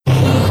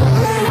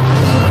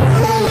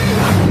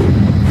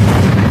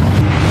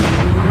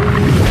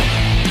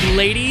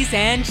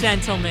and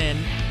gentlemen,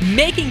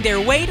 making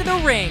their way to the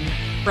ring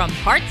from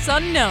parts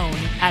unknown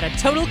at a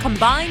total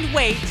combined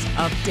weight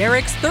of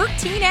Derek's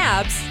 13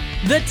 abs,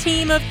 the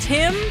team of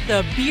Tim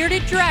the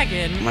Bearded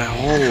Dragon. My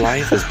whole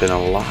life has been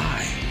a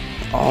lie.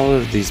 All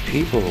of these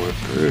people were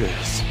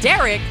Brutus.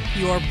 Derek,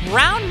 your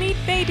brown meat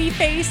baby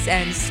face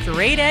and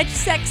straight edge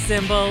sex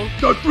symbol.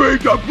 The Three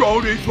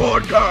Jabroni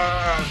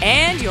Podcast.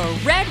 And your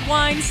red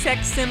wine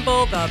sex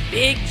symbol, the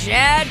Big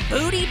Jad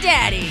Booty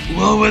Daddy.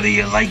 Well, whether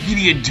you like it or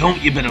you don't,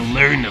 you better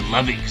learn to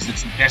love it, because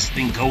it's the best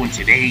thing going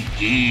today.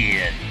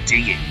 Yeah,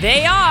 dig it.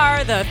 They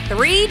are the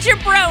Three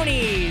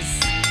Jabronis.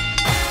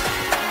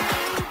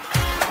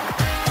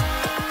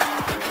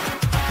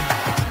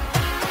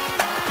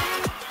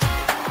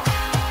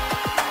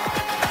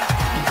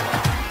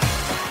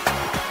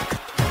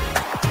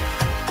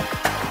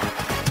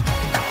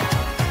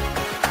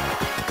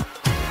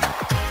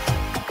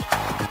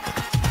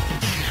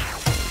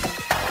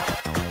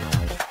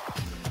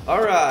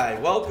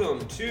 Alright,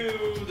 welcome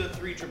to the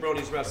Three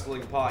Jabronis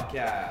Wrestling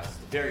Podcast.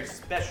 Very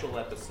special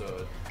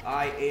episode.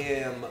 I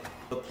am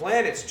the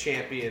planet's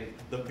champion,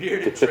 the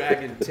Bearded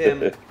Dragon,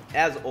 Tim,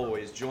 as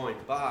always,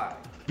 joined by...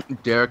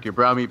 Derek, your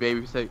brown meat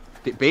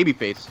baby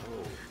face.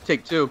 Oh.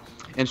 Take two.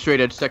 And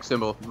straight edge sex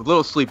symbol. A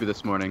little sleepy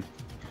this morning.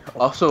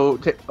 Also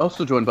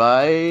joined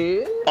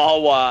by...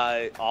 All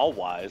wise,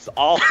 always.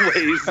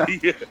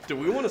 Do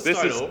we want to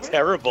start over? This is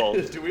terrible.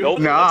 Nope.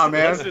 Nah,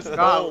 man. Let's just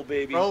roll,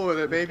 baby. Roll with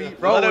it, baby.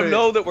 Let them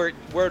know that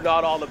we're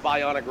not all the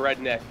bionic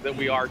redneck, that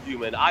we are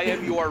human. I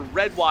am your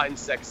red wine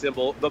sex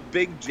symbol, the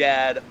Big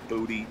Jad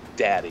Booty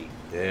Daddy.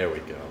 There we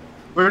go.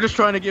 We're just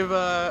trying to give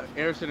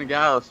Anderson and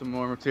Gallo some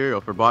more material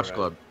for Botch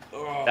Club.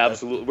 Oh,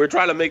 Absolutely. We're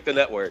trying to make the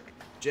network.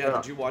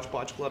 Jad, did you watch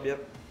Botch Club yet?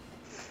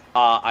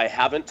 I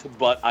haven't,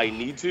 but I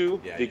need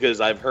to, because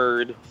I've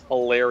heard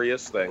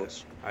hilarious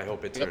things. I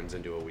hope it turns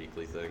into a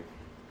weekly thing.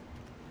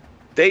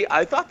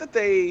 I thought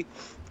that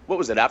what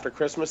was it, after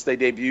Christmas, they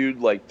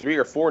debuted like 3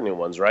 or 4 new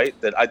ones, right?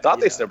 That I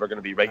thought they said were going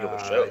to be regular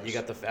shows. You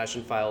got the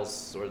Fashion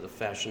Files, or the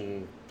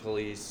Fashion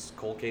Police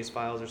Cold Case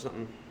Files or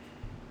something?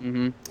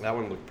 Mm-hmm. That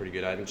one looked pretty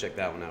good. I haven't checked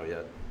that one out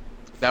yet.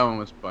 That one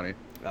was funny.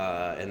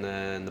 And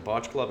then the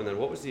Botch Club, and then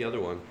what was the other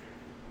one?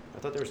 I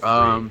thought there was 3.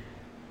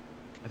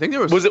 I think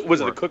there was...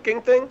 Was it a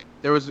cooking thing?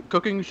 There was a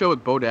cooking show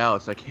with Bo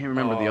Dallas. I can't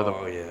remember the other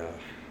one. Oh,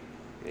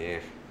 yeah.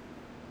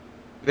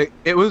 Yeah.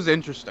 It was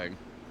interesting.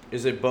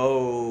 Is it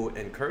Bo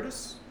and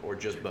Curtis, or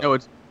just Bo? No,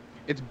 it's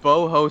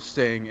Bo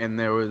hosting, and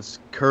there was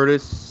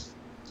Curtis,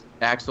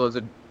 Axel as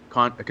a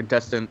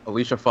contestant,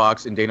 Alicia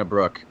Fox, and Dana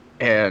Brooke.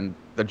 And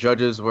the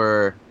judges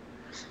were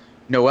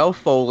Noelle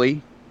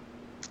Foley,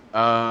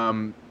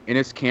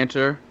 Ines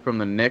Cantor from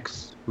the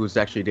Knicks, who's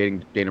actually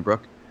dating Dana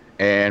Brooke,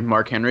 and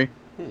Mark Henry.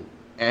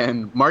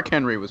 And Mark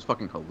Henry was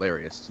fucking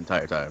hilarious this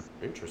entire time.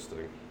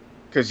 Interesting.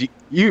 Because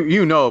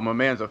you know my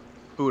man's a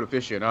food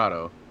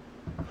aficionado.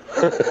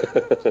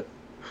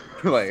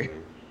 Like,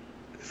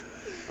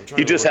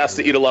 he just has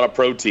to eat a lot of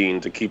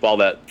protein to keep all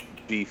that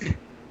beef.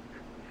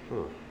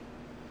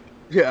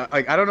 Yeah,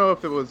 like, I don't know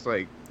if it was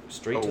like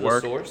straight to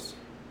the source,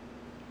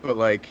 but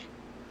like,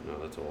 no,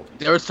 that's old.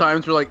 There was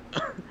times where like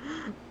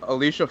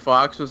Alicia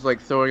Fox was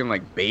like throwing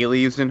like bay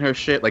leaves in her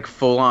shit, like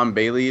full on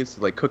bay leaves,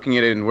 like cooking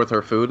it in with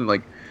her food, and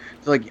like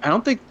I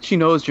don't think she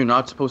knows you're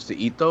not supposed to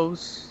eat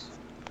those.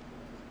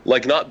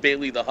 Like not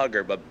Bailey the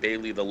hugger, but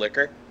Bailey the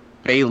liquor.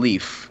 Bay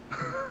leaf.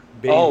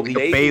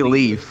 Bay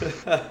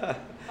leaf. I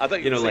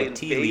thought you were like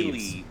tea Bailey.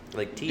 leaves.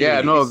 Like tea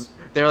leaves. No,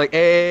 they're like,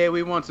 hey,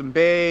 we want some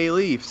bay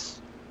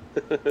leaves.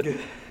 Oh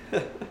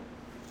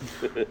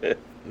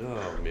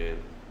man.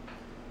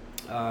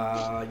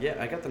 Yeah,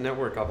 I got the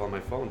network up on my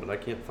phone, but I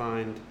can't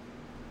find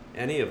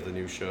any of the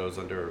new shows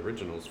under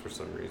originals for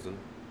some reason.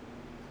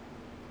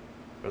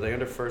 Are they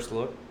under First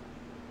Look?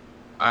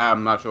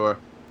 I'm not sure.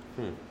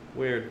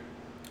 Weird.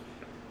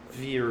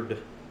 Weird.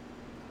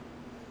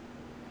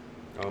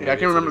 Oh, yeah, I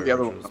can't remember the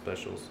other one.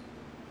 Specials.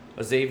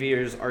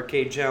 Xavier's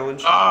Arcade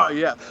Challenge. Oh,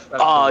 yeah.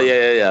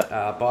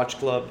 Yeah. Botch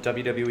Club,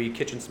 WWE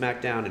Kitchen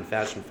Smackdown, and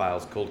Fashion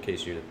Files Cold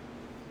Case Unit.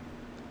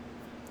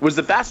 Was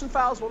the Fashion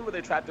Files one where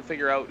they tried to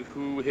figure out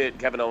who hit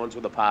Kevin Owens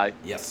with a pie?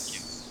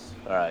 Yes.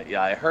 All right.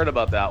 Yeah, I heard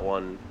about that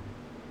one.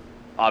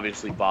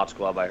 Obviously, Botch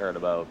Club I heard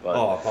about. But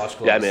Botch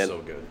Club is so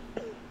good.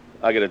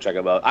 I gotta check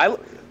them out.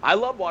 I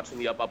love watching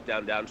the Up,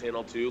 Down, Down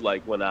channel too.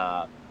 Like when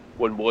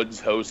Woods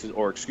hosts,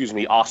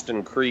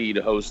 Austin Creed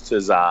hosts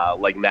his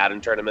like Madden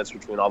tournaments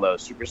between all the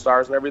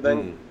superstars and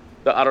everything.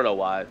 I don't know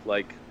why.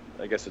 Like,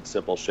 I guess it's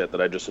simple shit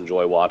that I just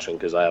enjoy watching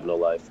because I have no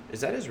life.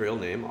 Is that his real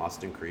name,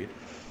 Austin Creed?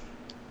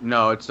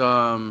 No, it's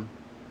Fuck,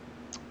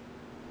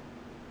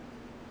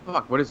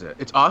 what is it?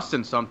 It's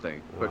Austin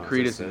something, but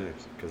Creed is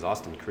because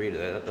Austin Creed.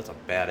 That's a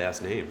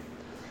badass name.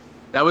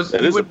 That was.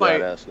 It is a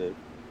badass name.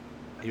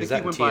 He was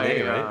that in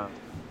TNA, right?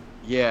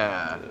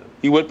 Yeah.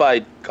 He went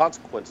by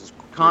Consequences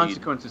Creed.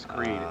 Consequences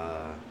Creed.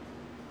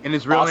 And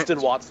his real Austin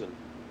Watson.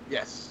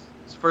 Yes.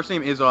 His first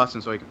name is Austin,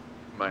 so I can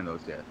combine those,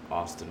 yeah.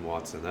 Austin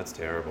Watson. That's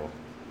terrible.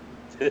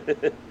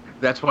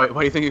 That's why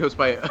do you think he goes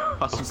by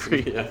Austin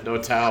Creed? Yeah,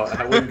 no doubt.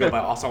 I wouldn't go by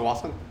Austin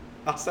Watson.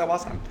 Austin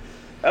Watson.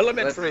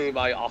 Elementary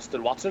by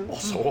Austin Watson.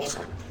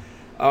 Awesome.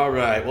 All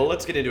right, well,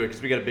 let's get into it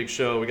because we got a big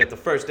show. We got the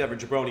first ever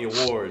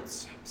Jabroni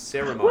Awards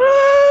ceremony.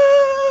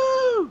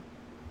 Woo!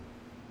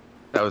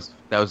 That was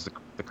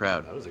the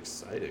crowd. That was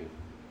exciting.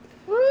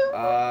 We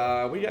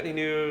got any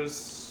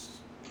news?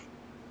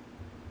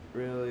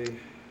 Really?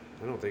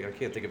 I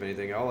can't think of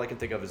anything. All I can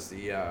think of is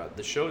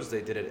the shows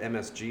they did at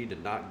MSG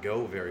did not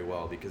go very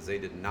well because they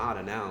did not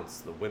announce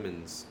the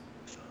women's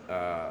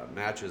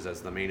matches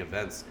as the main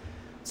events.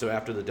 So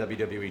after the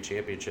WWE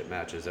Championship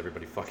matches,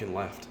 everybody fucking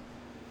left.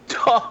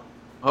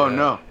 Oh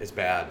no. It's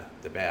bad.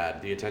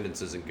 The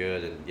attendance isn't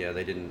good, and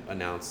they didn't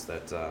announce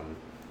that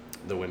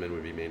the women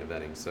would be main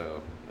eventing,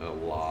 so a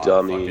lot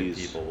of fucking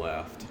people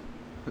left.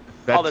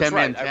 That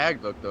 10-man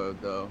tag looked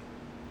though.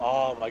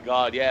 Oh my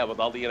god, yeah, with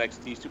all the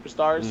NXT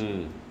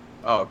superstars.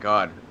 Oh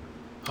god.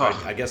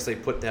 I guess they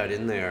put that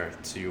in there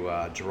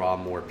to draw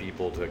more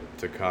people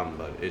to come,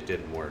 but it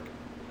didn't work.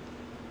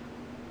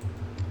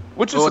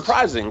 Which is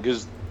surprising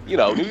because,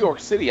 New York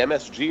City,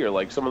 MSG are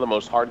like some of the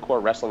most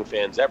hardcore wrestling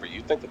fans ever.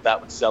 You'd think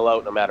that would sell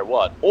out no matter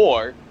what.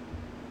 Or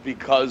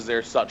because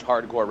they're such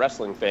hardcore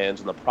wrestling fans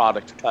and the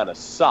product kind of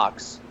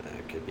sucks,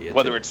 that could be it.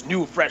 Whether it's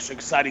new, fresh,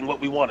 exciting, what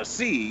we want to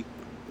see,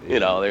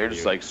 they're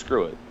just like,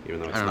 screw it.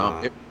 Even though it's I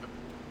not.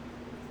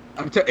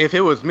 don't know. If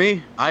it was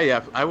me,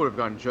 I would have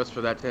gone just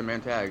for that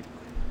 10-man tag.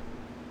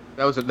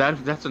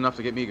 That's enough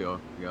to get me go.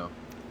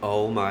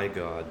 Oh my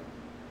god.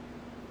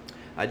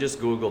 I just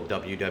googled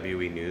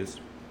WWE news.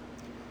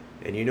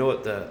 And you know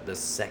what the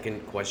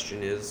second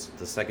question is?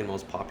 The second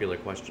most popular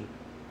question?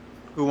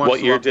 Who wants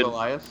to walk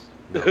Elias?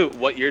 No.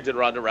 What year did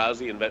Ronda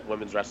Rousey invent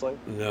women's wrestling?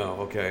 No,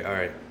 okay, all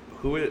right.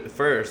 Who is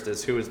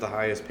the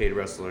highest paid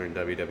wrestler in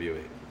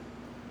WWE?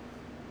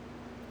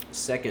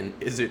 Second,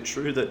 is it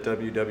true that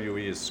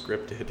WWE is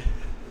scripted?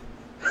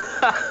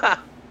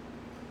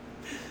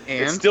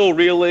 It's still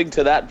reeling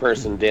to that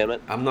person, damn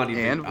it. I'm not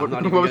even going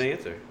to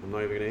answer. I'm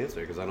not even going to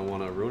answer because I don't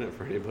want to ruin it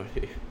for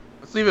anybody.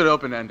 Let's leave it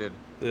open-ended.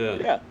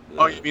 Yeah.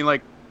 Oh, you mean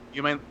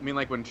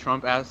like when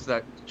Trump asked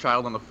that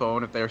child on the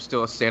phone if they're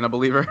still a Santa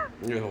believer?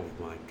 Oh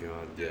my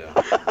god,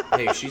 yeah.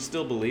 Hey, she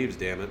still believes,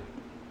 damn it.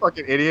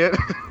 Fucking idiot.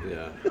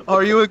 Yeah.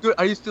 Are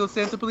you still a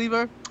Santa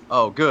believer?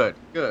 Oh, good.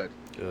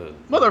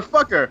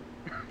 Motherfucker.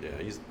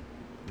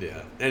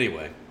 Yeah.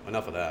 Anyway,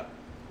 enough of that.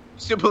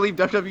 Still believe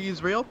WWE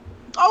is real?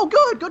 Oh,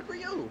 good for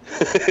you.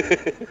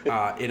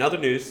 In other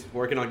news,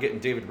 working on getting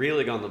David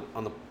Reelig on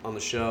the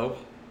show.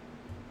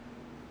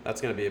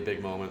 That's gonna be a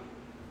big moment.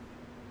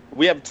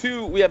 We have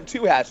two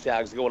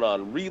hashtags going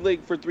on: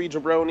 Reelig for 3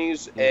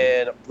 Jabronis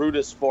and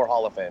Brutus for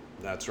Hall of Fame.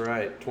 That's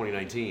right,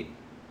 2019,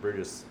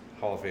 Brutus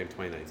Hall of Fame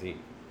 2019.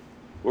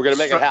 We're gonna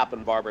make it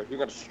happen, Barber. You're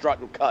gonna strut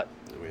and cut.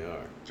 We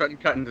are. Strut and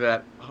cut into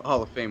that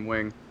Hall of Fame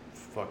wing.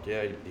 Fuck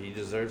yeah, he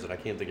deserves it. I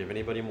can't think of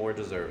anybody more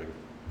deserving.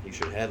 He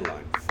should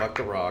headline. Fuck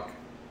The Rock.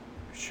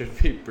 Should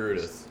be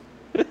Brutus.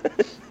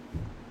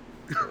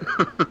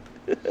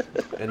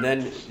 And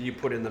then you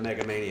put in the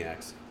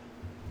Megamaniacs.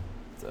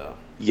 So.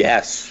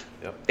 Yes.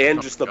 Yep.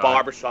 And just the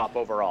barbershop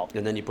overall.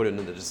 And then you put in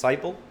the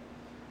Disciple.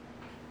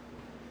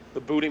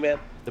 The Booty Man.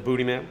 The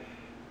Booty Man.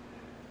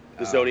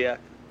 The Zodiac.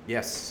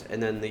 Yes,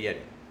 and then the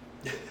Yeti.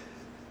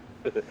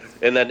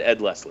 And then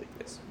Ed Leslie.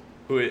 Yes.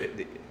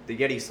 The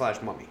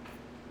Yeti / Mummy.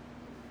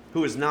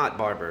 Who is not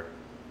Barber,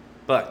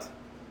 but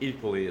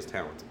equally as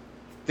talented.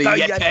 The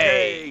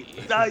Yeti!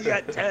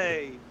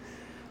 The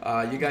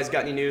Yeti! You guys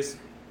got any news?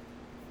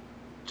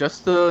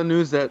 Just the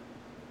news that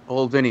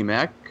old Vinnie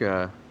Mac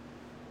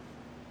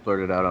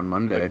blurted out on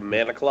Monday.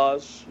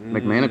 McManaclaus?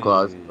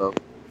 McManaclaus. So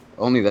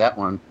only that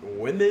one.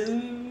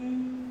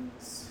 Women's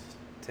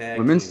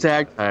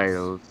tag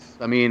titles.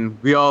 I mean,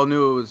 we all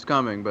knew it was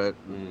coming, but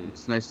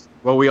it's nice.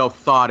 Well, we all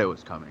thought it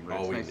was coming, but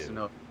it's nice to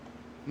know.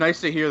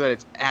 Nice to hear that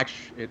it's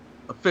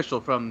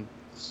official from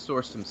the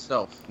source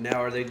himself.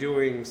 Now, are they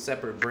doing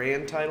separate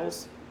brand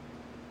titles?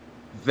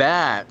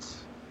 That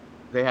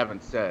they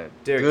haven't said.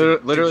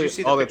 Derek, literally did you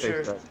see all the that they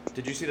picture? said.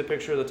 Did you see the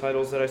picture of the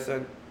titles that I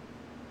sent?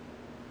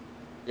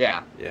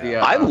 Yeah.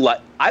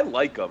 I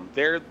like them.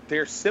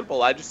 They're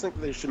simple. I just think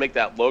they should make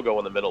that logo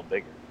in the middle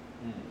bigger.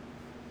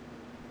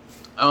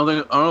 I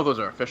don't know if those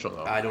are official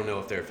though. I don't know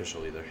if they're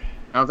official either.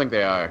 I don't think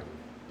they are,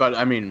 but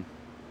I mean,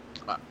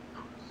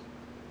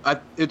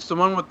 it's the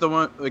one with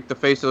the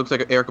face that looks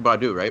like Erykah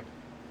Badu, right?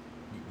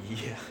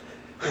 Yeah.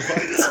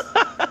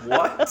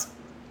 What?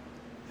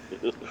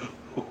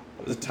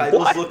 The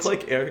titles look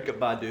like Erykah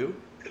Badu?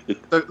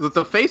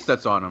 The face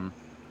that's on them.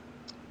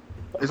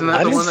 Isn't that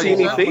I the didn't one that see you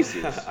any said?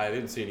 faces. I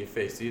didn't see any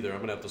face either. I'm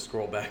gonna have to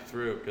scroll back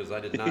through because I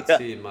did not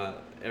see my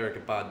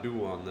Erykah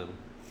Badu on them.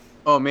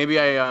 Oh, maybe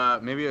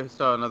I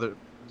saw another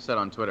set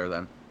on Twitter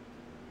then.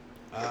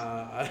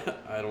 I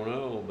don't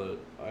know, but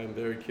I'm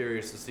very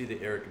curious to see the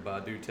Erykah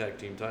Badu tag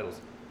team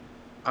titles.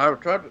 I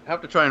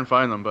have to try and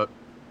find them, but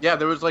yeah,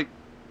 it was like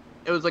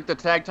the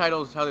tag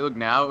titles how they look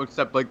now,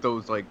 except like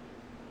those like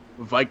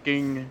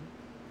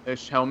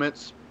Viking-ish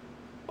helmets,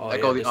 all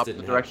the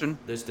opposite direction.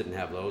 This didn't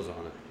have those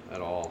on it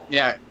at all.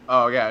 Yeah.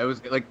 Oh yeah, it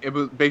was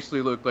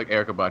basically looked like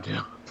Erykah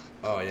Badu.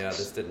 Oh yeah,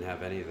 this didn't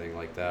have anything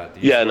like that.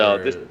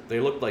 They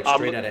looked like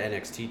straight out of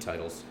NXT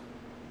titles.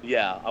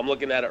 Yeah, I'm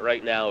looking at it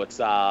right now. It's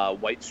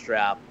white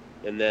strap,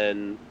 and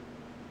then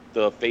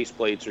the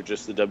faceplates are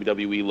just the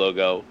WWE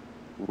logo.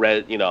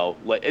 Red,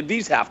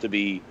 these have to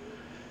be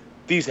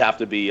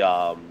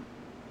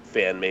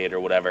fan made or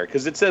whatever,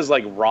 because it says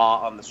like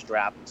Raw on the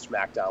strap and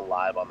SmackDown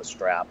Live on the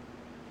strap.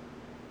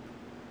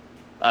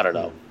 I don't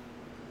know.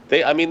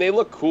 They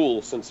look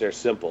cool since they're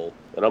simple,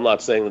 and I'm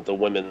not saying that the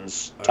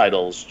women's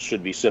titles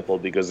should be simple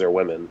because they're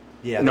women.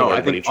 Yeah, no,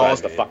 everybody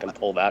tries to fucking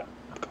pull that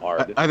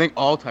card. I think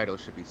all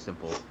titles should be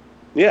simple.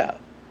 Yeah,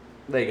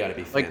 they got to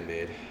be fan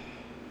made.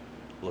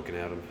 Looking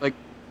at them, like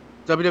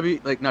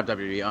WWE, like not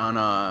WWE.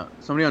 On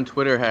somebody on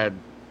Twitter had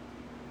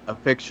a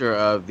picture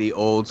of the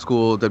old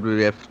school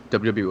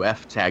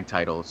WWF tag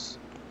titles,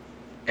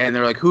 and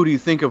they're like, "Who do you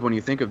think of when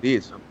you think of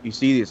these?" You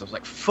see these, I was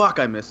like, "Fuck,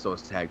 I miss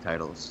those tag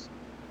titles."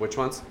 Which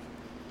ones?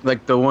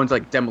 Like the ones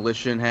like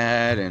Demolition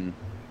had and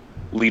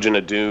Legion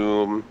of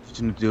Doom,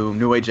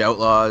 New Age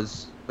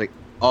Outlaws, like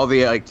all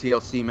the like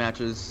TLC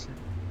matches.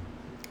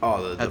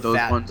 Oh, the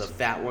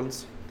fat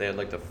ones. They had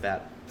like the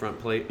fat front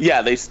plate.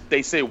 Yeah, they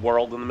say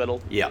World in the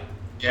middle. Yeah.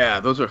 Yeah,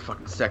 those are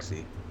fucking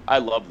sexy. I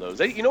love those.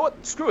 You know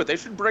what? Screw it. They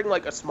should bring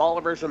like a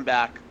smaller version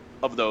back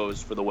of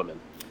those for the women.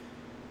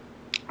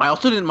 I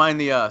also didn't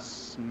mind the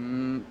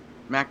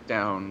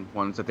SmackDown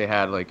ones that they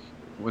had like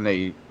when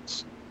they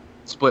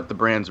split the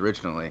brands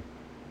originally.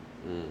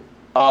 Mm.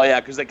 Oh yeah,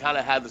 because they kind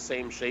of had the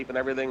same shape and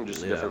everything,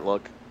 just a different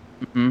look.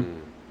 Mm-hmm.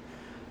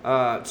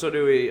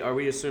 So are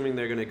we assuming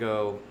they're gonna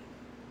go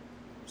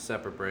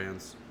separate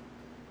brands?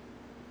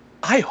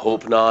 I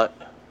hope not.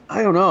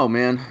 I don't know,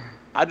 man.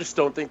 I just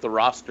don't think the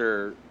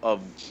roster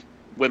of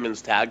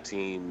women's tag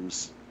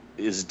teams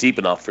is deep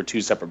enough for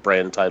two separate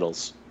brand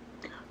titles.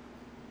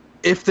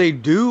 If they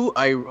do,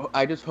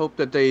 I just hope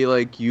that they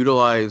like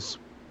utilize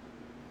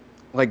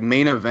like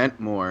main event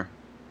more,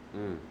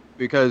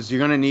 because you're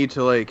gonna need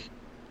to like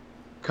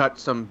cut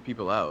some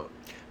people out.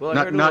 Well,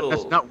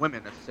 not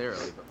women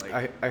necessarily, but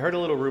like I heard a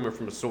little rumor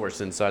from a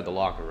source inside the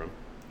locker room.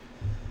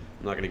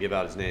 I'm not gonna give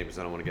out his name because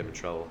I don't want to get him in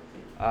trouble.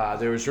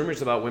 There was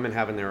rumors about women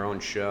having their own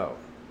show.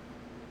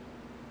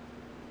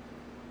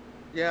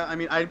 yeah, I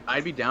mean,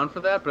 I'd be down for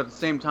that, but at the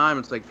same time,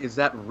 it's like, is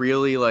that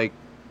really like?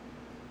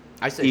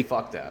 I say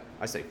fuck that.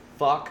 I say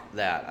fuck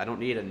that. I don't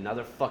need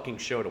another fucking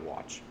show to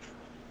watch.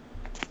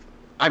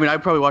 I mean,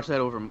 I'd probably watch that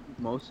over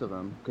most of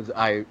them because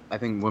I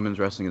think women's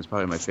wrestling is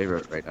probably my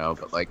favorite right now.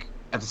 But like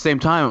at the same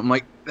time, I'm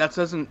like, that's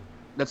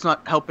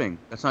not helping.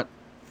 That's not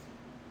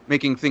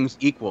making things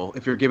equal.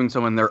 If you're giving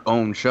someone their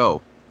own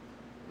show,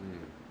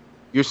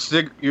 you're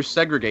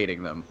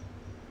segregating them.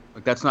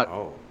 Like that's not.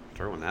 Oh,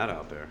 throwing that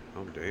out there.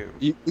 Oh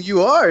damn.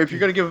 You are. If you're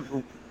gonna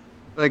give,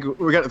 like,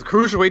 we got the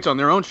cruiserweights on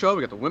their own show,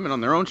 we got the women on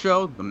their own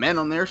show, the men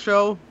on their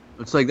show.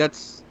 It's like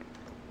that's.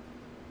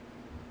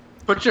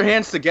 Put your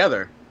hands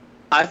together.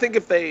 I think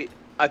they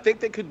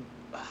could.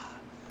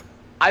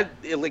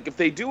 If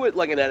they do it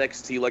like an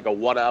NXT, like a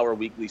 1 hour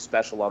weekly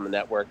special on the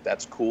network,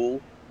 that's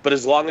cool. But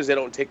as long as they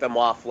don't take them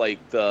off like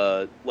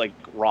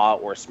Raw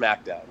or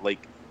SmackDown,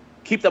 like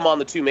keep them on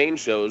the two main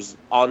shows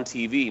on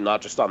TV,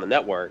 not just on the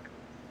network.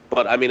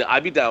 But I mean,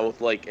 I'd be down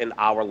with like an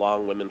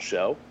hour-long women's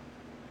show.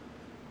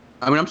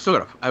 I mean,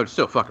 I would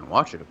still fucking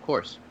watch it, of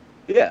course.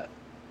 Yeah.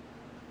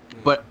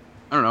 But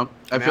I don't know.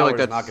 I feel like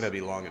that's not going to be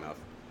long enough.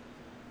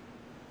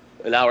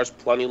 An hour's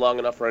plenty long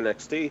enough for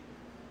NXT.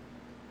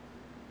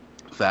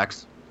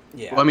 Facts.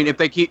 Yeah. Well, I mean, if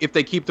they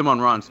keep them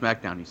on Raw and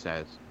SmackDown,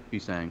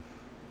 he's saying.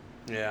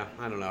 Yeah,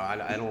 I don't know.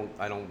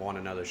 I don't want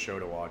another show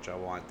to watch. I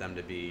want them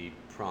to be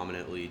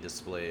prominently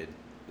displayed,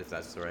 if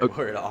that's the right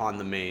word, on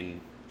the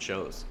main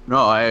shows.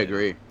 No, I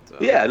agree. So,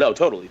 yeah, no,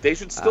 totally. They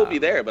should still be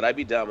there, but I'd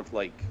be down with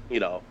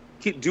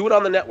do it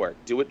on the network.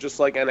 Do it just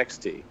like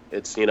NXT.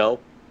 It's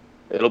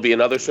it'll be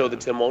another show that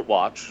Tim won't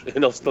watch,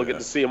 and he'll still get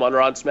to see him on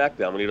Raw and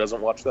SmackDown when he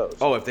doesn't watch those.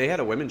 Oh, if they had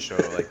a women's show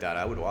like that,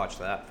 I would watch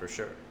that for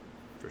sure.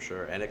 For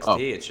sure.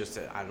 NXT, It's just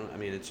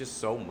it's just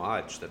so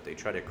much that they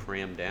try to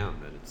cram down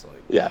that it's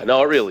like. Yeah,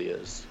 no, it really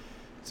is.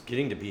 It's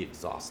getting to be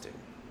exhausting.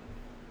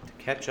 To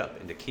catch up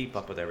and to keep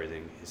up with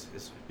everything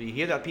is you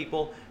hear that,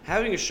 people?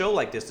 Having a show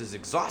like this is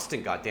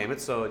exhausting,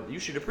 goddammit, so you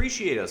should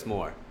appreciate us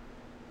more.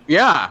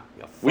 Yeah.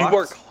 We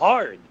work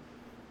hard.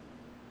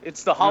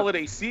 It's the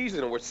holiday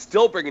season, and we're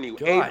still bringing you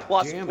A++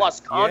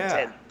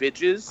 content,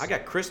 bitches. I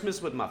got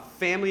Christmas with my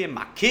family and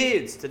my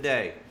kids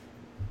today.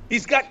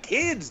 He's got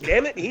kids,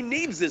 damn it. He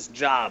needs this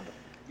job.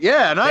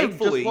 Yeah, and I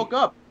Thankfully, just woke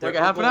up like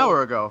half an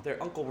hour ago.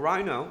 Their Uncle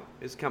Rhino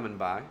is coming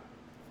by,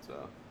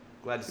 so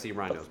glad to see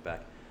Rhino's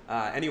back.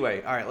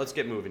 Anyway, all right, let's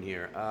get moving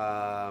here.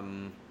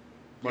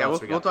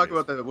 We'll talk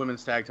about the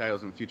women's tag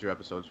titles in future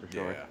episodes for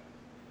sure.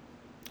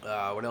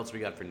 Yeah. What else we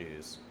got for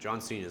news?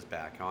 John Cena's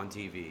back on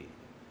TV.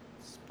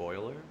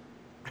 Spoiler?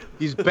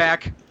 He's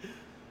back.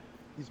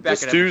 He's back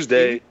this at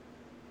Tuesday. MSG.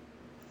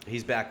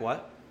 He's back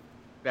what?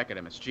 Back at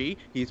MSG.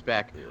 He's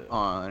back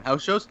on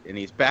house shows, and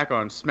he's back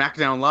on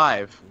SmackDown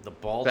Live. The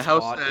bald the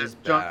house spot that is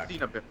John back.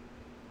 Cena built.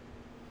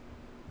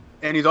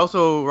 And he's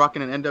also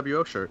rocking an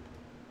NWO shirt.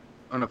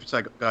 I don't know if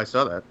you guys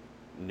saw that.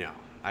 No,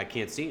 I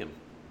can't see him.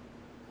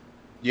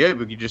 Yeah,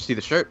 but you just see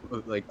the shirt,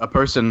 like a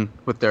person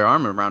with their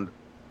arm around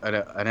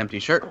an empty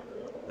shirt.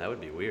 That would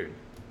be weird.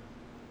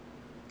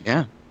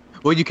 Yeah.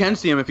 Well, you can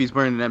see him if he's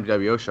wearing an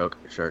NWO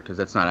shirt, because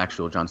that's not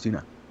actual John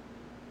Cena.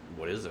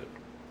 What is it?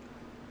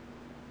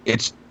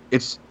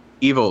 It's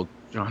evil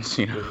John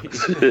Cena.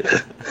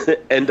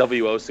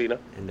 NWO Cena.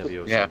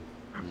 NWO. Yeah.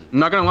 I'm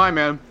not gonna lie,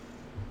 man.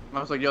 I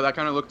was like, yo, that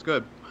kind of looks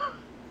good.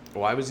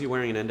 Why was he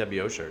wearing an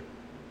NWO shirt?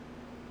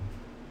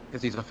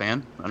 Because he's a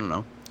fan. I don't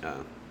know.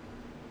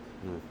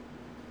 Hmm.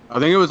 I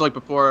think it was like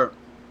before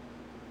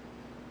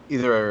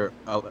either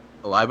a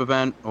live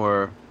event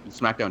or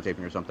SmackDown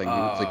taping or something.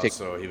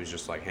 So he was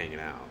just like hanging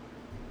out.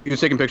 He was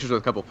taking pictures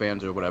with a couple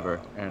fans or whatever,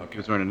 and okay. he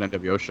was wearing an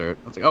NWO shirt.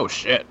 I was like, oh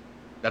shit,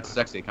 that's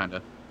sexy, kind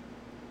of.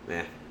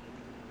 Nah.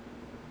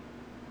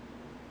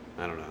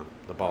 I don't know.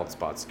 The bald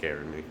spot's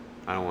scaring me.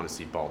 I don't want to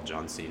see bald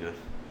John Cena.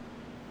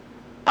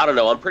 I don't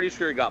know. I'm pretty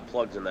sure he got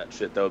plugged in that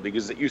shit though,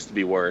 because it used to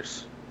be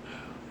worse.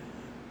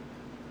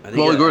 I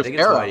think it's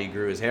why he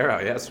grew his hair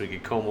out. Yeah, so he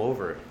could comb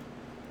over it.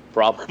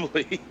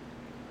 Probably.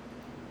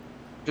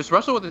 Just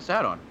wrestle with his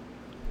hat on,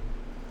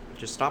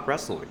 Just stop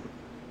wrestling.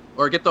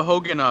 or get the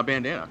Hogan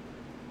bandana.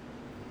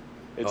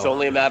 It's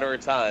only a matter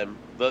of time.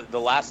 The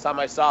last time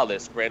I saw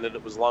this, granted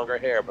it was longer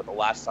hair, but the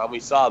last time we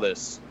saw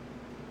this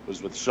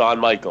was with Shawn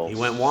Michaels. He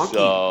went wonky.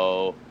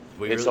 So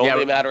it's really,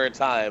 only a matter of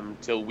time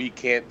till we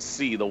can't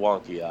see the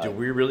wonky eye. do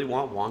we really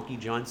want wonky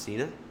John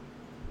Cena?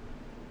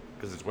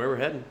 Because it's where we're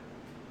heading.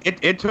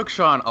 It took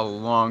Shawn a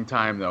long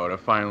time though to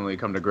finally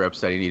come to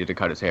grips that he needed to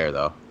cut his hair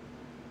though.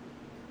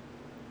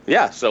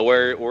 Yeah, so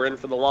we're in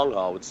for the long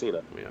haul with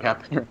Cena. Yeah,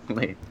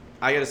 apparently.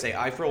 I gotta say,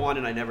 I for one,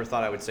 and I never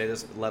thought I would say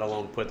this, let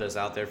alone put this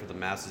out there for the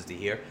masses to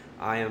hear.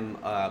 I am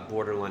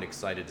borderline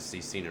excited to see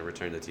Cena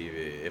return to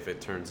TV. If it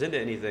turns into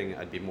anything,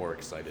 I'd be more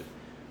excited.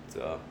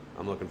 So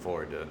I'm looking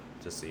forward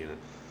to seeing it.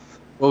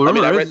 Well,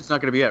 rumor is he's not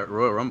going to be at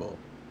Royal Rumble.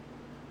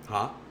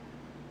 Huh?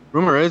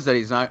 Rumor is that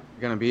he's not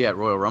going to be at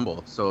Royal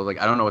Rumble. So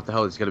like, I don't know what the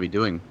hell he's going to be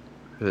doing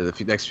for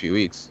the next few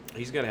weeks.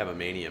 He's gonna have a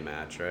Mania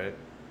match, right?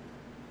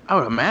 I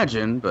would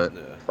imagine, but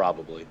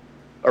Probably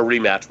a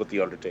rematch with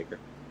the Undertaker.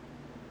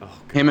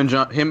 Oh, him and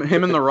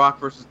The Rock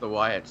versus the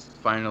Wyatts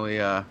finally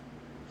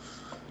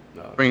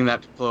bringing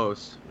that to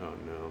close. Oh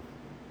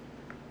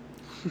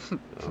no.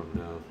 Oh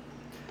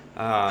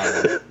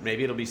no.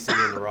 Maybe it'll be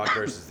Cena and The Rock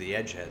versus the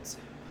Edgeheads.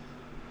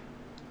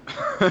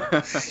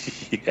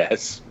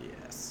 Yes.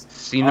 Yes.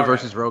 Cena All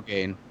versus right.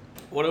 Rogaine.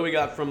 What do we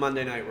got from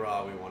Monday Night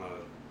Raw we want to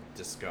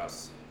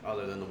discuss,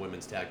 other than the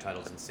women's tag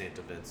titles and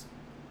Santa Vince?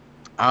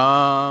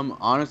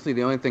 Honestly,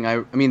 the only thing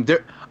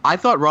I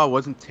thought Raw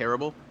wasn't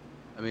terrible.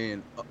 I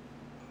mean,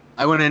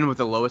 I went in with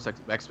the lowest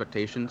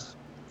expectations.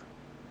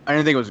 I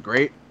didn't think it was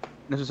great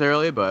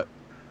necessarily, but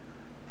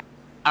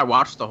I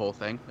watched the whole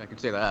thing. I can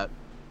say that.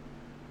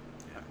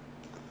 Yeah.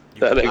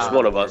 That makes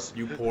one of us.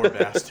 You poor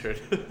bastard.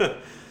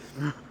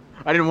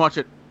 I didn't watch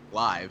it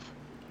live.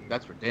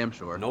 That's for damn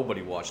sure.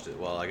 Nobody watched it.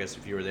 Well, I guess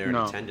if you were there in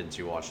attendance,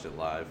 you watched it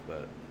live,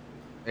 but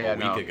a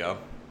week ago.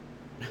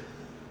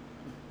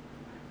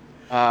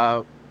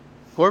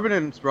 Corbin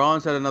and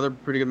Rollins had another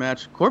pretty good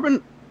match.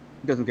 Corbin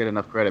doesn't get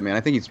enough credit, man.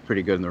 I think he's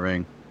pretty good in the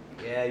ring.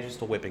 Yeah, he's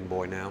just a whipping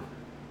boy now.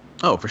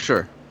 Oh, for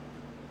sure.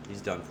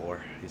 He's done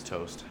for. He's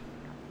toast.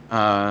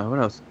 What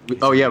else? He's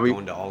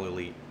going to All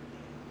Elite.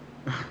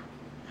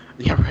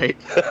 Yeah, right.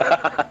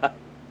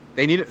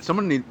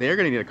 They're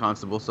gonna need a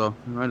constable, so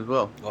might as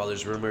well. Well,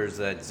 there's rumors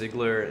that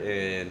Ziggler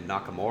and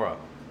Nakamura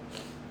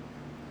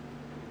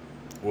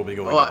will be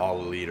going to All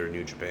Elite or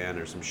New Japan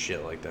or some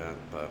shit like that.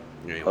 But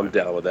anyway. I'm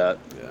down with that.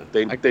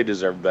 Yeah. They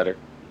deserve better.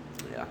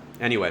 Yeah.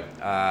 Anyway,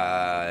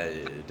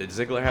 did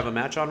Ziggler have a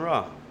match on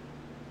Raw?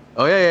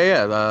 Oh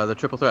yeah. The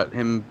triple threat.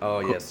 Him. Oh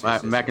yes.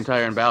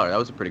 McIntyre and Balor. That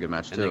was a pretty good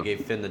match too. And they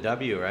gave Finn the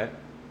W, right?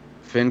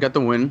 Finn got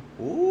the win.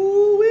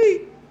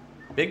 Ooh-wee.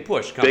 Big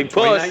push coming. Big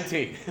push.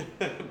 2019.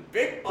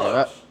 Big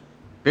push.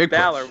 Big push.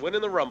 Balor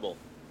winning the Rumble.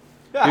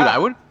 Dude, I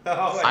would.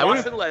 I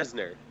wouldn't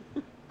Lesnar.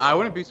 I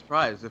wouldn't be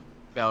surprised if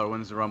Balor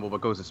wins the Rumble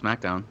but goes to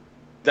SmackDown.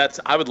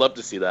 I would love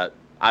to see that.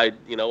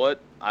 You know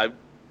what?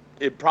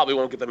 It probably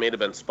won't get the main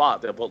event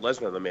spot. They'll put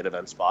Lesnar in the main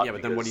event spot. Yeah,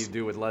 but then what do you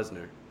do with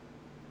Lesnar?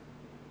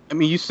 I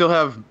mean, you still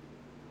have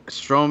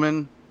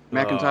Strowman,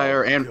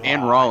 McIntyre,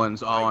 and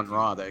Rollins all on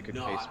Raw that could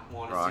face Rock. I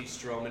want Brock. to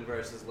see Strowman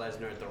versus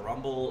Lesnar at the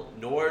Rumble,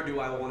 nor do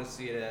I want to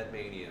see it at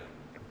Mania.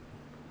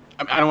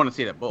 I don't want to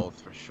see it at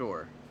both for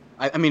sure.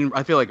 I mean,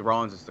 I feel like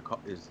Rollins is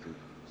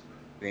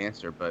the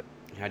answer, but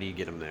How do you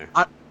get him there?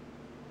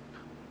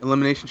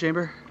 Elimination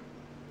Chamber?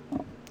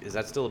 Is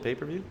that still a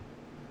pay-per-view?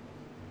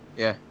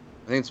 Yeah,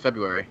 I think it's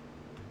February.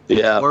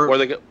 Yeah, Or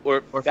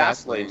or Fastlane.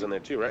 Fastlane's in there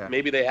too, right? Yeah.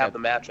 Maybe they have the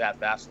match at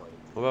Fastlane.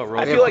 What about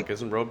I Roadblock? feel like-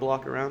 Isn't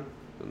Roadblock around?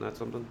 Isn't that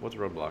something? What's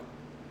Roadblock?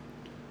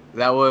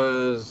 That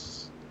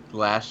was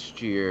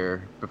last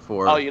year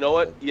before. Oh, you know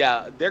what?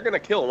 Yeah, they're gonna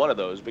kill one of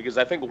those because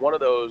I think one of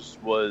those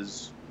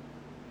was.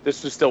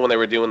 This was still when they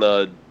were doing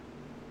the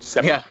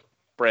separate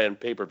brand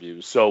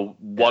pay-per-views. So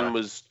one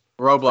was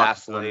Roadblock.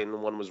 Fastlane,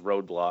 and one was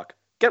Roadblock.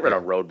 Get rid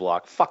of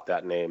Roadblock. Fuck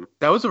that name.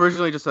 That was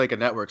originally just like a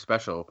network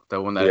special. The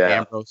one that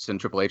Ambrose and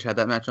Triple H had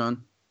that match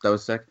on. That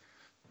was sick.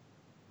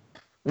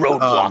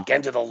 Roadblock,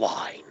 end of the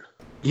line.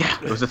 Yeah,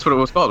 that's what it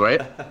was called,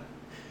 right?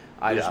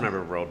 I just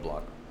remember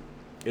Roadblock.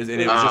 And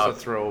it was just a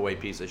throwaway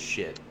piece of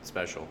shit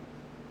special.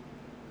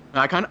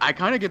 I kind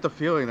of get the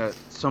feeling that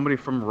somebody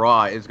from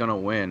Raw is gonna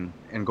win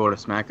and go to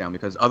SmackDown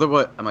because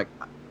otherwise, I'm like,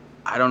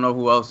 I don't know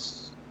who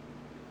else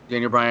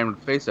Daniel Bryan would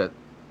face at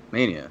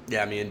Mania.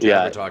 Yeah, me and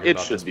Jeff were talking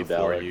about this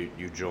before Balor.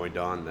 you joined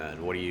on.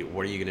 Then what are you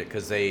gonna?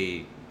 Because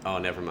they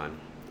never mind.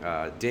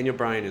 Daniel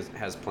Bryan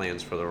has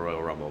plans for the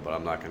Royal Rumble, but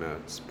I'm not gonna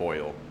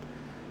spoil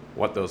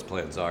what those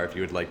plans are. If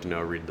you would like to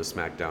know, read the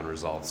SmackDown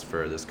results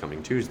for this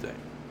coming Tuesday,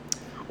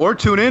 or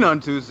tune in on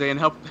Tuesday and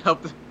help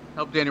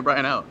Daniel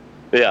Bryan out.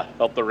 Yeah,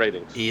 help the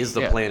ratings. He is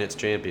the planet's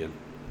champion.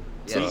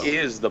 So, he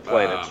is the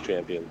planet's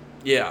champion.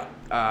 Yeah,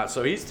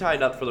 so he's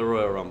tied up for the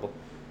Royal Rumble.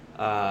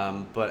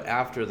 But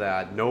after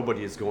that,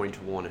 nobody is going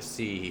to want to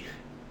see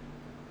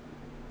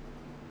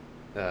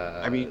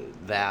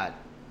that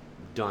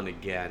done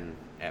again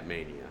at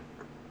Mania.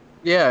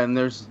 Yeah, and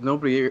there's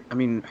nobody. I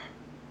mean,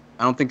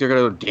 I don't think they're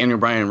gonna go Daniel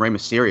Bryan and Rey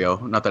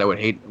Mysterio. Not that I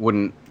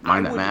wouldn't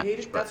mind that match. Hate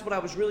it. That's what I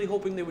was really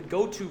hoping they would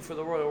go to for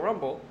the Royal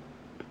Rumble.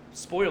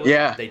 Spoiler.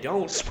 Yeah. They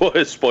don't.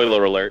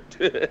 Spoiler alert.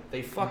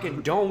 They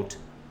fucking don't.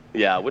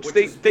 Yeah, which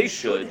they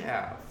should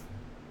have.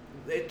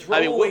 They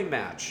throwaway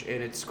match,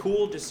 and it's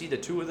cool to see the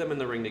two of them in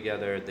the ring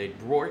together.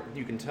 They'd work.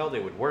 You can tell they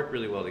would work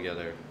really well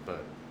together.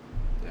 But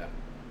yeah.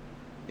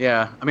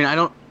 Yeah, I mean,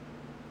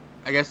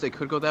 I guess they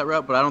could go that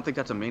route, but I don't think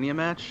that's a Mania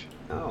match.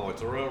 No,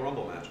 it's a Royal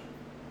Rumble match.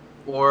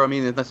 Or I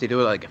mean, unless they do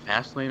it like a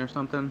Fastlane or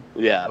something.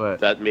 Yeah,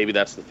 maybe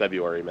that's the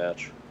February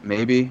match.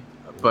 Maybe,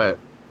 but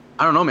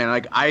I don't know, man.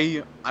 Like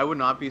I would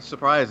not be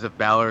surprised if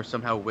Balor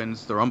somehow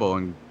wins the Rumble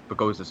and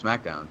goes to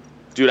SmackDown.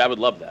 Dude, I would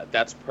love that.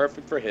 That's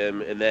perfect for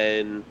him. And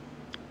then,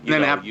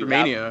 after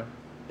Mania,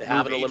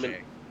 have an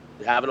elimination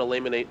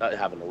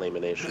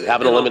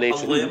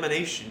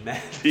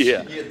match.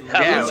 Yeah,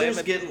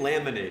 losers getting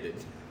laminated.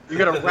 You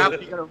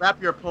gotta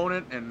wrap your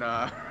opponent in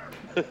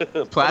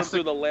plastic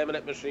through the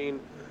laminate machine.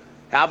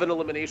 Have an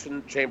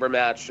elimination chamber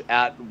match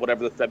at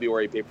whatever the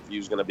February pay-per-view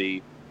is going to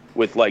be,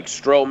 with like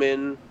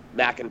Strowman,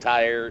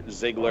 McIntyre,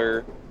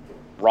 Ziggler,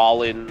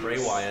 Rollins,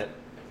 Bray Wyatt.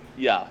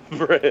 Yeah,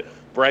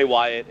 Bray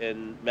Wyatt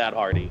and Matt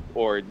Hardy,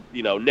 or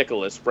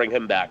Nicholas, bring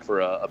him back for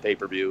a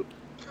pay-per-view.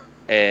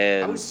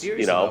 And I was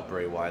serious about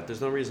Bray Wyatt.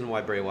 There's no reason why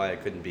Bray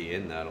Wyatt couldn't be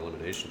in that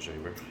elimination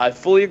chamber. I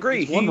fully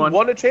agree. He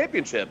won a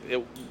championship.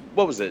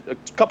 What was it? A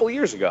couple of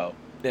years ago.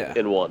 Yeah.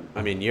 In one.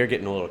 I mean, you're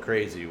getting a little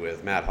crazy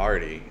with Matt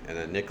Hardy and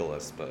then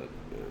Nicholas, but.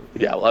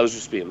 Yeah, well, I was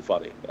just being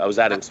funny. I was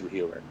adding some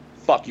humor.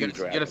 Fuck you,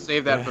 Dragon. You gotta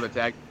save that for the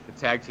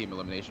tag team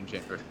elimination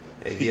chamber.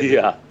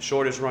 Yeah.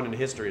 Shortest run in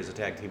history as a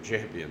tag team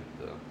champion.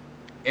 So.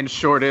 And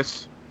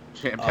shortest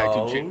tag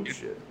team champion.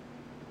 Shit.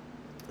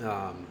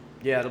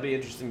 Yeah, it'll be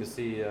interesting to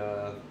see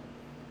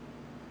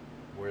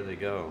where they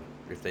go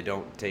if they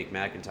don't take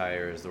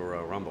McIntyre as the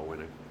Royal Rumble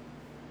winner.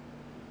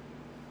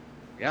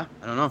 Yeah,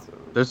 I don't know. So.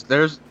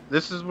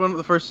 This is one of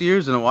the first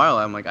years in a while.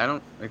 I'm like, I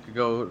could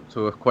go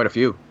to quite a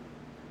few.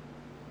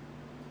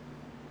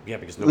 Yeah,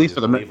 because nobody's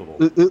believable.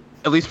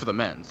 At least for the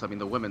men's. I mean,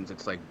 the women's,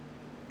 it's like,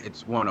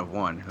 it's one of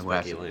one who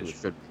has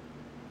should.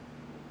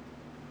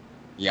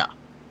 Yeah.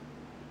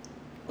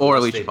 Or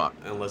Alicia Fox.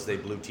 Unless they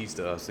Blue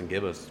Tista us and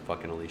give us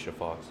fucking Alicia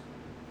Fox.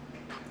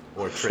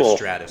 Or Trish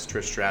Stratus.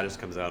 Trish Stratus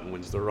comes out and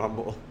wins the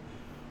Rumble.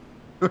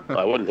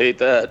 I wouldn't hate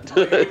that. I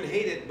wouldn't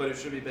hate it, but it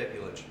should be Becky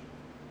Lynch.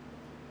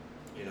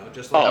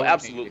 Just like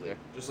absolutely.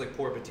 Just like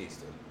poor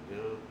Batista,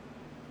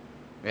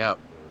 Yeah.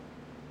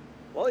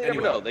 Well, you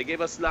never know. They gave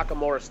us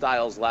Nakamura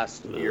Styles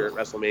last year at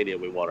WrestleMania.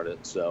 We wanted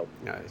it, so.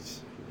 Nice.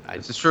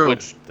 This is true.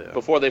 Which,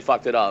 before they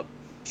fucked it up,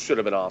 should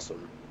have been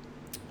awesome.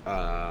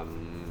 All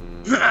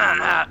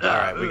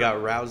right, we got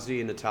Rousey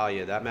and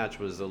Natalya. That match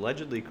was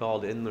allegedly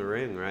called In the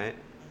Ring, right?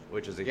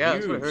 Which is a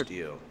huge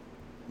deal.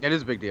 It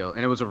is a big deal,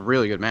 and it was a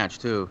really good match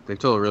too. They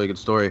told a really good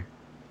story.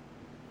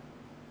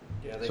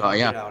 Yeah, they got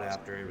it out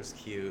after. It was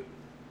cute.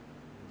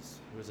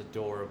 It was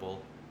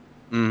adorable.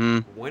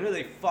 Mm-hmm. When are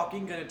they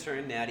fucking gonna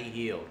turn Natty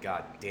heel?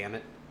 God damn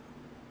it!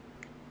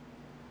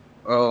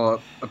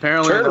 Oh,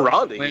 apparently turn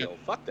Ronda heel.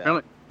 Fuck that.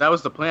 Apparently, that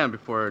was the plan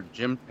before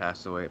Jim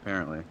passed away.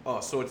 Apparently. Oh,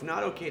 so it's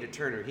not okay to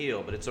turn her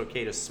heel, but it's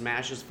okay to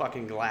smash his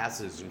fucking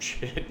glasses and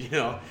shit,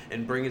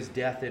 and bring his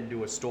death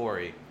into a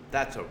story.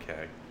 That's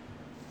okay.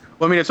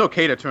 Well, I mean, it's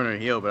okay to turn her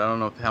heel, but I don't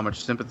know how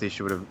much sympathy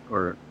she would have,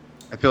 or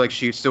I feel like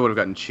she still would have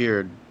gotten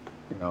cheered.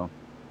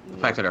 The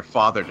fact that her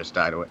father just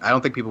died away. I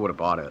don't think people would have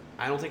bought it.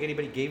 I don't think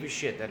anybody gave a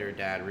shit that her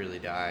dad really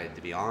died,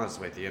 to be honest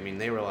with you. I mean,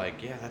 they were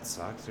like, yeah, that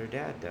sucks. Her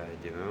dad died,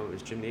 It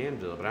was Jim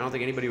D'Angelo. But I don't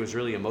think anybody was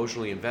really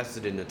emotionally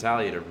invested in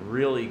Natalya to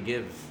really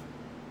give,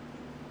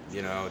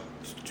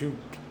 too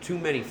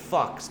many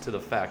fucks to the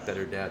fact that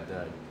her dad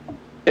died.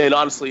 And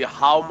honestly,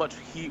 how much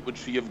heat would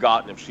she have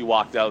gotten if she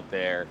walked out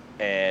there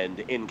and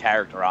in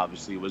character,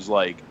 obviously, was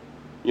like,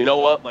 you know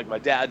what? Like, my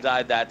dad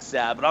died, that's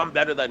sad, but I'm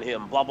better than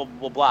him, blah, blah,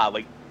 blah, blah.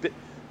 Like,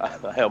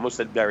 I almost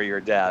said bury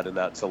your dad, and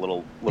that's a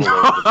little over the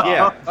top.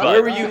 Yeah, But-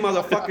 where were you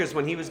motherfuckers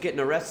when he was getting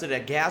arrested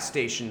at gas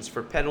stations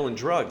for peddling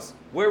drugs?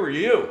 Where were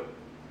you?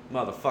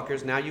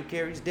 Motherfuckers, now you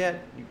care he's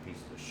dead? You piece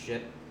of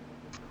shit.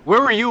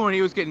 Where were you when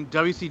he was getting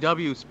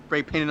WCW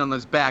spray painted on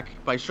his back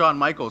by Shawn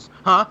Michaels?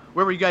 Huh?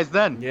 Where were you guys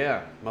then?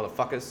 Yeah,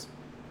 motherfuckers.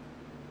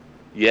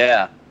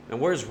 Yeah. And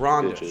where's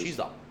Rhonda? Bitches. She's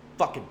a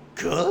fucking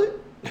good?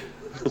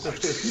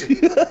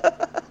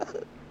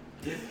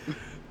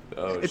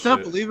 Oh, It's shit.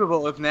 not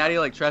believable if Natty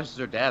like trashes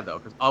her dad though,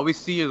 because all we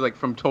see is like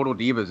from Total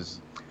Divas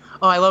is,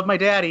 oh, I love my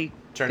daddy.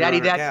 Turn daddy,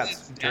 her on her daddy,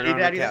 cats. daddy, Turn her on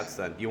her daddy, cats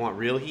then. You want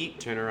real heat?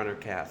 Turn her on her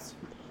cats.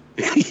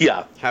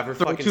 Yeah. Have her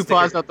Throw fucking two stick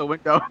paws her- out the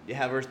window. You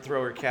have her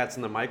throw her cats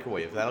in the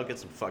microwave. That'll get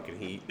some fucking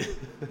heat.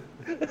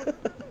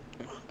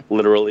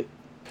 Literally.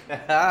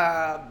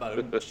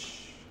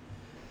 Ba-dum-tsh.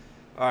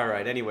 All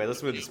right. Anyway,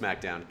 let's move to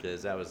SmackDown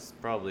because that was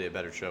probably a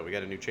better show. We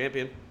got a new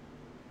champion.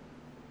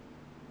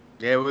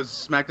 Yeah, it was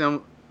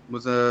SmackDown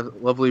was a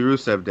lovely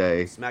Rusev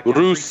day. SmackDown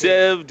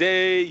Rusev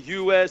Day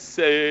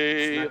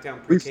USA.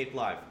 SmackDown pre-tape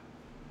live.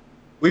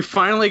 We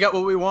finally got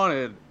what we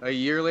wanted a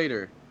year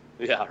later.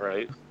 Yeah,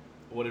 right.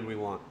 What did we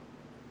want?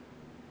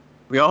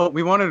 We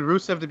wanted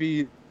Rusev to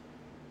be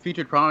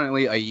featured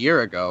prominently a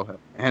year ago,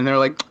 and they're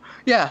like,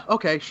 yeah,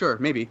 okay, sure,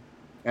 maybe.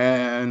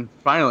 And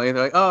finally,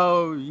 they're like,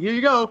 oh, here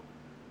you go.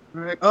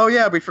 We're like, oh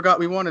yeah, we forgot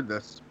we wanted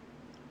this.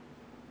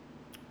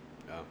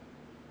 Oh.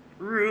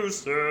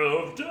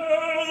 Rusev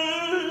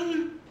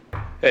Day.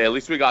 Hey, at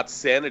least we got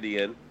Sanity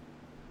in.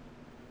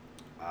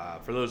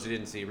 For those who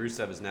didn't see,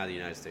 Rusev is now the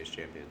United States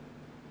champion.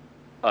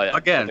 Oh yeah.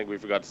 Again. I think we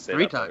forgot to say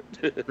Three that times.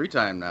 part. 3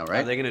 times now, Are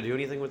right? they going to do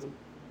anything with him?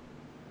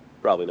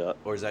 Probably not.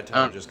 Or is that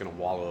time just going to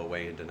wallow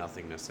away into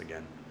nothingness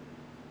again?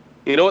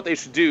 You know what they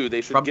should do?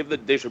 They should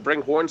they should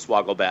bring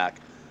Hornswoggle back,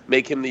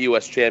 make him the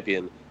U.S.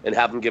 champion, and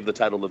have him give the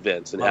title to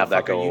Vince and have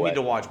that go you away. need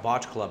to watch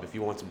Botch Club if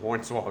you want some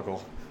Hornswoggle.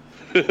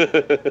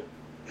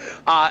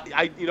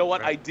 You know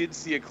what? I did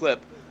see a clip.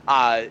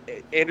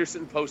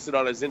 Anderson posted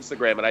on his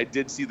Instagram, and I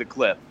did see the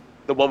clip.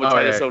 The one with Oh,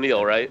 Titus yeah.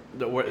 O'Neil, right?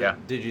 Yeah.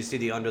 Did you see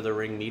the under the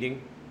ring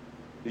meeting?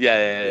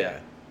 Yeah.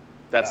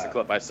 That's the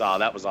clip I saw.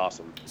 That was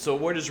awesome. So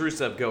where does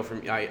Rusev go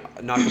from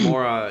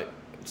Nakamura?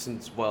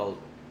 Since I'm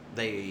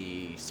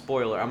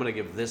going to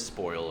give this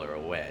spoiler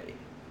away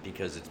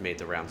because it's made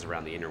the rounds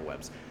around the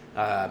interwebs.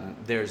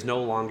 There's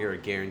no longer a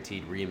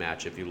guaranteed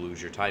rematch if you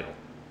lose your title.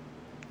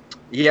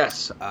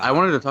 Yes, I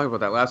wanted to talk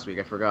about that last week.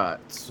 I forgot.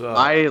 So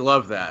I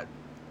love that.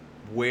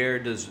 where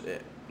does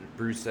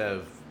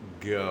Rusev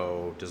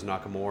go? Does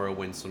Nakamura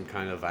win some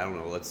kind of, I don't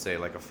know, let's say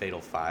like a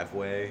fatal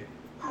 5-way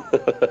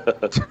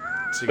to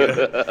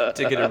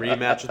get a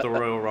rematch at the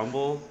Royal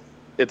Rumble?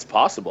 It's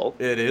possible.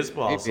 It is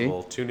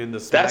possible. Tune into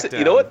SmackDown. That's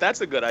you know what?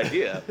 That's a good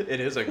idea. It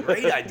is a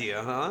great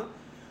idea, huh?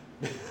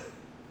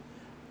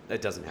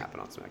 That doesn't happen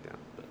on SmackDown.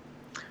 But.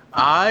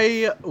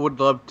 I would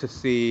love to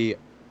see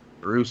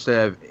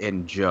Rusev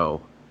and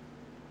Joe.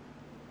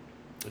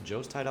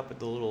 Joe's tied up with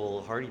the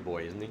little Hardy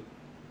Boy, isn't he?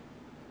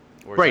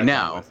 Or is Right that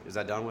now. done with? Is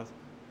that done with?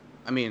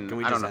 I mean, Can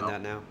we I just don't end know.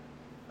 that now?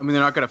 I mean,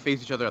 they're not going to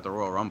face each other at the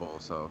Royal Rumble,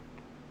 so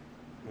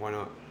Why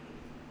not?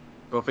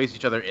 they'll face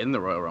each other in the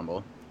Royal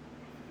Rumble.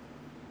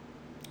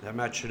 That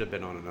match should have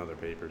been on another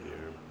pay-per-view.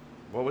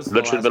 What was the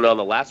That should have last- been on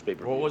the last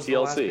paper. What was TLC. the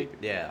last pay-per-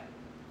 Yeah.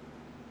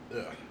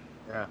 Ugh.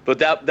 Yeah. But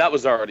that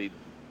was already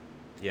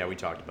Yeah, we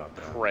talked about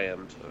that.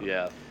 crammed.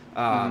 Yeah.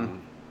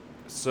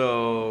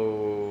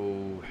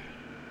 So,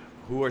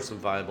 who are some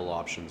viable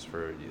options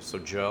for you? So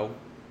Joe,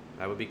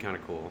 that would be kind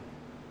of cool.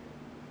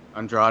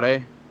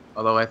 Andrade,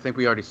 although I think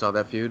we already saw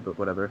that feud, but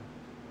whatever.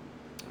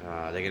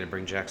 Are they gonna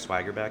bring Jack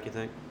Swagger back? You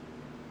think?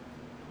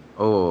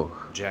 Oh,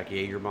 Jack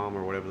Jaegerbaum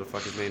or whatever the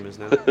fuck his name is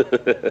now.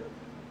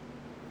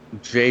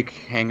 Jake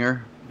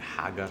Hanger.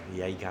 Hager,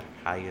 yeah, you got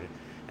Hager.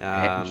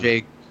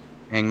 Jake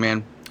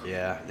Hangman.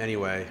 Yeah.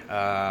 Anyway,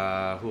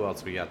 who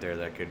else we got there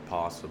that could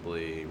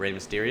possibly Rey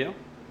Mysterio?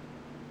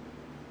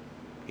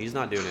 He's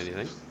not doing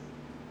anything.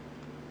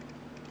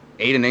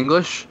 Aiden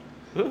English.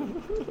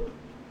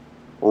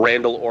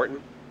 Randall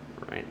Orton.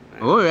 Right.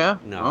 Oh, yeah.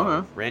 No. Oh,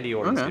 yeah. Randy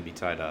Orton's Okay. gonna be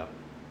tied up.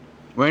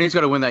 Randy's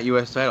got to win that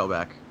U.S. title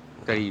back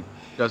that he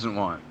doesn't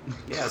want.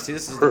 Yeah. See,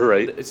 this is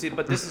Right. See,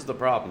 but this is the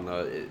problem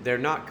though. They're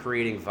not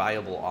creating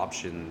viable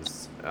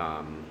options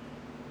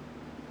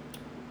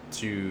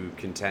to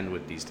contend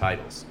with these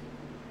titles,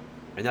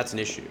 and that's an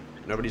issue.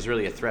 Nobody's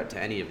really a threat to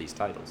any of these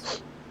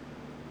titles.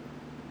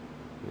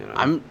 You know?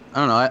 I don't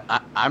know.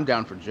 I'm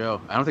down for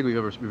Joe. I don't think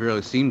we've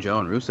really seen Joe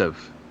and Rusev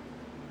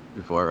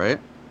before, right?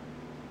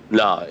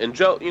 Nah, and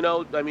Joe,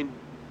 I mean,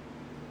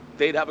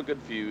 they'd have a good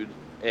feud,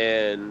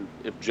 and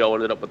if Joe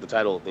ended up with the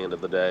title at the end of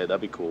the day, that'd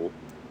be cool.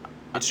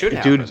 It should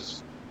happen.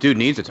 Dude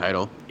needs a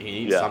title. He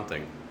needs Yeah.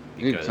 something.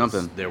 He needs Because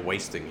something. they're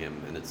wasting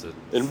him, and it's a.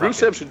 And fucking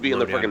Rusev should be in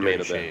the low-down freaking main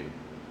dirty event.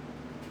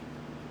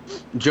 shame.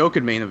 Joe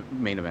could main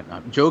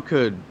event. Joe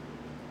could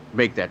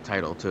make that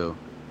title too.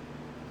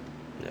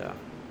 Yeah.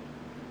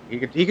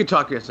 He could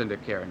talk us into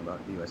caring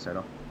about the U.S.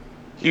 title.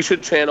 He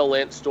should channel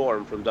Lance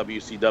Storm from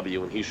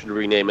WCW, and he should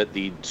rename it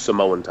the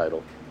Samoan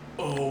title.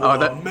 Oh,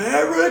 that-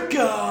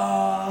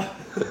 America!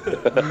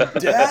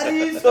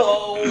 Daddy's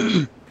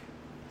home!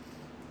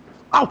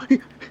 Oh,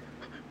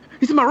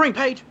 he's in my ring,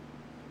 Paige.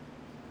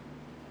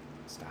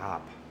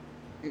 Stop.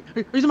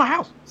 He's in my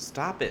house.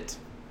 Stop it.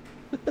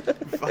 I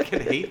fucking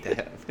hate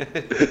that.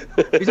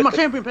 He's in my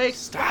champion, Paige.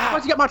 Stop.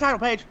 Why'd you get my title,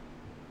 Paige?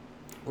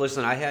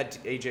 Listen, I had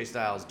AJ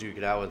Styles duke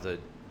it out with a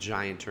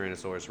giant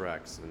Tyrannosaurus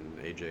Rex, and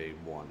AJ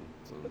won.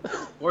 So.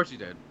 Of course you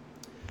did.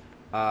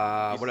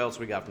 What else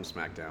we got from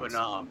SmackDown? But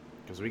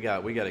Because we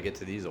got to get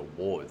to these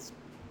awards.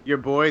 your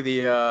boy,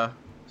 the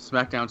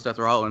SmackDown Seth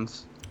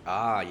Rollins.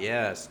 Ah,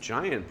 yes,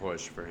 giant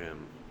push for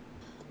him.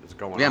 What's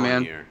going Yeah, on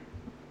man. here?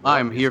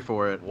 I'm here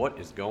for it. What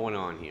is going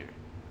on here?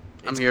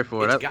 I'm here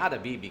for it. It's got to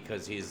be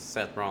because he's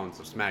Seth Rollins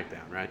of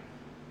SmackDown, right?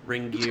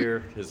 Ring gear,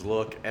 his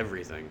look,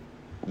 everything.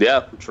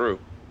 Yeah, true.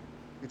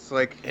 It's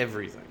like,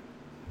 Everything.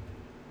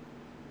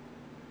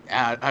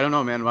 I don't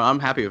know, man, but I'm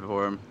happy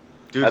for him.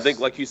 Dude, I think,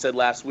 like you said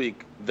last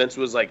week, Vince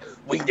was like,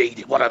 "We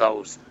need one of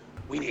those.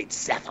 We need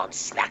Seth on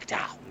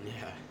SmackDown."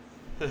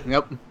 Yeah.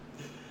 Yep.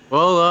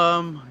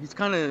 Well, he's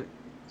kind of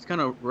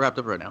wrapped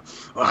up right now.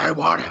 I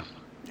want him.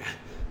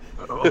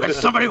 It's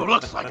somebody who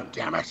looks like him.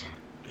 Damn it.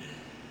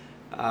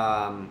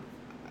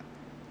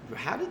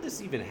 How did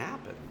this even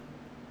happen?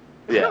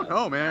 I don't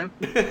know, man.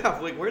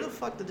 Like, where the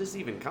fuck did this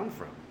even come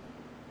from?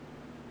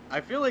 I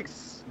feel like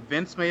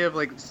Vince may have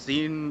like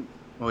seen.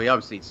 Well, he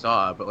obviously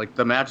saw, but like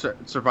the match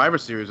at Survivor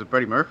Series with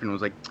Freddie Murphy and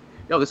was like,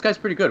 "Yo, this guy's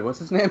pretty good. What's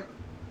his name?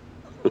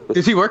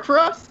 Does he work for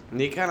us?" And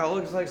he kind of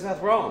looks like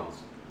Seth Rollins.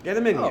 Get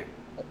him in here.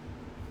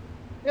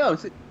 Yo,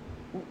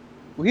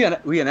 we an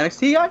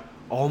NXT guy?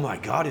 Oh my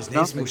God, his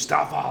name's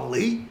Mustafa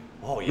Ali.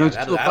 Oh yeah, No, it's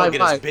that'll get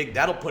us 255. big.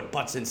 That'll put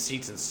butts in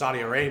seats in Saudi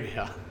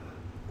Arabia.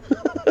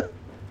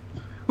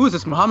 Who is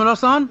this, Muhammad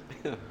Hassan?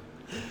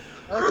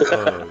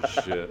 Oh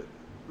shit.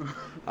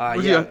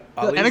 Was he Yeah,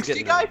 the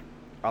NXT guy?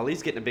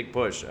 Ali's getting a big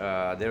push.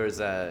 There was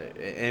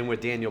and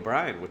with Daniel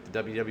Bryan with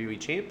the WWE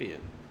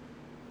champion.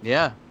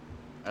 Yeah,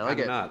 I like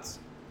Kinda it. nuts.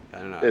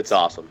 Kind of nuts. It's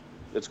awesome.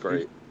 It's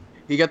great.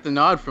 He got the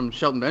nod from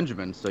Shelton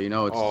Benjamin, so you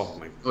know it's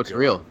it's God.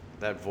 real.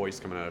 That voice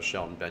coming out of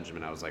Shelton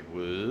Benjamin, I was like,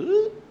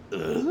 what?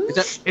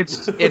 It's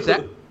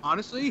that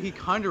honestly, he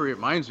kind of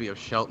reminds me of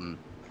Shelton.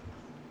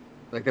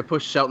 Like the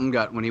push Shelton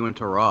got when he went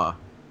to Raw.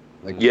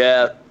 Like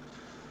Yeah,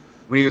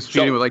 when he was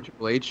feuding Shelton- with like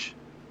Triple H.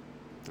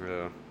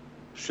 Yeah.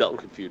 Shelton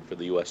could feud for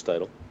the U.S.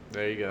 title.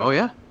 There you go. Oh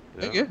yeah,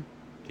 Yeah. yeah,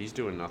 He's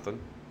doing nothing.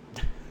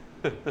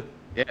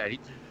 yeah.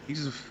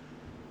 He's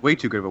way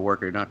too good of a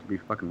worker not to be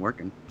fucking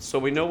working. So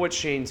we know what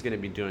Shane's going to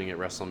be doing at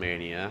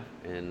WrestleMania,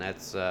 and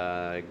that's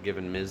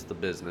giving Miz the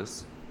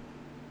business.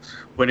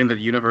 Winning the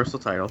Universal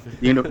title,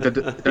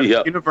 the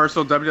Yep.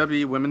 Universal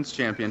WWE Women's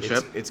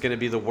Championship. It's going to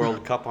be the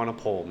World Cup on a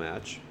pole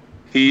match.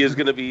 He is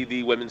going to be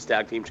the women's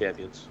tag team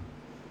champions.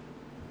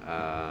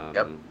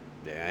 Yep.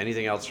 Yeah.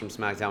 Anything else from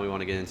SmackDown we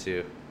want to get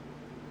into?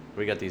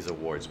 We got these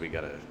awards. We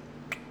gotta.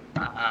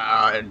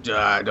 I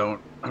don't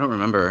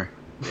remember.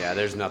 Yeah,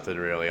 there's nothing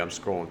really. I'm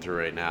scrolling through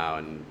right now,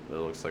 and it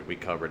looks like we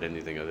covered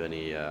anything of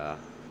anything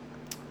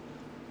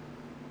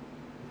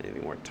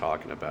worth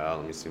talking about.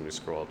 Let me see. Let me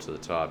scroll up to the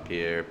top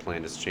here.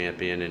 Planet's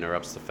champion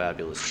interrupts the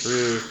fabulous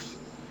truth.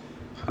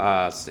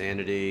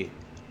 Sanity.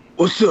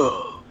 What's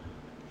up?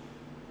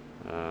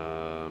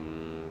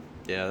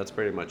 Yeah, that's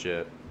pretty much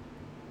it.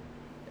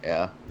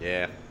 Yeah.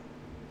 Yeah.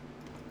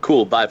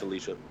 Cool. Bye,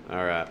 Felicia.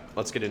 All right.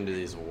 Let's get into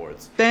these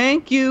awards.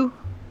 Thank you.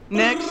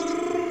 Next.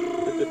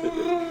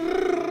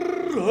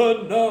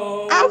 And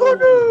now,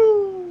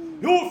 Avenue.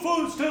 your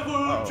first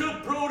ever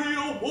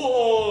Jabroni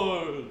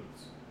Awards.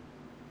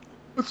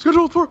 It's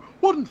scheduled for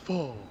one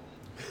fall.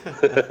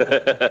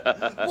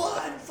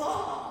 One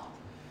fall.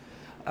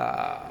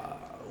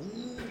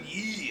 Ooh,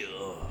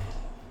 yeah.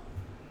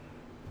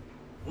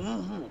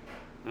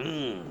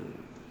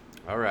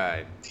 All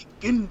right.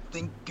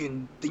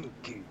 Thinking.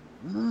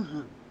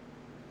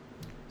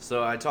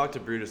 So I talked to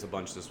Brutus a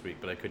bunch this week,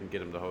 but I couldn't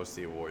get him to host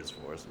the awards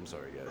for us. I'm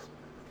sorry, guys.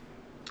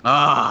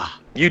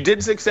 You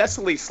did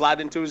successfully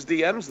slide into his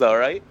DMs, though,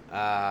 right?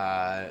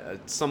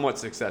 Somewhat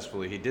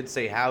successfully. He did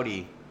say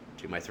howdy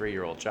to my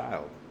 3-year-old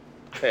child.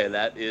 Hey,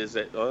 that is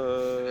it.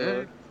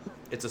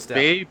 It's a step.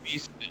 Baby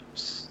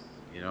steps.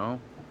 You know.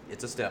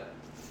 It's a step.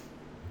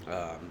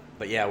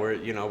 But yeah,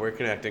 we're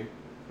connecting.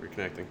 We're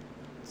connecting.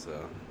 So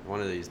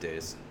one of these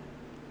days,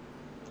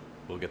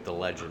 we'll get the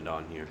legend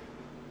on here.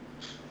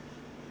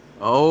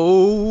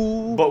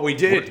 Oh. But we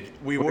did.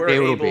 We were day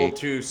will able be?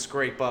 to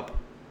scrape up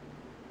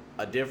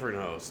a different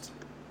host,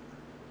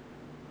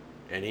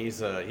 and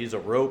he's a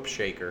rope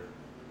shaker.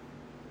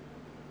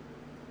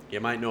 You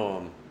might know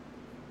him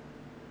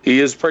He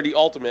is pretty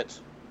ultimate.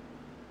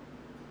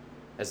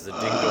 as the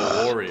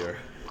Dingo Warrior.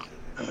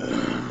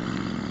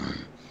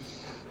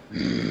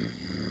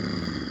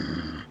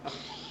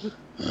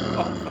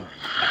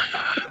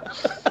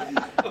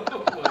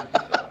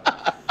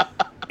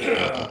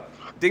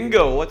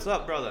 Dingo, what's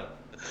up, brother?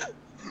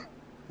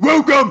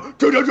 Welcome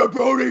to the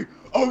Jabroni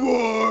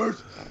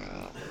Awards.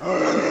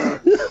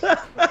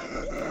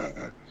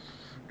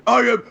 I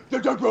am the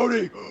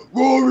Jabroni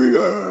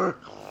Warrior.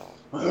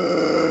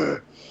 Oh,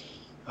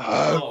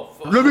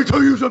 fuck. Let me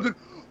tell you something,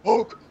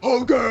 Hulk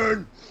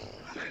Hogan.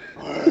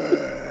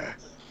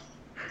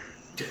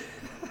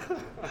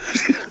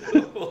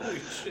 Holy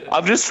shit.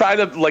 I'm just trying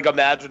to like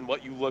imagine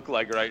what you look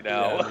like right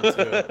now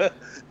Yeah,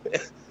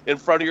 in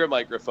front of your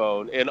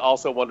microphone, and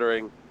also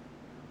wondering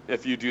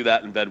if you do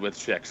that in bed with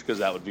chicks, because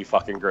that would be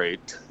fucking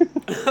great.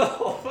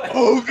 Oh,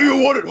 Oh, do you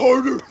want it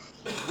harder?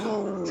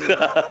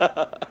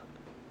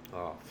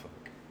 oh,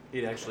 fuck.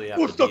 He'd actually have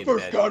What's to the be in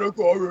first bed.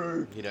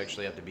 category? He'd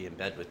actually have to be in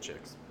bed with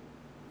chicks.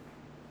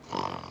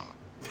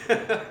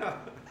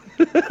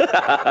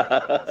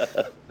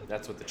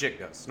 That's what the chick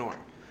does, snoring.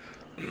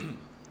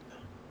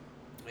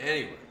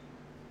 Anyway,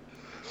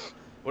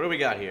 what do we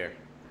got here?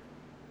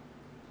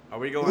 Are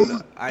we going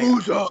to...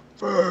 Who's up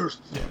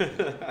first?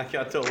 I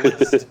got the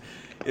list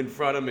in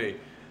front of me.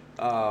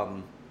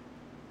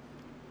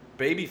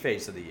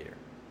 Babyface of the year.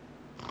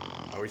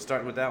 Are we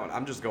starting with that one?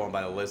 I'm just going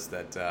by the list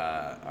that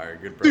our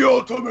good brother... The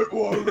Ultimate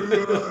Warrior.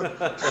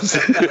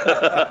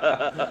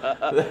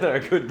 that our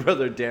good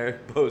brother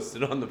Derek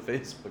posted on the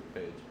Facebook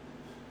page.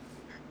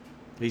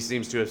 He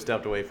seems to have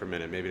stepped away for a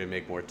minute, maybe to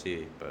make more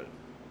tea, but...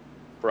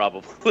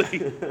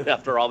 Probably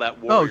after all that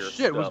warrior Oh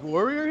shit, was stuff.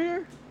 Warrior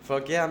here?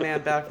 Fuck yeah,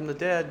 man, back from the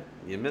dead.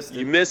 You missed it.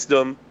 You missed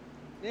him.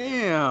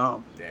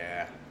 Damn.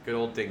 Yeah, good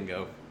old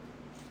Dingo.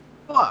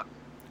 Fuck.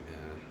 Yeah,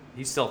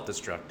 he's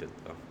self-destructed,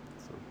 though.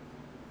 So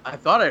I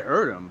thought I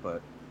heard him,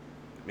 but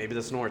maybe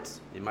the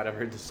snorts. You might have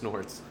heard the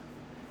snorts.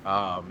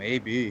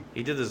 maybe.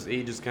 He did this.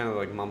 He just kind of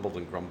like mumbled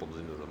and grumbled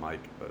into the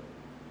mic, but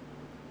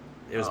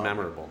it was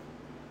memorable.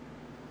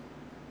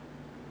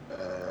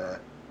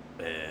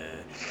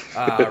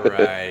 All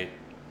right,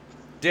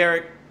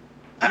 Derek,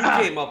 you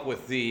came up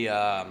with the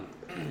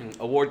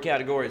award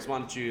categories. Why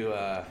don't you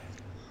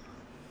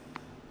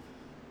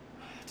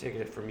take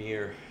it from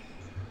here?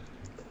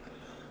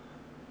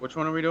 Which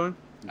one are we doing?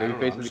 I don't know,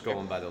 Babyface I'm of just the year?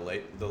 going by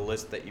the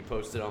list that you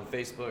posted on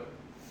Facebook.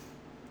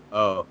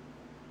 Oh.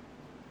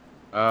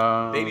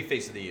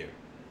 Babyface of the year.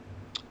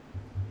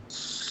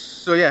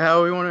 So yeah,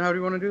 how do you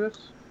want to do this?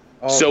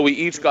 So we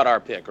each got our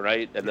pick,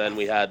 right? And then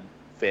we had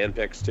fan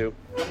picks too.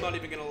 I'm not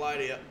even gonna lie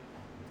to you.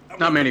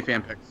 Not many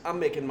fan picks. I'm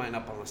making mine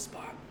up on the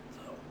spot.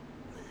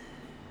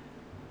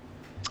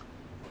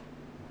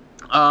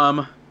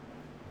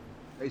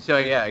 So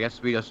yeah, I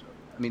guess we had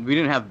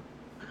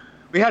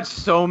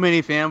so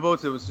many fan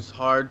votes, it was just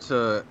hard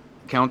to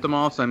count them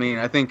all. So I mean,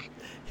 I think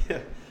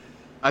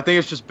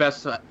it's just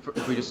best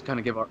if we just kind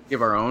of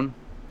give our own,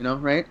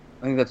 right?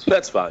 I think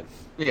that's fine.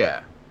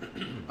 Yeah.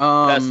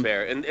 That's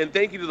fair. And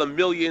thank you to the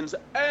millions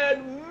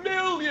and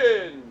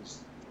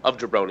millions of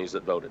jabronis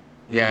that voted.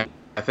 Yeah.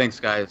 Thanks,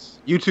 guys.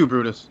 You too,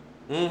 Brutus.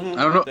 Mm-hmm.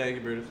 I don't know. Thank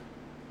you, Brutus.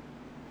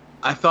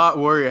 I thought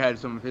Warrior had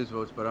some of his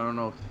votes, but I don't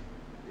know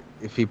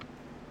if he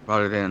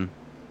brought it in.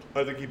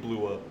 I think he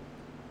blew up.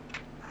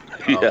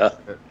 Yeah.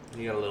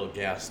 He got a little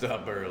gassed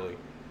up early.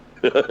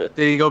 Did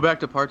he go back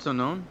to Parts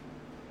Unknown?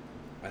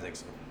 I think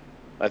so.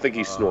 I think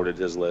he snorted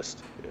his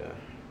list. Yeah.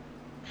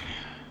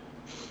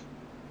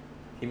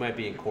 He might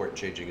be in court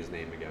changing his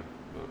name again.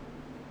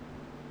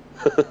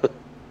 But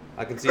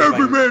I can see if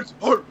Every man's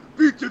heart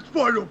beats its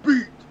final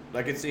beat.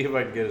 I can see if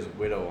I can get his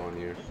widow on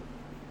here.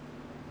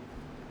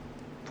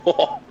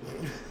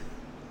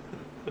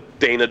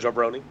 Dana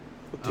Jabroni.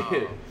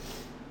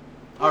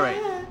 All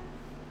right.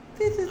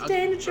 This is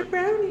Dana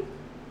Jabroni.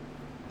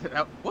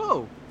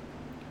 Whoa.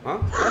 Huh?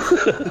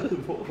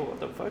 What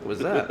the fuck was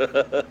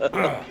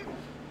that?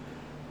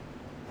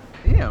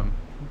 Damn.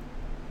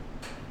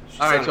 She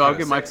All right, sounded so I'll kinda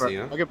get mine sexy, first.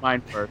 huh? I'll get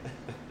mine first.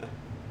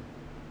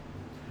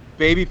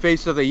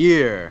 Babyface of the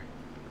year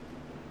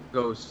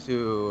goes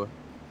to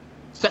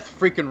Seth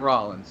freaking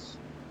Rollins.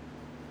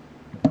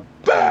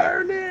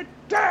 Burn it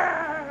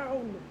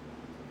down!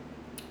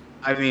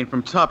 I mean,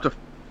 from start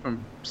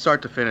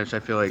to finish, I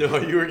feel like. No,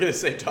 you were gonna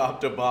say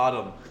top to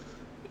bottom.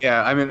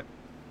 Yeah, I mean,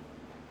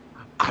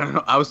 I don't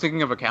know. I was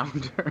thinking of a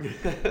calendar. I'm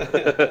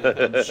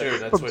sure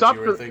that's From what top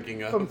you were to-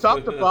 thinking of. From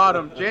top to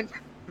bottom,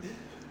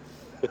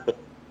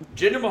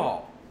 Jinder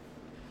Mahal.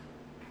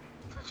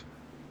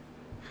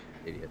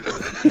 Idiot.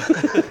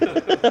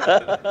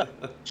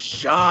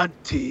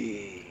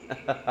 Shanti.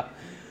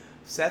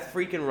 Seth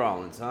freaking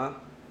Rollins, huh?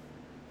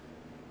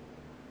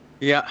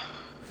 Yeah.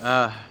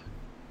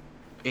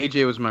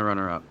 AJ was my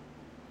runner-up.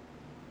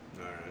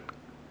 All right.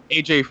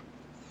 AJ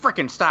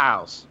frickin'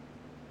 Styles.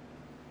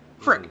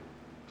 Frick.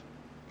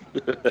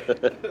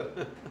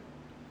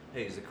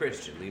 Hey, he's a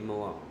Christian. Leave him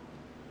alone.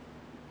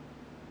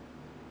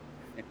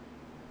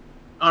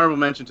 Honorable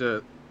mention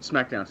to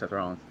SmackDown Seth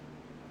Rollins.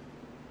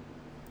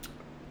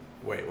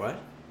 Wait, what?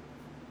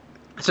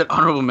 I said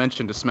honorable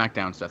mention to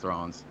SmackDown Seth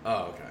Rollins.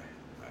 Oh, okay.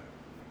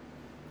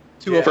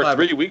 For 205.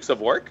 3 weeks of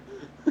work?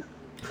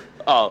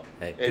 Oh,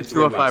 Hey, and good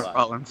 205 3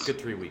 Rollins.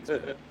 Good 3 weeks.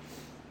 Man.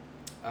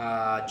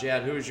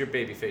 Jad, who is your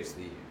babyface of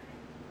the year?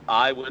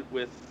 I went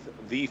with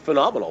the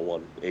phenomenal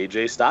one,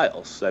 AJ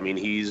Styles. I mean,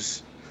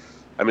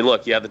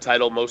 look, he had the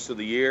title most of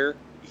the year.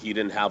 He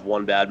didn't have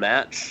one bad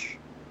match.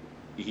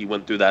 He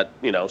went through that,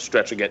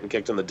 stretch of getting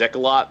kicked in the dick a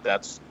lot.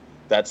 That's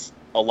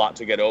a lot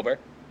to get over.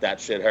 That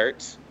shit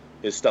hurts.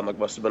 His stomach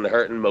must have been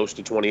hurting most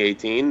of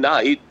 2018.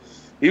 Nah, he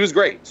was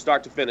great,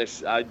 start to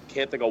finish. I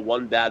can't think of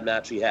one bad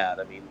match he had.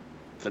 I mean,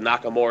 the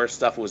Nakamura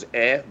stuff was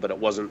but it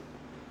wasn't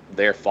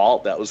their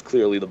fault. That was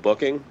clearly the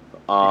booking.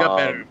 It got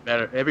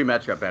better. Every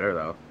match got better,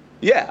 though.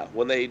 Yeah,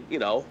 when they,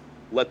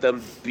 let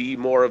them be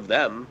more of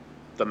them,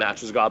 the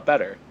matches got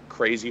better.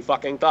 Crazy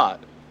fucking thought.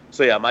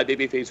 So yeah, my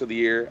babyface of the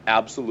year,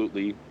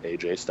 absolutely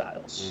AJ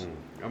Styles.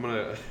 I'm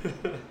gonna.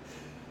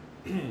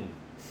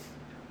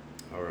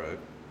 All right.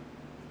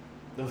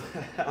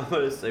 I'm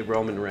gonna say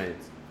Roman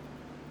Reigns.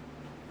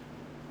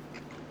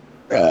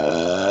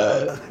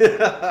 That's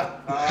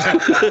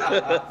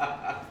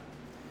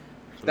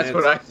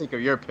what I think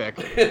of your pick.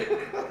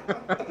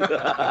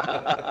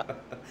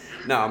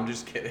 No, I'm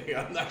just kidding.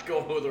 I'm not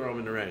going with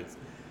Roman Reigns.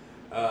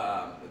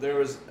 I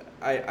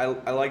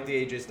like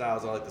the AJ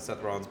Styles. I like the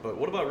Seth Rollins. But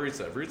what about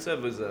Rusev?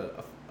 Rusev was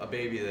a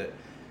baby that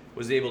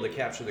was able to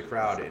capture the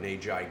crowd in a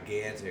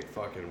gigantic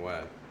fucking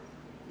way.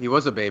 He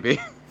was a baby.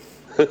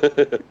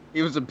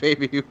 He was a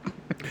baby.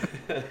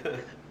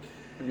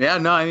 Yeah,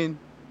 no, I mean,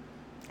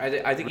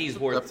 I think he's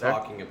worth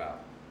talking about.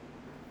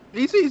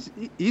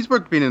 He's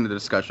worth being in the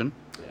discussion.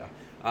 Yeah,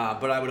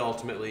 but I would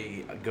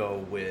ultimately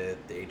go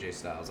with the AJ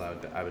Styles.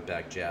 I would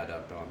back Jad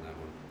up on that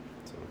one.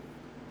 So.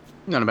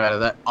 Not about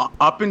that.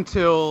 Up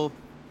until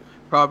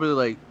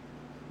probably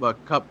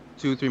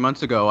 2-3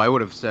 months ago, I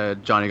would have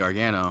said Johnny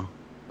Gargano,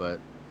 but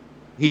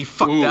he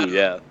fucked that up.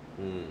 Yeah.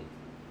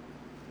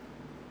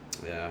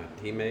 Yeah,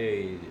 he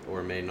may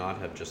or may not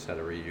have just had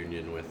a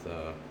reunion with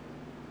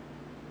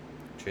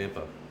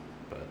Ciampa,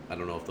 but I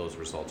don't know if those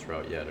results are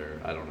out yet,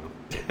 or I don't know.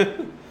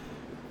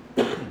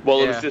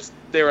 Well, it was just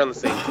they were on the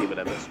same team at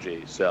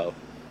MSG, so.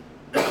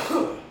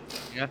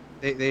 Yeah,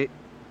 they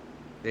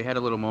had a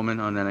little moment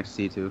on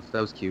NXT too, so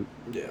that was cute.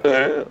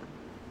 Yeah.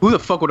 Who the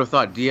fuck would have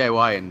thought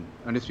DIY and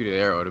Undisputed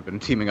Era would have been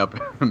teaming up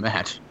in a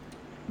match?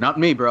 Not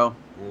me, bro.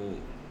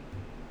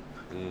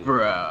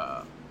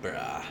 Bruh.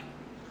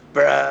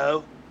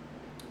 Bro.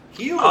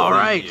 Heel All of the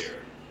right. year.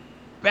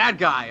 Bad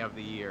guy of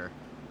the year.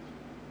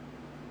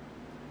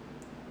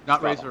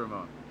 Not Razor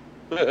Ramon.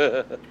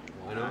 Why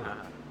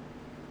not?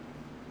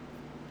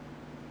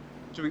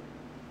 Should we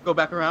go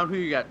back around? Who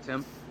you got,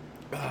 Tim?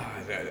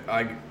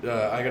 I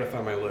gotta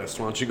find my list.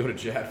 Why don't you go to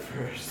Jad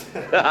first?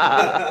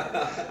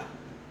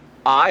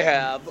 I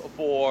have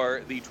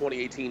for the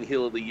 2018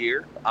 Heel of the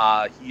Year.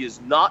 He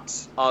is not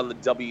on the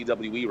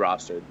WWE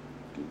roster.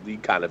 He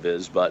kind of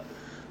is, but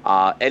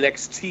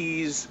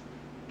NXT's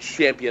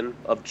champion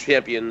of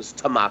champions,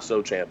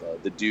 Tommaso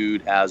Ciampa. The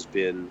dude has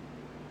been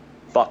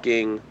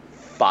fucking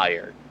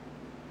fire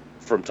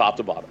from top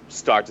to bottom,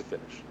 start to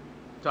finish.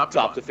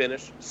 Top to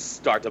finish,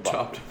 start to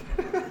bottom.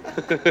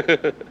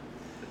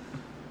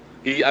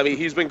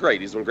 He's been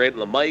great. He's been great on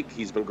the mic.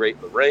 He's been great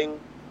in the ring.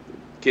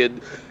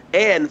 Kid.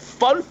 And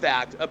fun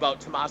fact about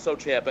Tommaso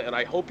Ciampa, and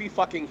I hope he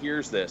fucking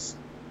hears this.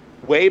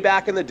 Way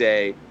back in the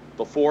day,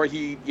 before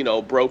he,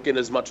 broke in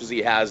as much as he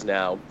has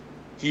now,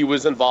 he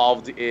was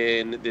involved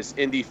in this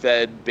indie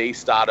fed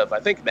based out of, I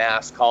think,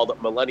 Mass,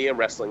 called Millennium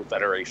Wrestling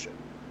Federation.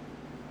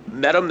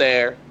 Met him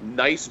there.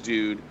 Nice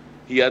dude.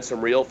 He had some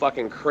real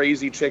fucking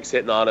crazy chicks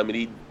hitting on him, and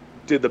he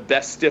did the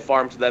best stiff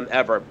arm to them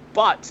ever.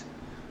 But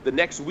the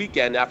next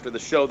weekend after the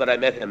show that I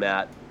met him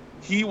at,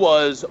 he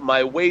was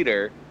my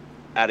waiter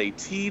at a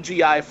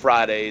TGI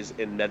Fridays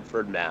in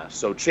Medford, Mass.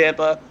 So,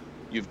 Ciampa,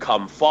 you've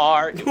come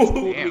far. It was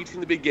cool to meet you in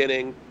the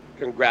beginning.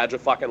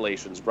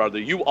 Congratulations, brother.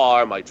 You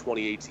are my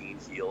 2018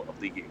 Heel of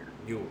the Year.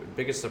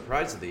 Biggest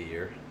surprise of the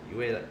year.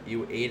 You ate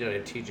at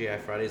a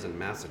TGI Fridays in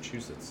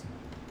Massachusetts.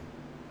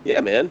 Yeah,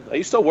 man. I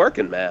used to work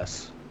in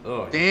Mass.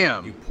 Oh,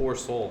 damn. You poor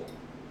soul.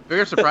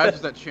 Bigger surprise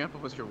is that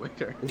Ciampa was your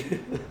waiter.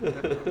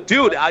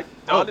 Dude,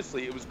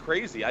 honestly, it was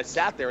crazy. I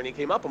sat there and he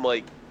came up. I'm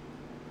like,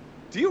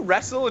 do you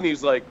wrestle? And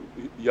he's like,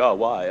 yeah,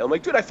 why? I'm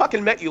like, dude, I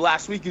fucking met you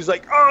last week. He's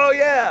like, oh,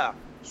 yeah.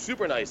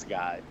 Super nice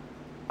guy.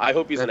 I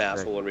hope he's an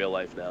asshole in real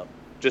life now.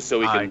 Just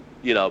so he can,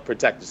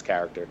 protect his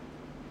character.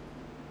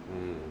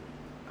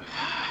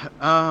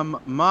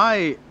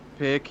 My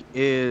pick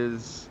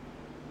is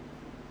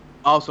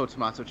also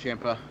Tommaso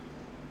Ciampa.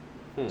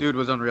 Dude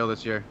was unreal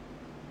this year.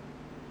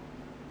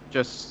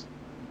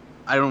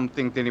 I don't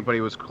think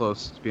anybody was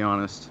close, to be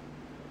honest.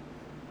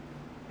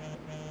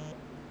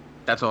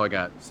 That's all I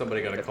got.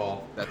 Somebody got a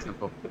call. That's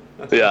simple.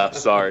 Yeah,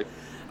 sorry.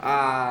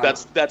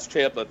 That's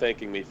Ciampa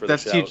thanking me for the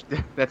shout.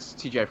 That's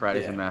TGI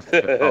Fridays in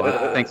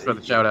Massachusetts. Thanks for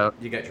the shout out.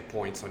 You got your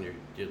points on your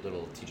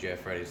little TGI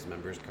Fridays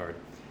members card.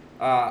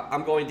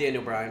 I'm going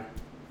Daniel Bryan.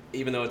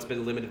 Even though it's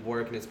been limited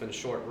work and it's been a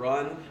short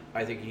run,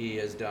 I think he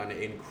has done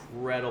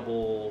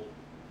incredible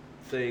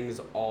things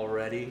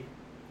already.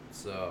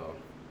 So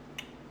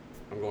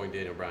I'm going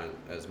Daniel Bryan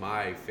as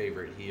my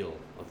favorite heel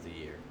of the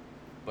year.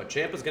 But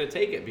Ciampa's going to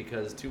take it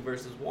because 2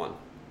 versus 1.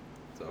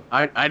 So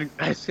I'd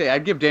say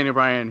I'd give Daniel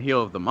Bryan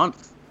heel of the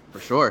month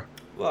for sure.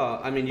 Well,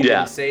 I mean, you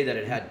didn't say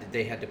that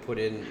they had to put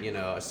in,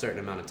 a certain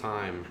amount of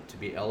time to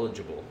be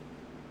eligible.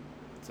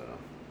 So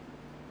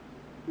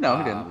no,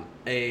 he didn't.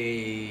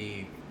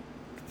 A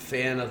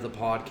fan of the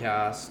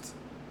podcast,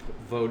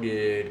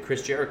 voted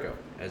Chris Jericho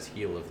as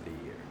heel of the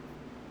year.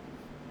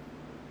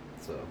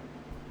 So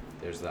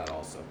there's that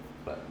also.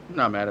 But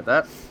Not mad at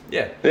that.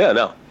 yeah. Yeah,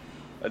 no.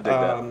 I dig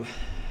that.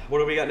 What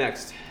do we got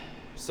next?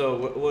 So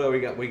what do we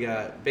got? We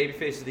got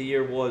babyface of the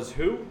year was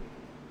who?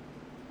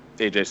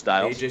 AJ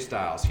Styles. AJ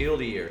Styles. Heel of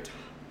the year.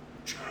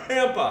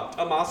 Ciampa.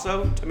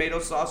 Tommaso Tomato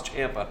Sauce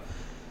Ciampa.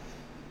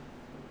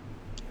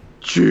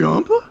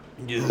 Ciampa?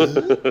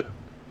 Yeah.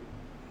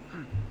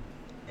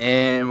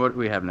 And what do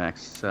we have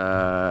next?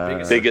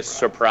 Biggest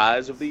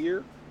surprise of the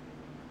year?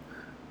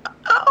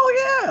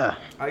 Oh, yeah.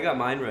 I got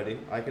mine ready.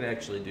 I can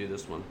actually do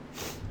this one.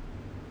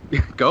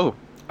 Go.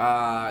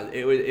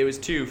 It was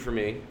two for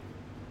me.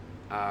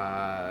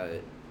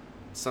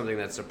 Something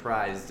that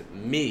surprised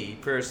me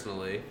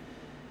personally.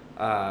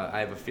 I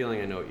have a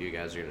feeling I know what you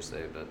guys are gonna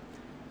say,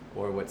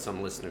 or what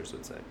some listeners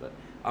would say. But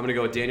I'm gonna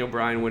go with Daniel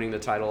Bryan winning the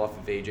title off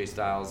of AJ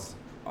Styles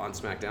on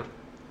SmackDown,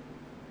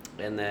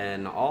 and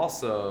then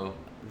also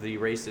the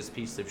racist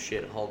piece of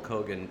shit Hulk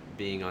Hogan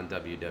being on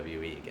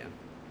WWE again.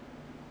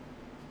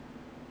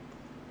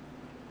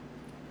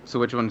 So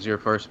which one's your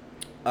first?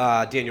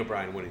 Daniel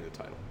Bryan winning the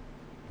title.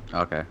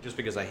 Okay. Just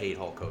because I hate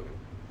Hulk Hogan.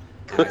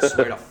 And I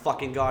swear to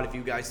fucking God, if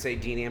you guys say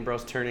Dean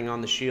Ambrose turning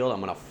on the Shield, I'm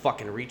gonna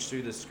fucking reach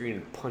through the screen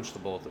and punch the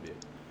both of you.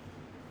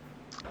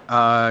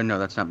 No,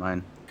 that's not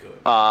mine.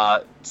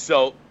 Good.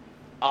 So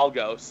I'll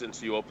go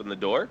since you opened the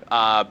door.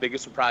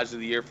 Biggest surprise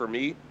of the year for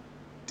me,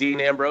 Dean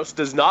Ambrose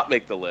does not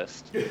make the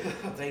list.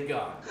 Thank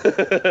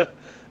God.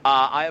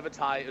 I have a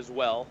tie as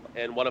well,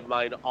 and one of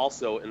mine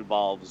also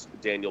involves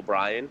Daniel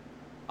Bryan,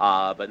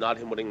 but not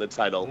him winning the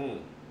title.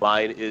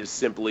 Mine is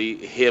simply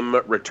him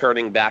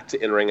returning back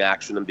to in-ring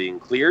action and being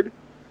cleared.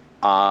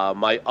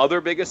 My other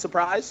biggest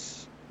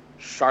surprise,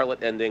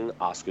 Charlotte ending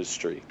Asuka's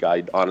streak.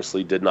 I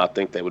honestly did not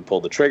think they would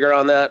pull the trigger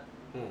on that.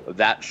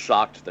 That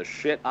shocked the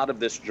shit out of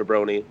this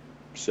jabroni.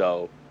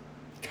 So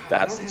God,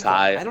 that's the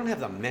tie. I don't have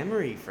the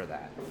memory for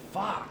that.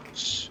 Fuck.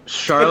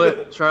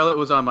 Charlotte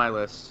was on my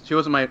list. She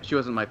wasn't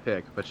my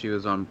pick, but she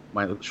was on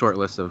my short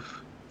list of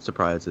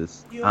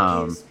surprises.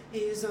 Your kiss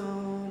is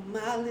on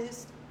my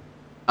list.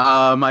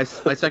 My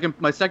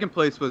second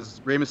place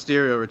was Rey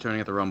Mysterio returning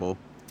at the Rumble.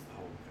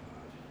 Oh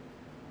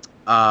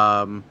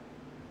God.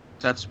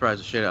 That surprised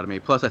the shit out of me.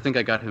 Plus, I think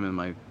I got him in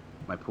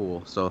my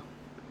pool, so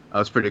I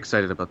was pretty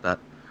excited about that.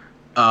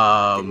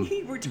 Didn't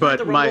he return at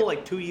the Rumble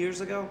like 2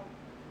 years ago?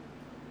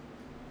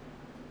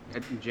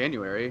 In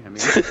January, I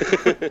mean.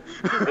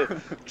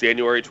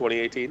 January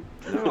 2018.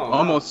 No.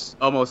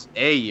 almost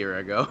a year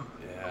ago.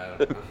 Yeah.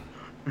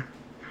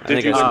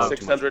 Did you win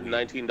smoked too much weed.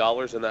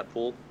 $619 in that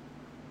pool?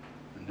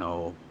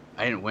 No,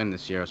 I didn't win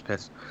this year. I was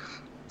pissed.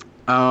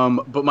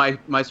 But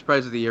my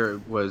surprise of the year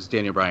was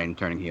Daniel Bryan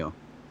turning heel.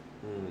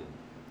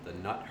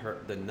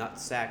 The nut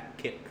sack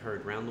kick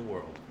heard around the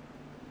world.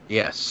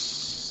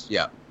 Yes.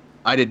 Yeah.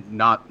 I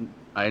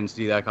didn't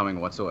see that coming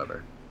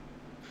whatsoever.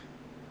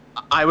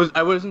 I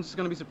wasn't just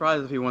gonna be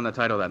surprised if he won the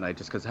title that night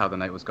just because how the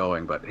night was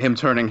going, but him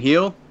turning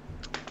heel,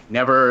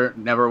 never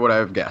would I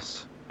have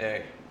guessed.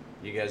 Hey,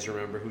 you guys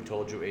remember who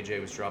told you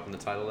AJ was dropping the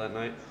title that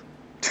night?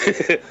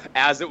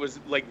 As it was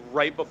like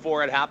right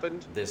before it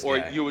happened, This or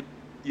guy. you would,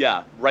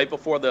 yeah, right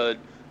before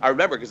I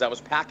remember because I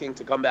was packing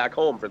to come back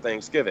home for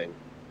Thanksgiving,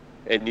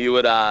 and you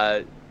would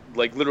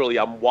like literally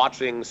I'm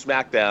watching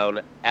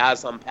SmackDown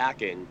as I'm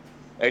packing,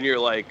 and you're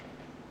like,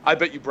 I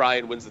bet you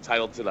Bryan wins the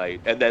title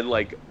tonight, and then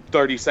like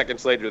 30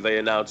 seconds later they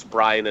announced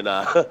Bryan and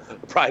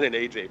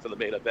AJ for the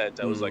main event.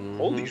 I was like,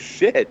 holy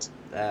shit!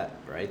 That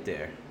right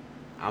there,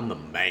 I'm the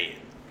man.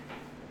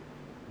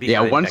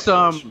 Yeah,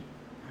 Behind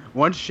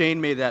once Shane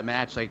made that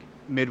match like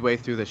midway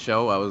through the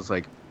show, I was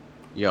like,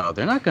 yo,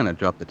 they're not gonna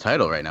drop the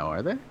title right now,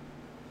 are they?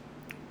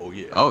 Oh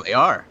yeah. Oh, they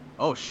are.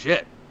 Oh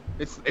shit,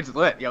 it's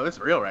lit. Yo, it's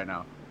real right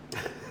now.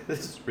 This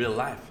is real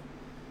life.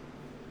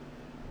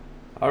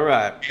 All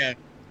right. Yeah.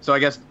 So I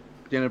guess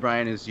Daniel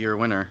Bryan is your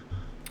winner.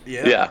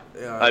 Yeah.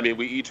 I mean,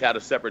 we each had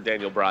a separate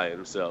Daniel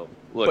Bryan, so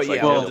looks But like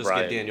yeah, we'll Daniel just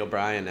Bryan. get Daniel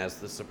Bryan as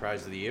the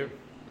surprise of the year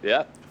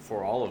Yeah.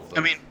 for all of them.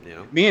 I mean, you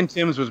know. me and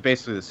Tim's was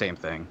basically the same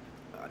thing.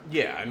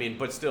 Yeah, I mean,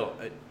 but still,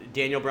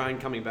 Daniel Bryan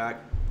coming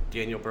back,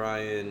 Daniel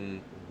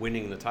Bryan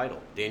winning the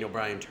title, Daniel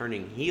Bryan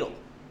turning heel.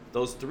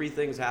 Those three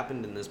things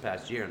happened in this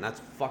past year, and that's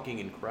fucking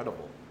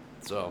incredible.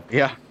 So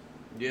Yeah.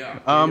 yeah,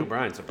 Daniel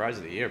Bryan, surprise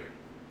of the year.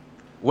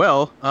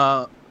 Well,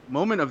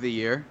 moment of the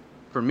year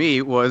for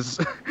me was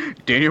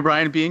Daniel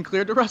Bryan being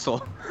cleared to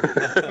wrestle.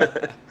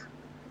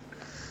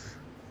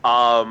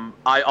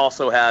 I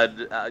also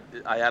had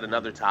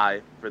another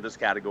tie for this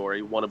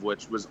category, one of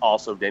which was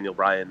also Daniel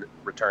Bryan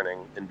returning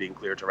and being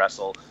cleared to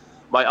wrestle.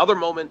 My other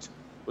moment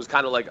was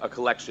kind of like a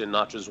collection,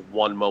 not just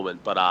one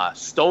moment, but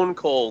Stone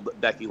Cold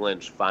Becky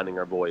Lynch finding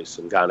her voice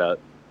and kind of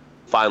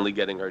finally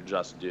getting her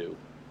just due.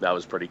 That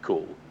was pretty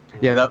cool.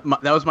 Yeah,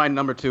 that was my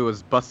number 2.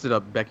 Was busted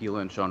up Becky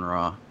Lynch on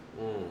Raw.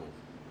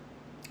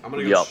 I'm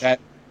gonna go.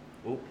 Yep.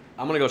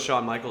 I'm gonna go.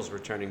 Shawn Michaels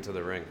returning to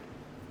the ring.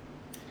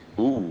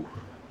 Ooh.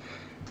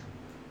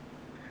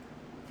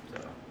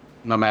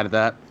 Not mad at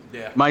that.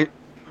 Yeah. My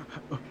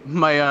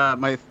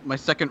My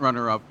second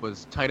runner-up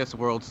was Titus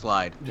World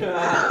Slide.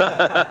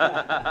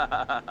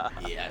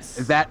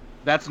 Yes.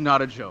 That's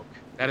not a joke.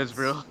 That is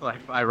real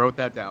life. I wrote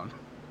that down.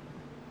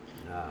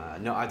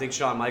 No, I think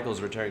Shawn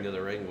Michaels returning to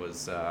the ring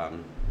was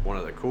one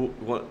of the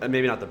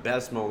maybe not the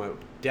best moment,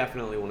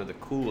 definitely one of the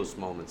coolest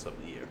moments of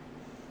the year.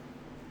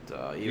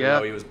 Even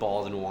though he was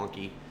bald and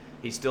wonky,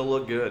 he still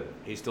looked good.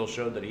 He still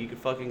showed that he could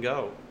fucking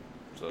go.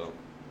 So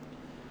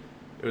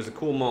it was a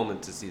cool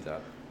moment to see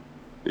that.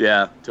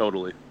 Yeah,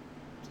 totally.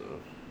 So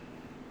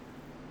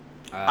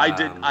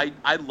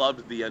I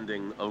loved the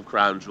ending of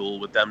Crown Jewel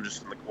with them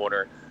just in the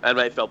corner, and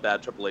I felt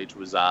bad Triple H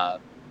was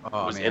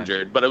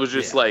injured, but it was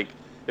just like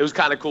it was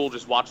kind of cool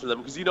just watching them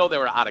because they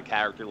were out of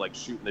character, like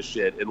shooting the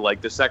shit, and like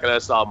the second I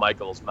saw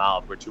Michael's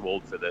mouth, we're too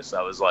old for this.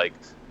 I was like,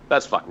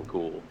 that's fucking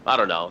cool. I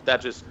don't know,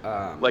 that just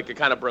like it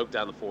kind of broke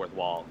down the fourth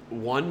wall.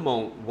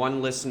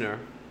 One listener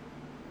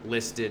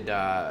listed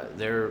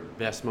their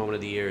best moment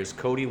of the year is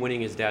Cody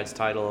winning his dad's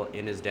title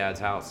in his dad's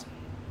house.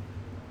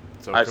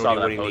 So I Cody saw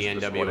that winning post the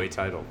this NWA morning.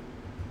 title.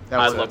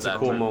 That's a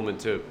cool moment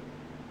too.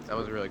 That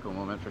was a really cool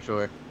moment for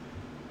sure.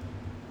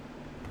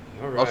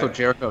 All right. Also,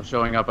 Jericho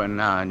showing up in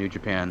New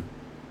Japan.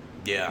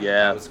 Yeah,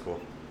 that was cool.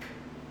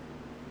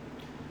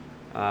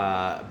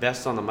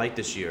 Best on the mic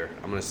this year.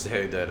 I'm gonna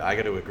say that I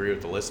got to agree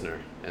with the listener,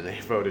 and they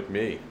voted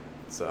me.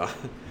 So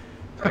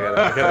I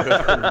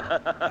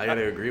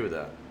gotta agree with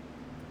that.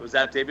 Was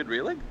that David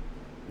Reeling?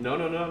 No,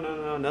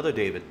 another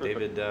David.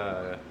 David.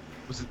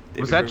 Was that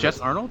Griffin. Jess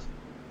Arnold?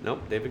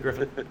 Nope, David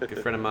Griffin, good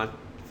friend of mine,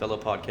 fellow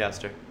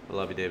podcaster. I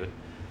love you, David.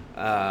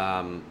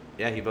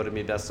 Yeah, he voted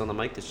me best on the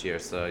mic this year.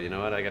 So you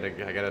know what? I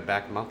gotta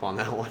back him up on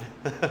that one.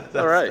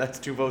 All right, that's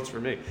 2 votes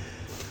for me.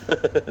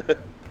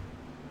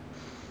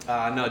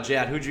 No,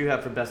 Jad, who'd you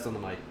have for best on the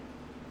mic?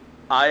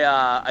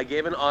 I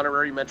gave an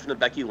honorary mention to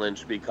Becky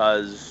Lynch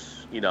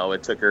because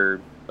it took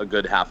her a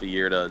good half a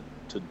year to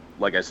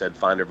like I said,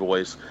 find her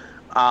voice.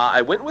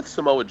 I went with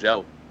Samoa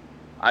Joe.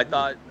 I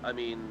thought,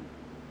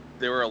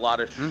 there were a lot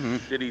of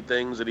shitty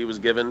things that he was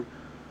given,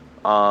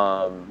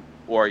 or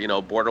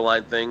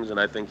borderline things, and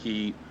I think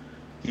he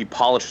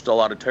polished a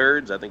lot of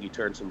turds. I think he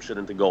turned some shit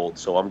into gold.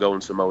 So I'm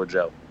going Samoa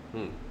Joe.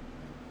 All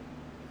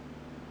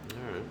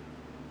right.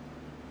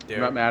 I'm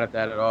not mad at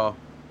that at all.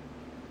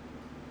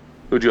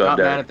 Who'd you have, Not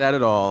Derek? mad at that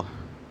at all.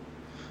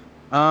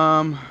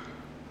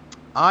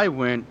 I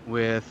went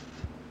with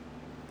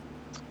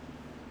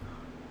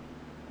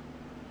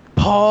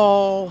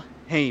Paul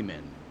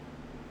Heyman.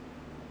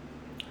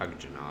 How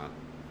could you not?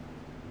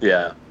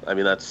 Yeah,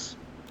 that's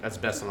That's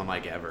best on the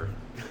mic ever.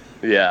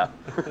 yeah.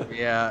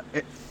 Yeah,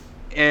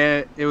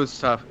 it was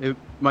tough.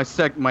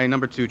 My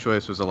number 2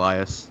 choice was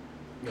Elias.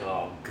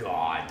 Oh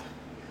God,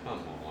 come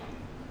on.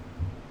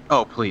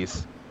 Oh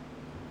please.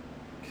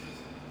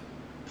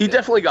 He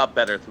definitely got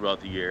better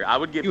throughout the year. I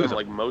would give He him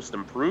was most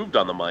improved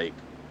on the mic.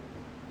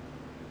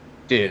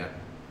 Dude,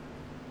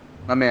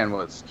 my man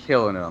was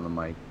killing it on the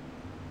mic.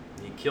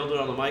 He killed it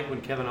on the mic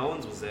when Kevin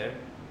Owens was there.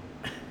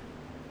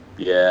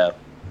 Yeah.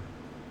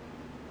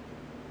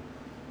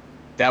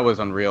 That was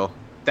unreal.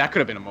 That could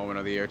have been a moment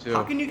of the year too.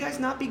 How can you guys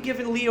not be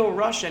giving Leo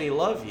Rush any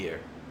love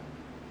here?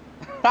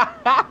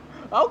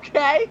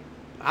 Okay.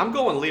 I'm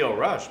going Leo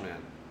Rush,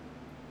 man.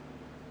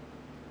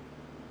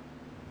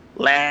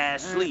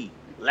 Lashley.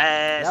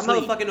 That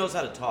motherfucker knows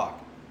how to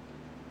talk.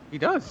 He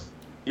does.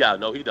 Yeah,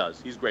 no, he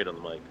does. He's great on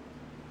the mic.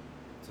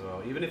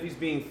 So even if he's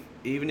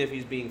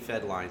being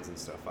fed lines and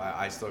stuff,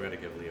 I still gotta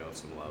give Leo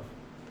some love.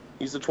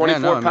 He's the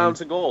 24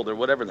 pounds of gold, or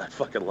whatever that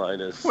fucking line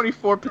is.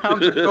 24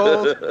 pounds of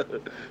gold.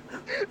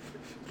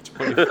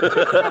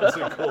 24 pounds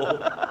of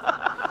gold.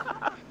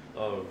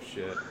 Oh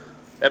shit.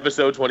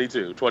 Episode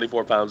 22,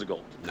 24 pounds of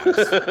gold.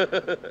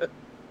 Nice.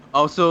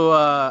 Also,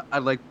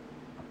 I'd like to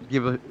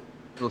give a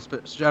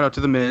little shout out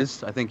to The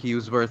Miz. I think he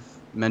was worth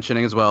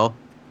mentioning as well.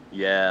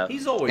 Yeah.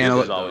 He's always And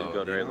good, He's always though,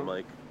 good you during the know?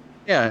 mic.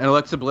 Yeah, and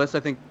Alexa Bliss, I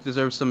think,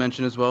 deserves some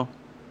mention as well.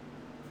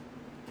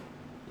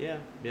 Yeah.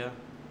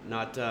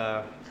 Not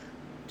Tamina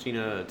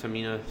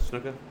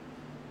Snuka.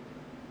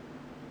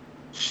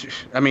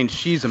 She's amazing.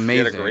 She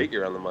had a great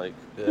year on the mic.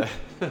 Yeah.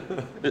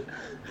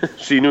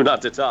 She knew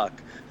not to talk.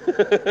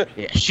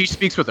 Yeah, she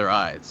speaks with her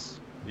eyes.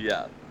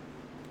 Yeah.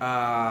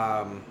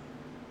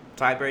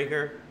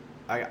 Tiebreaker.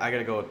 I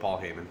gotta go with Paul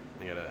Heyman.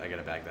 I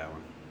gotta back that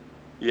one.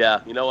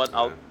 Yeah, you know what?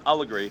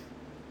 I'll agree.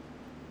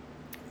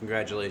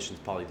 Congratulations,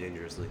 Paulie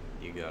Dangerously.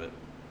 You got it.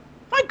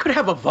 I could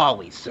have a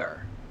volley, sir.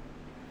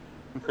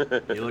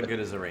 You look good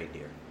as a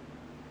reindeer.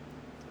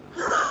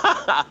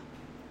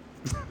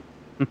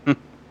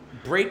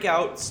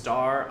 Breakout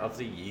Star of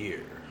the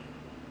Year.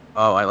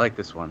 Oh, I like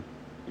this one.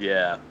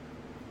 Yeah.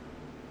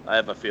 I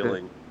have a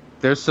feeling.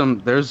 There's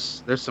some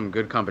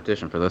good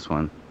competition for this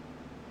one.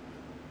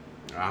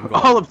 I'm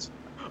going.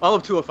 All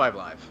of 205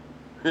 Live.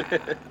 I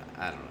don't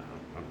know.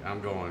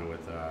 I'm going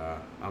with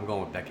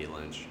Becky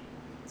Lynch.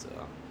 So.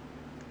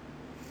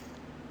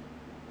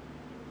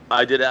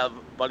 I did have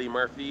Buddy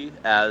Murphy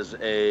as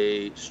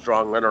a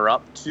strong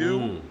runner-up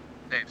to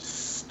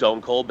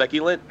Stone Cold Becky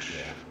Lynch.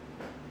 Yeah.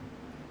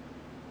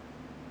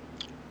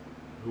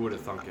 Who would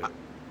have thunk it?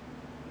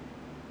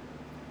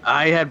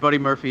 I had Buddy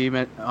Murphy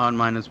on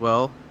mine as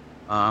well.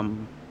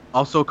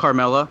 Also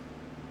Carmella.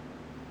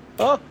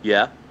 Oh,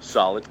 yeah,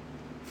 solid.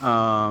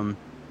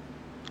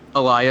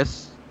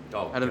 Elias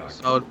Oh, had a God.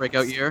 solid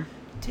breakout year.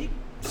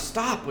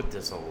 Stop with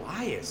this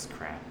Elias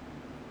crap.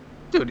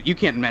 Dude, you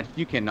cannot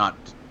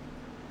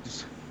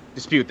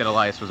dispute that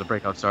Elias was a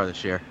breakout star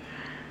this year.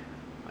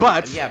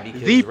 But yeah,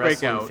 because the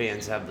wrestling breakout,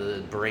 fans have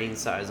the brain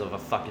size of a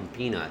fucking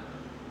peanut.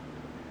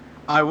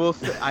 I will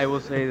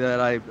say that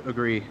I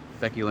agree.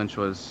 Becky Lynch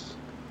was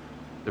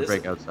the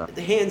breakout star.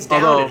 Hands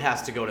down, Although- it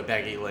has to go to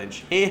Becky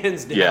Lynch.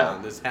 Hands down, Yeah.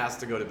 this has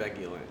to go to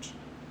Becky Lynch.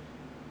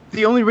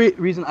 The only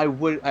reason I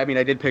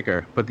did pick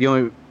her, but the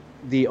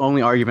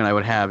only argument I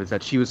would have is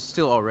that she was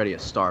still already a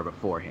star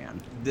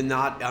beforehand.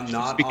 Not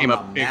became on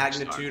a the big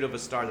magnitude of a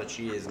star that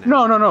she is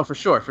now. No, for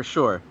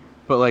sure.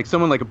 But like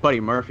someone like a Buddy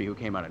Murphy who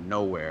came out of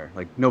nowhere,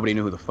 like nobody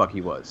knew who the fuck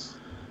he was.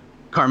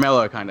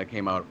 Carmella kind of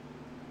came out,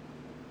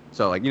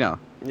 so like Yeah.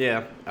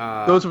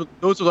 those were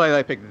why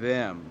I picked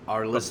them.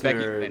 Our But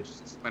listener-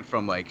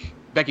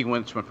 Becky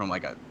Lynch went from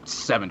like a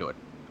 7 to an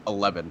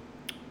 11.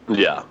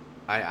 Yeah.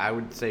 I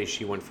would say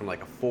she went from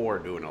like a 4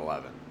 to an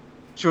 11.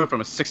 She went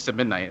from a 6 to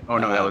midnight. Oh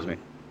no, that was me.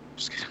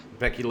 Just kidding.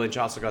 Becky Lynch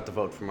also got the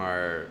vote from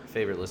our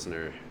favorite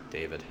listener,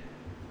 David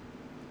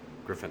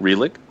Griffin.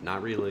 Relic?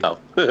 Not really. Oh.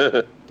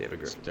 David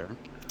Griffin.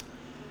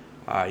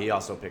 Sure. He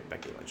also picked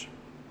Becky Lynch.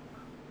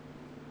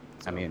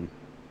 I mean,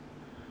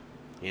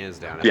 Hands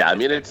down. Yeah, I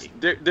mean, Becky.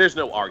 there's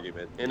no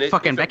argument. And if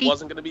Becky? it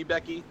wasn't going to be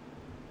Becky,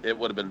 it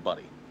would have been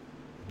Buddy.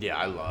 Yeah,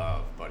 I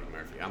love Buddy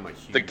Murphy. I'm a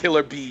The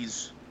Killer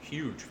Bees.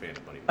 huge fan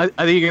of Buddy Murphy.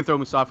 I think you can throw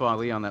Mustafa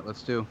Ali on that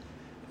list too.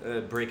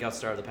 Breakout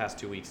star of the past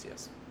 2 weeks,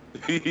 yes.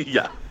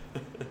 Yeah.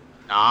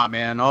 Nah,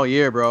 man, all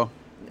year, bro.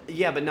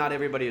 Yeah, but not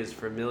everybody is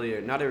familiar.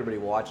 Not everybody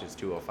watches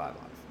 205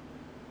 Live.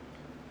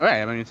 All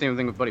right, I mean, same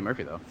thing with Buddy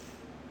Murphy though.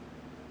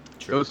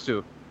 True. Those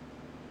two.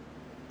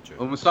 True.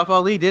 Well, Mustafa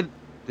Ali did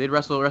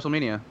wrestle at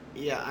WrestleMania.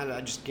 Yeah,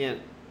 I just can't.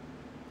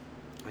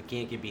 I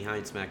can't get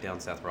behind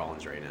SmackDown Seth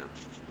Rollins right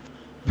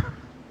now.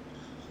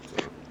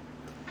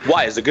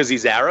 Why? Is it because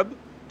he's Arab?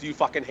 Do you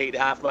fucking hate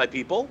half my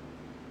people?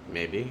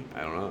 Maybe,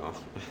 I don't know.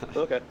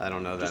 Okay. I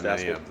don't know that Just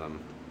many asking. of them.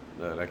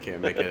 That I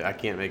can't make it. I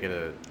can't make it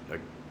a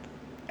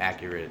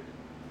accurate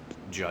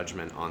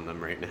judgment on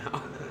them right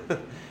now.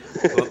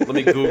 Let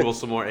me Google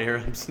some more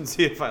Arabs and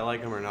see if I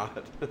like them or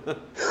not.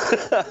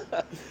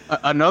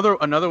 Another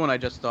one I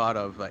just thought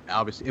of. Like,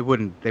 obviously, they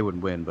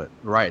wouldn't win, but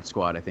Riot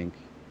Squad, I think,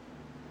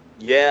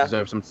 Yeah.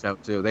 deserve some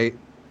shout too.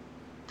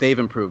 They've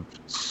improved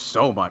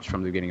so much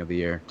from the beginning of the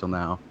year till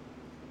now.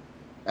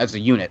 As a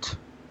unit.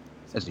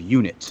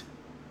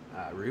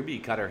 Ruby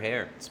cut her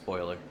hair.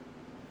 Spoiler.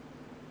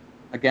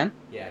 Again?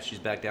 Yeah, she's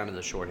back down to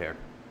the short hair.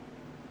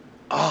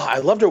 Oh, I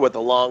loved her with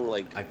the long,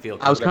 like, I feel.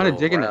 I was kinda comfortable-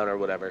 digging it. brown or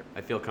whatever.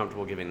 I feel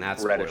comfortable giving that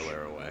spoiler Reddish.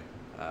 away.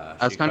 I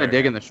was She kind cut of her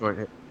digging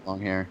hair. long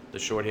hair. The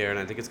short hair, and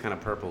I think it's kind of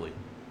purpley.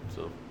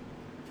 So,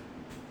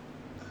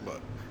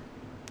 but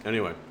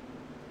anyway,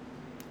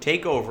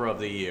 takeover of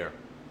the year.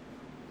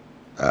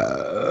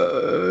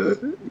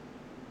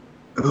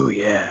 Oh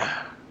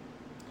yeah.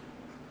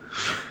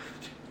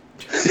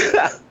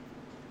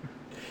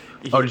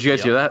 Oh, did you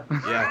guys hear that?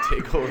 Yeah,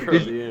 takeover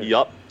of the year.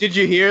 Yup. Did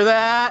you hear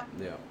that?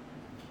 Yeah.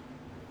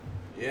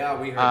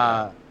 Yeah, we heard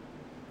that.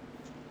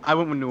 I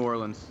went with New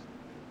Orleans.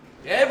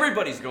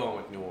 Everybody's going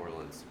with New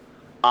Orleans.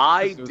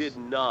 I This was- did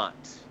not.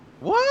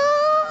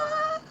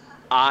 What?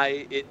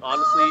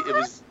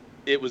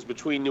 It was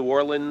between New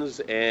Orleans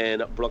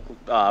and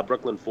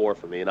Brooklyn 4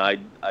 for me, and I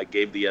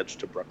gave the edge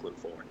to Brooklyn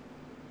 4.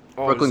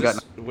 Oh, Brooklyn got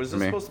was for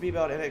this me. supposed to be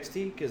about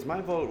NXT? Because my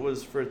vote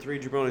was for Three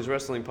Jabronis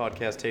Wrestling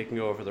Podcast taking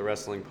over the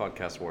wrestling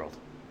podcast world.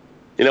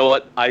 You know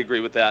what? I agree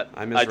with that.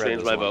 I misread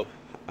changed this my one. vote.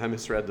 I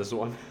misread this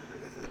one.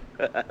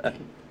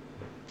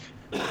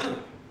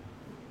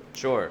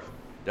 Sure.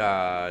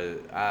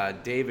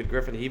 David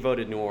Griffin, he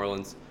voted New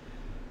Orleans.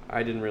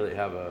 I didn't really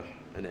have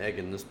an egg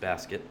in this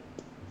basket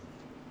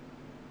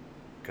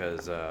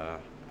because I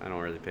don't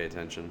really pay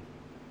attention.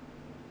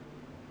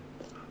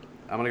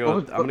 I'm gonna go.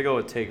 I'm gonna go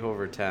with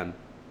Takeover 10.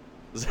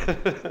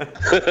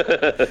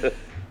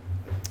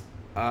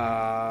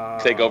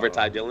 Take over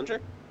Ty Dillinger?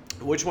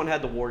 Which one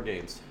had the War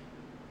Games?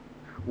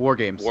 War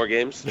Games. War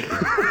Games?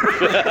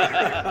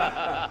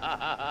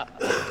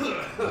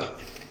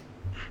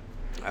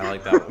 I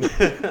like that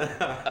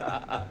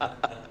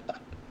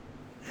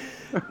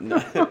one.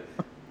 No.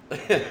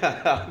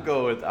 I'll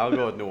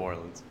go with New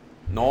Orleans.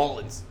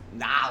 Nolans.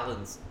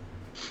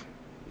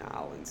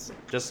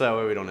 Just so that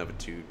way we don't have a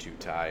 2-2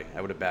 tie.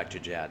 I would have backed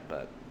Jajat,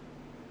 but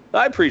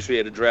I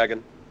appreciate it,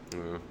 Dragon.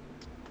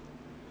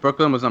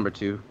 Brooklyn was number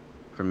 2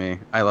 for me.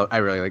 I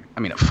really like. I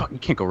mean, fuck, you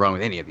can't go wrong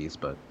with any of these,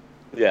 but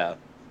Yeah.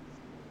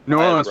 New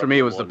I had Orleans for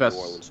me was the Brooklyn best.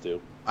 one, New Orleans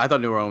too. I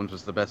thought New Orleans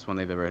was the best one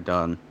they've ever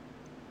done.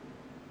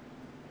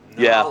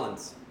 Yeah.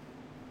 Nolans.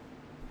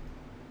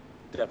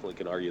 Definitely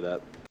can argue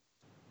that.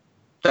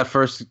 That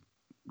first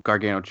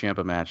Gargano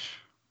Ciampa match.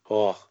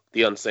 Oh,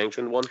 the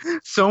unsanctioned one?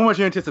 So much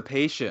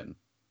anticipation.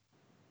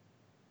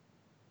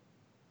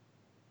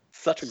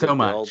 Such a good So build.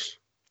 much.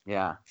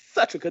 Yeah.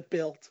 Such a good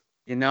build.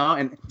 You know,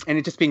 and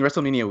it just being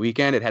WrestleMania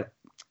weekend, it had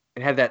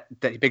that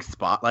big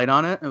spotlight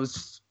on it. It was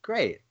just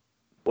great.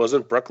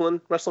 Wasn't Brooklyn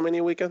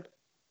WrestleMania weekend?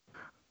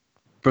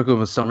 Brooklyn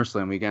was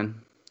SummerSlam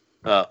weekend.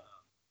 Oh,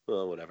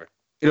 well, whatever.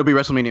 It'll be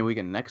WrestleMania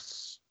weekend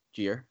next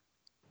year.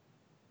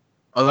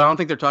 Although I don't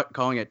think they're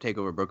calling it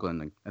Takeover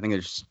Brooklyn. I think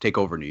it's just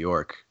Takeover New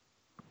York.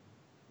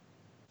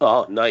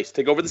 Oh, nice.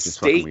 Take over the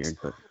state. Weird,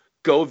 but...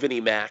 Go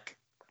Vinnie Mac.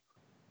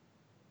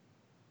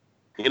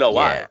 You know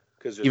why?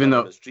 Because there's an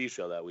MSG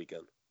show that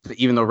weekend.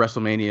 Even though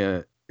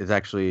WrestleMania is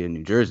actually in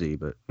New Jersey,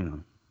 but, you know,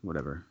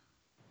 whatever.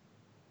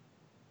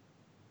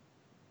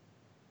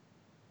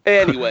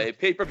 Anyway,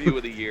 pay-per-view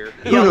of the year.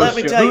 Yo, let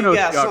me tell you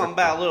guys something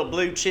about Little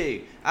Blue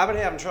Chew. I've been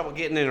having trouble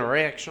getting an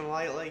erection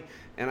lately,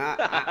 and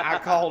I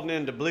called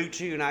into Blue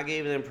Chew, and I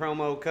gave them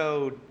promo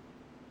code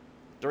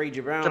 3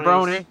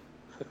 Jabroni.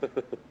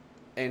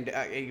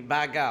 And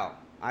by God,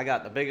 I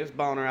got the biggest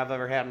boner I've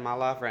ever had in my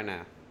life right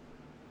now.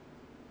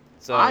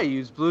 So I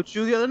used Blue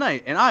Chew the other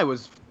night, and I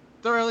was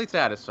thoroughly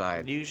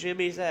satisfied. You should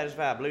be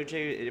satisfied. Blue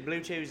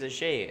Chew's the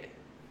shit.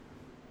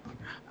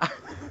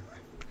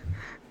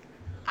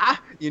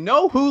 You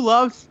know who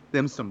loves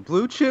them some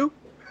Blue Chew?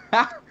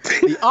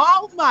 The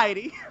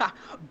almighty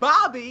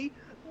Bobby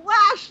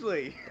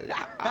Lashley.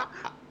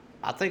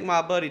 I think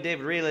my buddy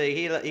David Riley,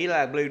 he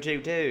liked Blue Chew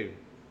too.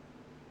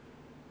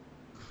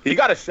 He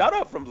got a shout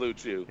out from Blue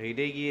Chew. He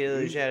did get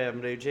a shout out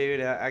from Blue Chew.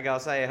 And I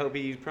gotta say, I hope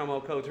he used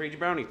promo code 3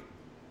 Jabroni.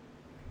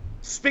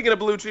 Speaking of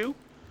Blue Chew,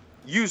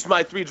 used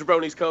my 3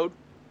 Jabronis code,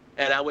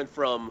 and I went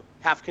from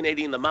half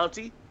Canadian the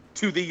Mountie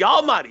to the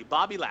almighty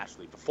Bobby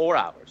Lashley for 4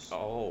 hours.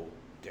 Oh,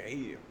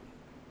 damn.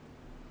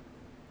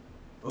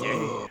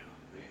 Oh,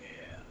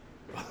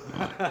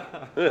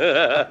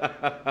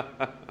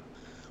 yeah.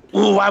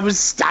 Ooh, I was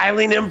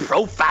styling and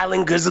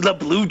profiling because of the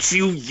Blue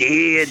Chew.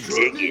 Yeah,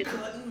 dig it.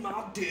 Cutting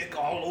my dick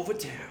all over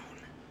town.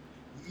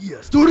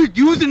 Yeah, started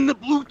using the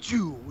Blue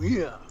Chew.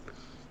 Yeah.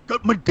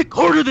 Got my dick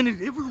harder than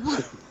it ever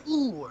was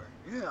before.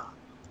 Yeah.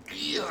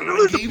 Yeah,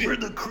 I gave her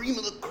the cream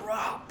of the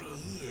crop.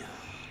 Yeah.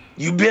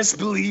 You best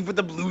believe with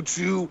the Blue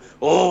Chew.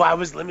 Oh, I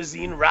was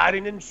limousine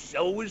riding and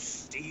so was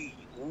Steve.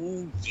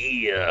 Oh,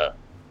 yeah.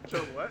 So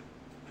what?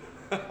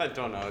 I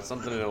don't know. It's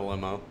something in a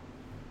limo.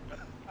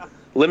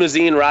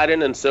 Limousine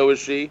riding and so is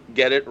she.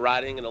 Get it?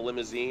 Riding in a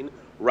limousine.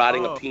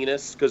 Riding a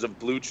penis because of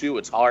Blue Chew.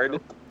 It's hard.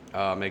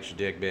 Makes your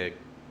dick big.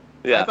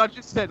 Yeah. I thought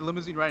you said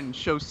limousine riding and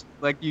show,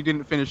 like you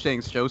didn't finish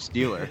saying show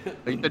stealer.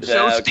 Like the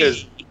show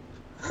Steve.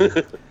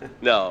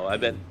 No, I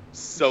meant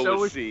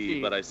so is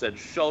she, but I said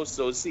show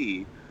so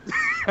see.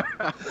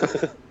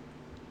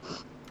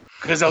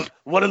 Because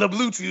one of the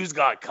Blue Chews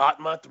got caught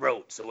in my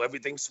throat, so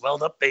everything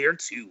swelled up there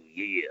too,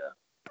 yeah.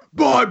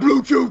 Buy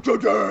Blue Chew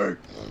today!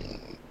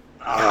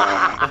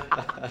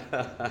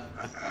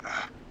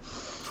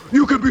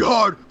 You can be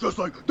hard, just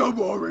like the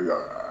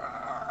warrior!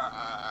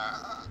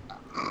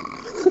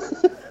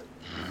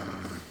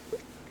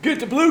 Get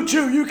the Blue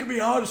Chew, you can be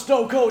hard as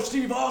Stone Cold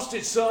Steve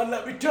Austin, son.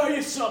 Let me tell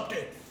you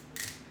something.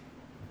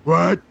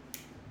 What?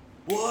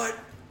 What?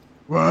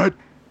 What?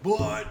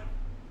 What?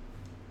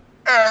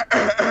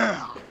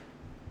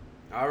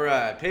 All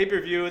right,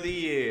 pay-per-view of the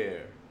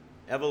year.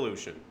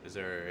 Evolution. Is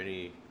there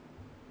any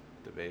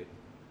debate?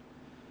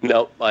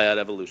 No, I had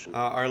Evolution.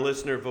 Our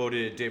listener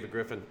voted, David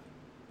Griffin,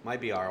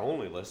 might be our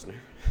only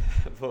listener,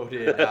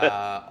 voted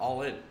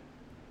All In.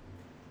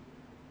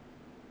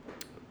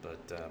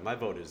 But my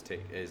vote is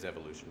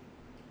Evolution.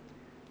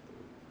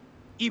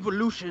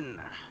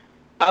 Evolution.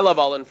 I love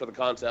All In for the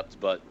concept,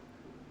 but,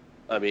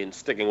 I mean,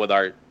 sticking with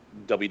our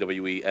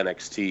WWE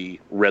NXT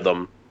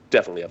rhythm,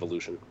 definitely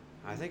Evolution.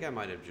 I think I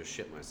might have just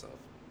shit myself.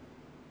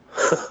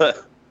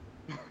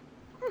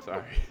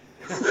 Sorry.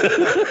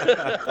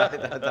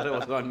 I thought I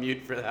was on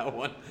mute for that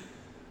one.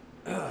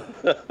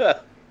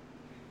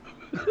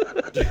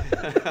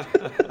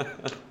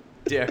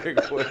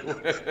 Derek,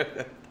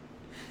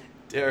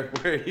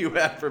 where are you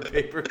at for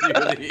pay-per-view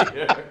of the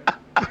year?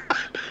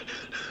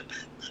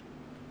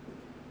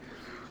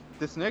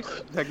 This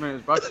next segment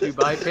is brought to you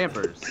by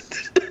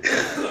Pampers.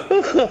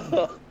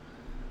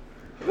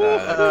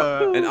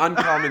 An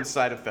uncommon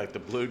side effect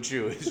of Blue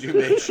Chew is you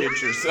may shit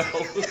yourself.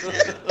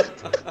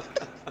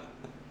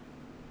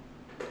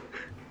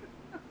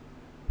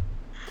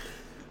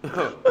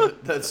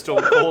 That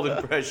Stone Cold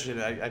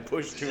impression, I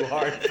pushed too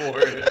hard for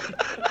it.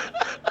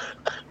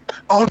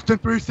 Austin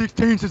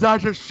 316 says I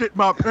just shit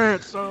my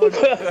pants, son.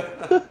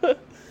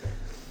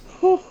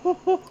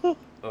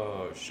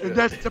 Oh, shit. And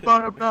that's the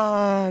bottom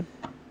line.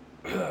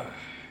 Yeah,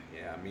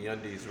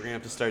 MeUndies. We're going to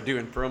have to start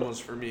doing promos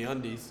for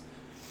MeUndies.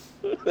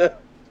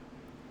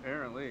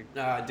 Apparently.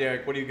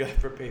 Derek, what do you got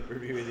for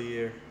pay-per-view of the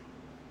year?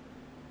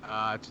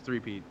 It's a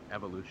three-peat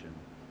Evolution.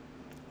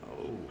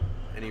 Oh,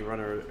 any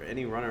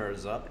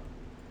runners up?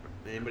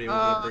 Anybody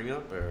want to bring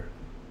up? Or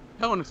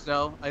Hell in a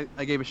Cell.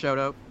 I gave a shout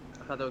out.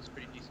 I thought that was a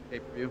pretty decent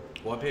pay-per-view.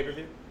 what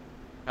pay-per-view?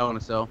 Hell in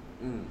a Cell.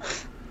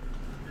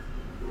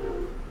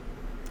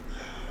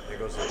 There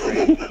goes the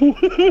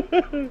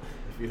train.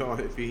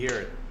 If you hear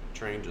it,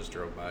 train just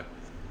drove by.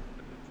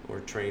 Or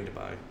trained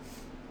by.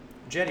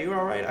 Jenny, you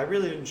all right? I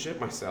really didn't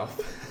shit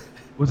myself.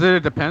 Was it a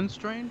Depends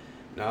train?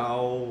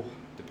 No,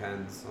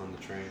 depends on the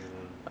train.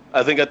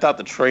 I thought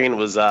the train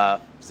was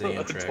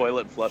Xantrac.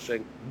 toilet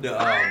flushing. No.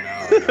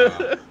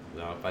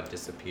 No, if I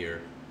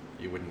disappear,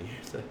 you wouldn't hear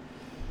that.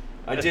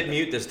 I did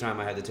mute this time.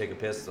 I had to take a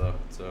piss, though,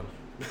 so.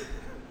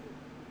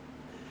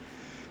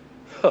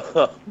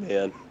 Oh,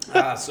 man.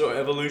 So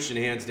Evolution,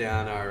 hands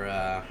down,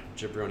 our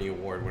Jabroni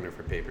Award winner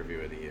for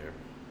pay-per-view of the year.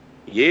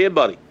 Yeah,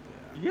 buddy.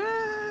 Yeah.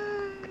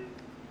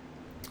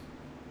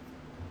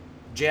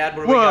 Jad,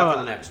 what do we got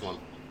for the next one?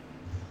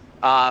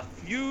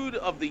 Feud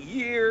of the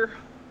year,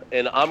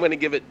 and I'm going to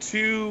give it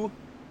to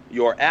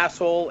your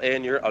asshole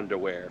and your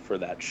underwear for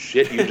that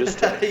shit you just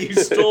told. You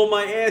stole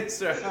my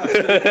answer. I was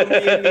gonna put me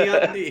in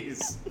the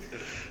undies.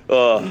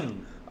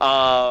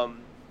 Ciampa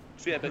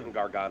and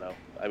Gargano.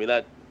 I mean,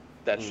 that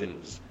shit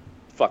is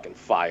fucking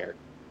fire.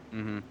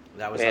 Mm-hmm.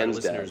 That was Hands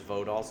our listeners' down.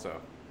 vote also.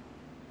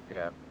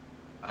 Yeah.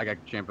 I got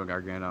Ciampa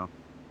Gargano.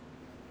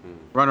 Hmm.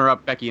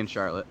 Runner-up, Becky and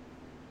Charlotte.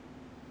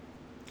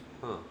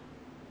 Huh.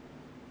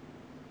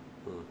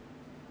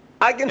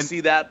 I can see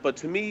that, but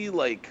to me,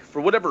 like,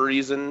 for whatever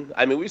reason,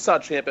 I mean, we saw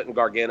Ciampa and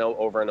Gargano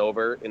over and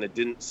over, and it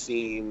didn't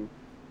seem,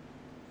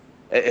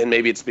 and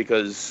maybe it's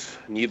because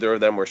neither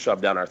of them were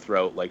shoved down our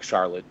throat like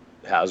Charlotte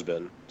has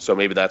been, so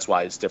maybe that's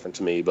why it's different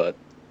to me, but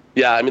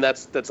yeah, I mean,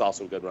 that's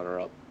also a good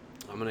runner-up.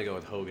 I'm going to go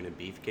with Hogan and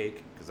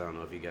Beefcake, because I don't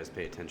know if you guys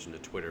pay attention to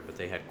Twitter, but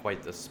they had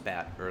quite the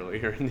spat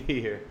earlier in the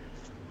year.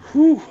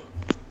 Whew.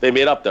 They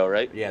made up, though,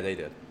 right? Yeah, they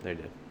did. They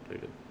did.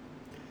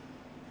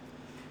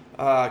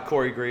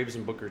 Corey Graves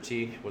and Booker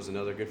T was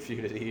another good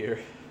feud of the year.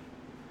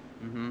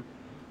 Mm-hmm.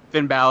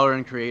 Finn Balor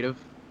and Creative.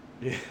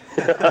 Yeah.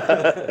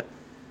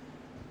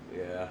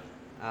 Yeah.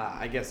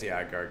 I guess,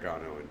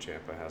 Gargano and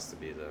Ciampa has to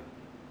be the...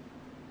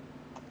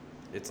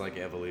 It's like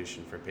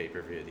Evolution for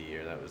pay-per-view of the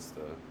year. That was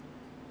the...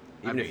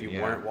 Even if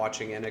you weren't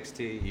watching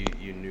NXT,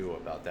 you knew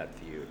about that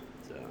feud.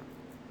 So...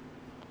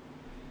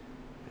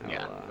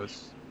 Yeah.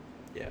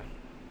 Yeah.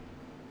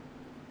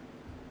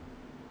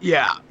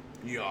 Yeah.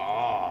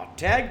 Yeah,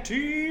 Tag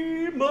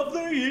Team of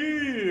the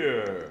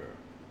Year.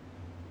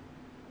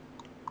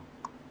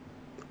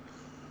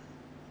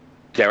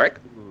 Derek?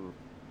 Ooh.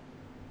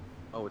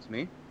 Oh, it's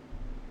me?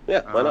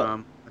 Yeah, why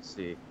not? Let's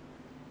see.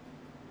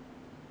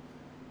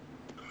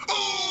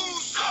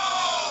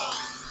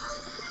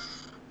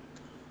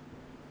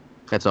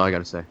 That's all I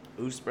gotta say.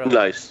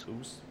 Nice.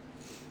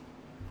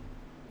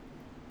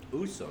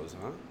 Usos,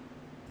 huh?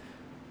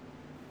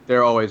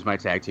 They're always my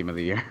tag team of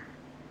the year.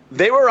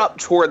 They were up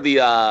toward the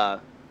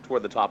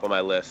top of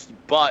my list,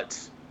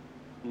 but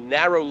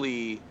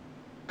narrowly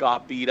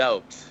got beat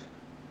out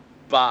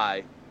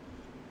by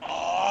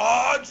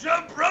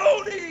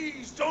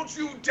Jabronis! Don't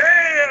you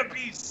dare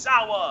be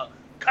sour!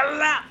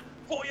 Clap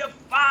for your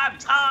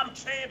 5-time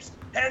champs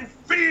and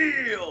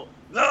feel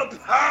the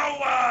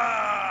power!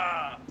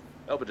 I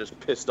hope it just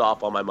pissed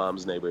off all my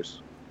mom's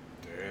neighbors.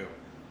 Damn.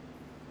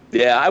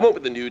 Yeah, I went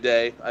with the New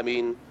Day. I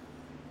mean,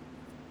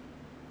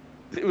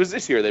 it was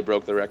this year they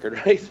broke the record,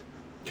 right?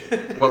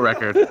 What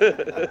record?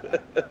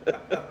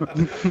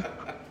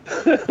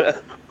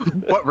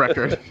 What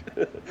record?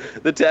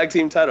 The tag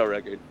team title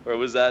record. Or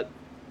was that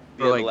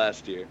the end like- of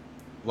last year?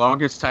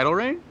 Longest title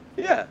reign?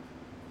 Yeah.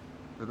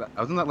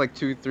 Wasn't that like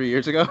 2-3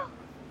 years ago?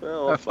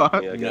 Well, fuck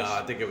me, I No, guess.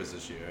 I think it was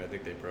this year. I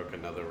think they broke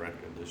another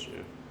record this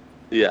year.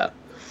 Yeah.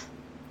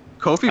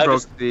 Kofi I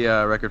broke just- the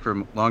record for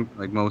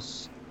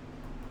most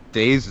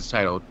days as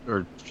title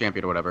or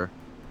champion or whatever.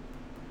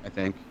 I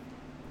think.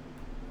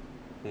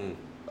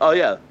 Oh,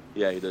 yeah.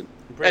 Yeah, he did.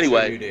 I'm pretty sure New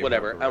Anyway, Day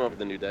whatever. broke the I went record. with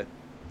the New Day.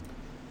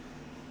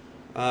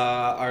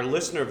 Our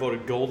listener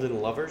voted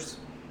Golden Lovers.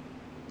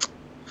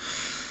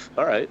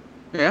 All right.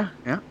 Yeah.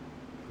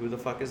 Who the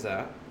fuck is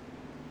that?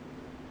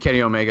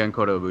 Kenny Omega and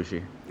Kota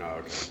Ibushi.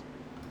 Oh,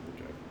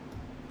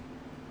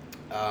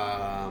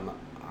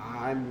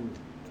 okay.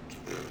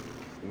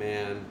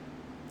 Man.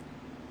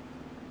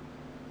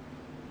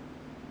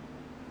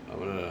 I'm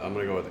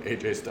gonna go with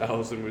AJ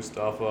Styles and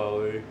Mustafa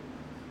Ali.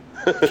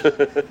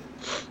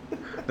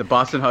 The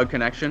Boston Hug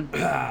Connection.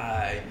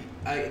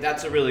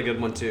 That's a really good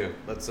one too.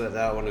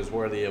 That one is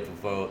worthy of a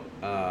vote.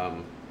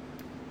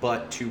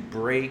 But to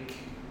break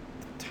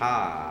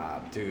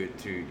tie,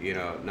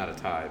 to not a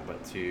tie,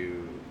 but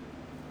to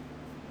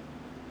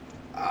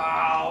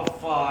oh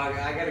fuck,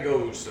 I gotta go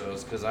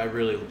Usos because I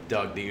really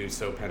dug the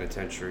Uso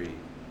Penitentiary.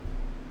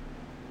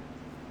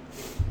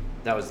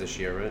 That was this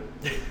year, right?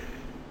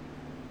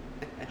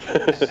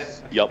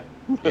 Yup.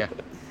 Yeah.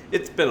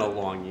 It's been a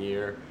long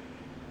year.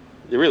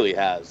 It really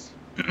has.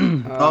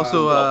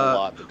 Also, A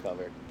lot to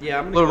cover. Yeah,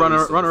 I'm gonna little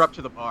go Usos. runner up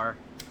to the bar.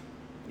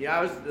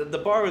 Yeah, the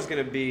bar was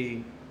gonna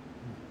be,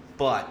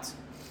 but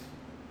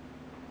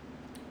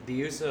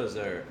the Usos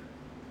are.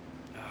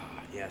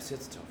 Yes,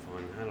 it's a tough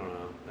one. I don't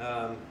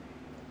know.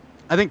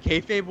 I think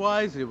kayfabe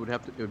wise, it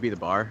would be the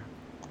bar,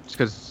 just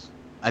because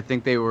I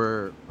think they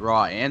were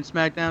Raw and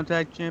SmackDown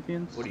tag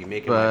champions. What are you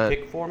making my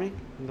pick for me,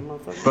 the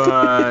motherfucker?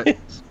 But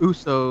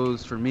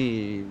Usos for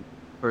me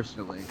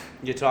personally.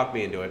 You talked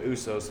me into it.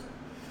 Usos.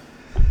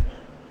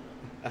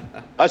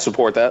 I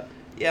support that.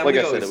 Yeah, Like we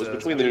I said, always it was says,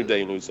 between the New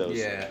Day and Usos.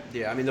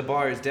 Yeah. I mean, the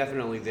bar is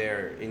definitely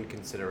there in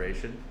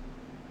consideration.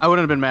 I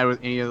wouldn't have been mad with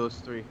any of those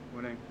three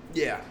winning.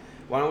 Yeah.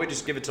 Why don't we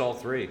just give it to all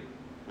three?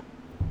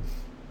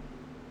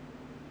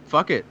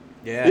 Fuck it.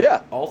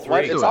 Yeah. All three.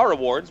 Why, it's our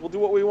awards. We'll do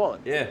what we want.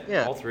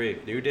 Yeah. All three.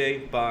 New Day,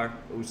 Bar,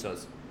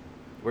 Usos.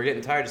 We're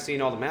getting tired of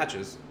seeing all the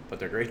matches, but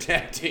they're great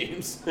tag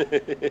teams.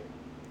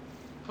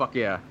 Fuck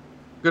yeah.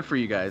 Good for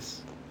you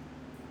guys.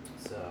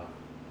 So,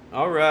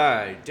 all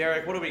right,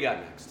 Derek, what do we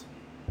got next?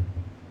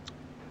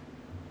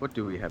 What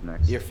do we have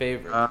next? Your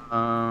favorite.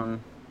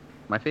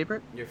 My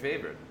favorite? Your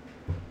favorite.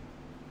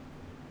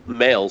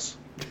 Males.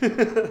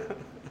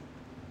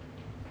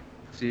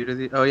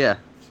 Oh yeah.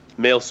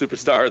 Male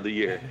superstar of the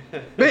year.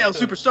 Male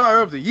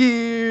superstar of the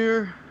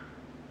year.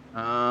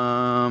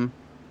 I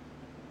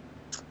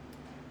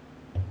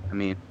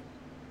mean,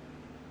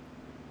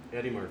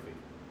 Eddie Murphy.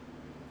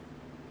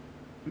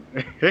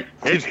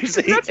 Did you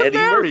say That's Eddie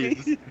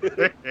hilarious.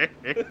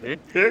 Murphy?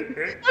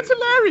 That's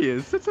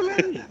hilarious. That's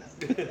hilarious.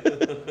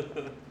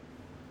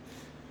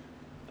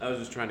 I was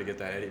just trying to get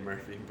that Eddie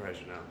Murphy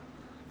impression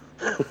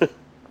out.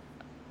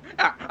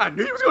 I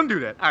knew he was gonna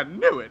do that. I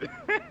knew it.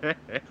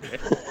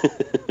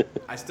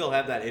 I still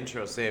have that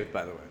intro saved,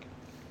 by the way.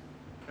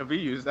 Have we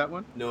used that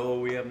one? No,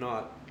 we have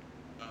not.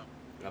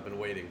 I've been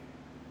waiting.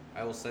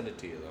 I will send it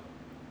to you,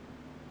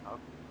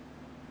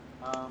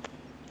 though.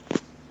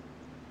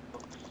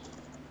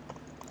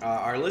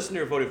 Our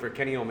listener voted for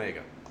Kenny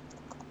Omega.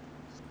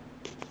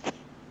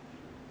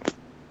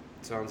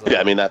 Sounds like, Yeah,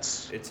 I mean,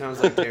 that's... It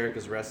sounds like Derek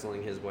is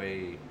wrestling his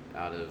way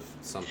out of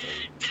something.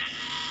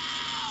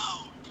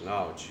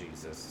 Oh,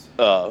 Jesus.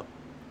 That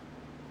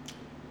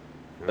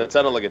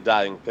sounded like a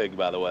dying pig,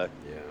 by the way.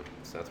 Yeah,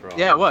 Seth Rollins.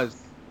 Yeah, it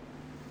was.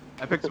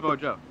 I picked Samoa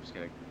Joe. Just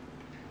kidding.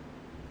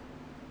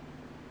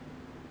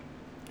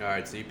 All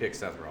right, so you pick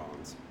Seth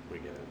Rollins. We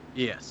get it.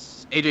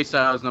 Yes. AJ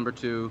Styles number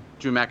 2.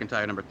 Drew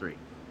McIntyre number 3.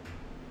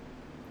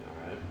 All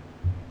right.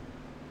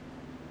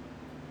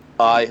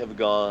 I have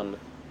gone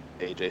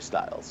AJ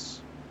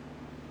Styles.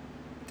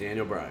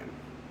 Daniel Bryan.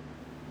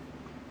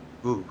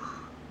 Oof.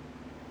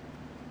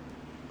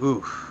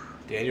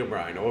 Daniel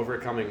Bryan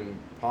overcoming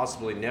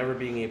possibly never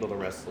being able to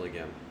wrestle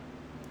again.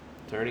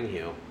 Turning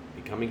heel,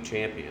 becoming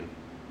champion,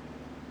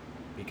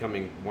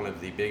 becoming one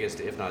of the biggest,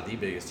 if not the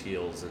biggest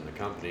heels in the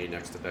company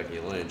next to Becky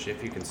Lynch,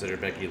 if you consider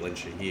Becky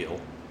Lynch a heel.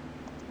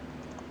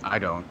 I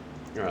don't.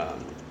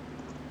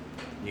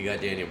 You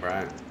got Daniel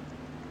Bryan.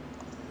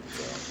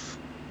 So,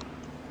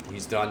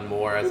 he's done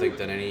more, I think,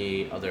 than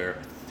any other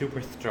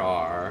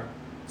superstar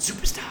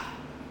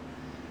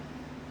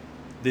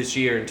this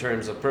year in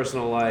terms of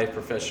personal life,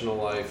 professional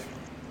life.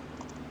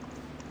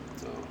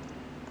 So,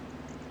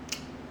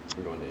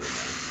 I'm going Daniel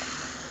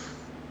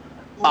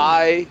Bryan.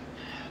 I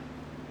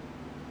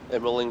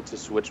am willing to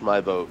switch my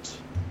vote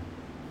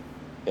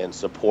and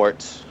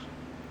support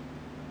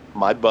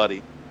my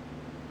buddy,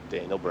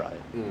 Daniel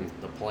Bryan.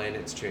 The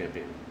planet's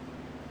champion.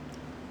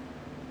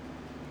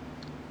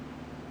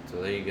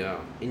 So there you go.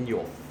 In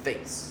your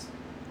face.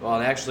 Well,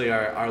 and actually,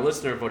 our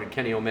listener voted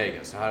Kenny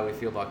Omega. So how do we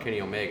feel about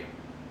Kenny Omega?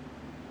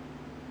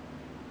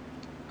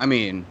 I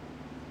mean,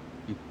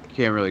 you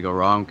can't really go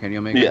wrong, Kenny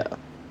Omega. Yeah.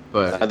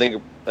 But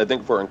I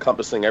think for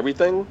encompassing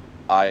everything,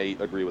 I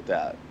agree with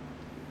that.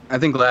 I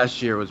think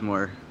last year was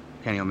more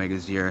Kenny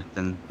Omega's year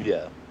than.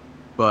 Yeah.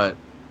 But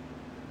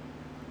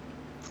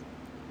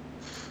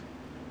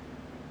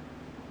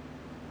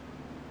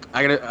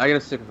I gotta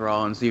stick with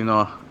Rollins, even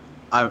though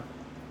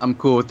I'm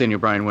cool with Daniel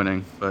Bryan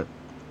winning. But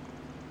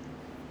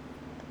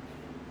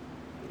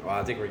Well,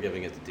 I think we're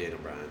giving it to Daniel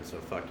Bryan. So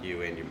fuck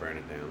you and you burn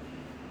it down.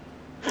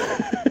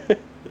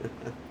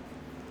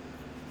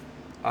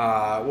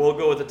 We'll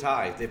go with the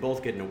tie. They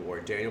both get an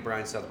award. Daniel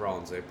Bryan, Seth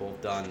Rollins. They've both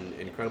done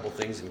incredible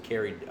things and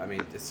carried. I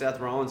mean,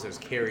 Seth Rollins has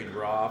carried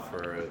Raw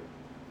for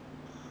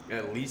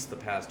at least the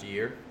past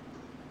year.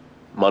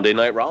 Monday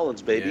Night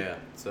Rollins, baby. Yeah,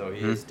 so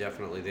he is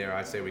definitely there.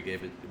 I say we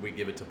give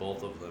it to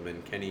both of them.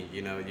 And Kenny,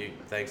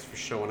 thanks for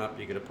showing up.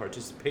 You get a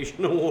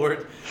participation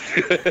award.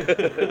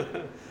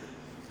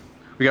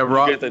 we got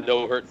Raw. You get the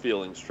No Hurt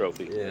Feelings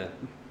trophy. Yeah.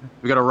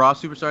 We got a Raw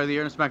Superstar of the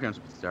Year and a SmackDown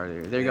Superstar of the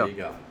Year. There you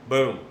go.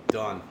 Boom.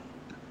 Done.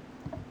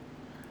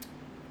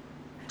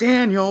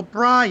 Daniel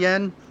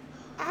Bryan.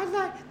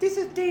 This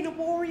is Dana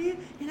Warrior,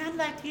 and I'd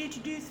like to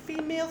introduce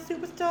female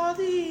superstar of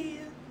the year.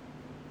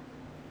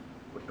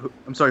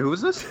 I'm sorry, who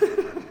is this?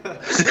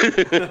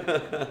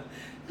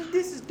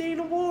 This is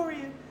Dana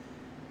Warrior.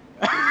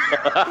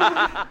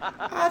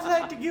 I'd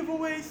like to give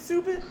away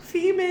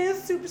female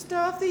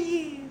superstar of the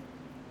year.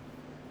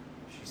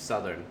 She's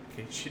Southern,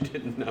 in case you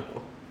didn't know.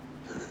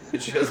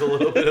 She has a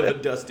little bit of a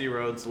Dusty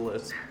Rhodes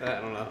lisp. I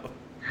don't know.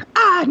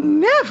 I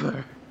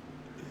never.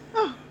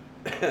 Oh.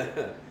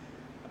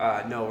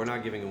 No, we're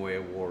not giving away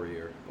a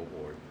Warrior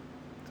award.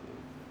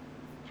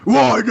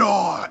 Why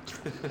not?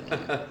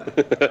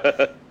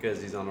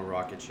 Because he's on a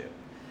rocket ship.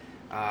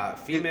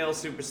 Female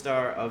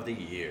superstar of the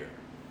year.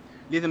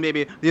 Listen,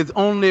 baby, there's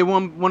only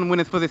one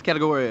winner for this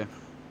category.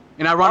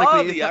 And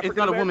ironically, it's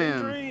not a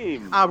woman.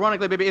 Dream.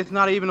 Ironically, baby, it's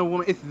not even a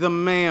woman. It's the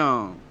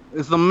man.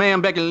 It's the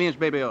man, Becky Lynch,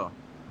 baby.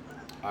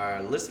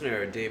 Our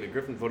listener, David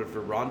Griffin, voted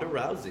for Ronda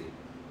Rousey.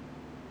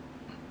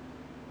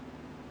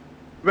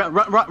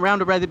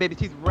 Ronda Rousey, baby,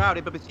 she's rowdy,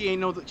 but she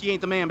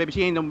ain't the man, baby.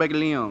 She ain't no Becky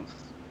Lynch.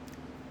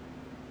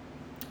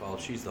 Well,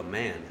 she's the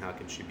man. How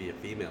can she be a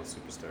female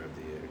superstar of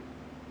the year?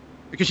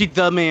 Because she's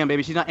the man,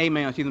 baby. She's not a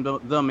man. She's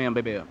the man,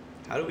 baby.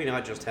 How do we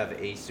not just have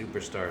a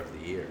superstar of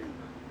the year?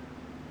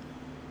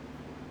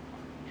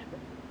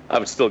 I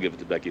would still give it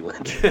to Becky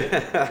Lynch.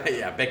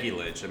 Yeah, Becky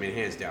Lynch. I mean,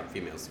 hands down,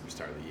 female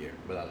superstar of the year,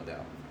 without a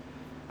doubt.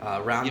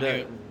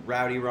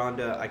 Rowdy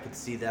Ronda, I could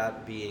see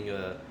that being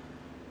a...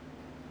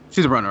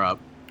 She's a runner-up.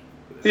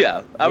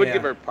 Yeah, I would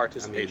give her a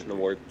participation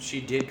award.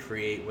 She did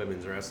create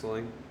women's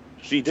wrestling.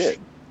 She did.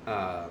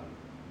 But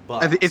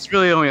It's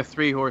really only a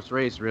 3-horse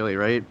race, really,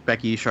 right?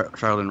 Becky,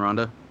 Charlotte, and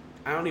Ronda.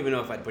 I don't even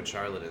know if I'd put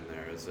Charlotte in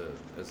there as a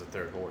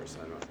third horse.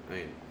 I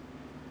mean,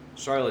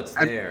 Charlotte's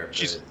there.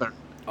 She's but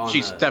third.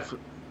 She's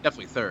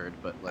definitely third,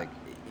 but like.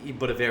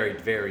 But a very,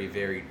 very,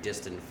 very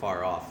distant,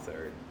 far off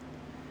third.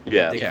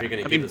 Yeah. I think if you're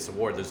going to give this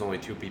award, there's only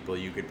 2 people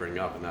you could bring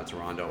up, and that's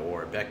Ronda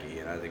or Becky.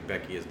 And I think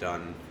Becky has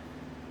done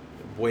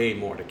way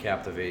more to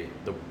captivate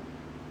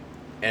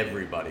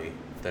everybody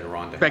than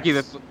Ronda Becky,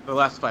 has. the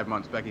last 5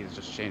 months, Becky has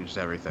just changed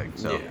everything.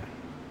 So.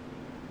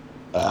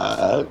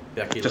 Yeah.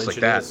 Becky just Lynch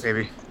like that, is.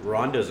 baby.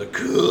 Ronda's a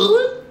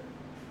good.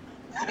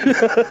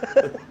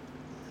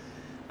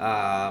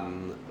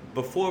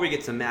 Before we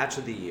get to match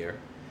of the year,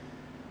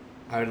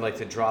 I would like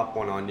to drop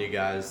one on you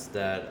guys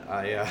that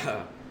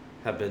I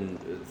have been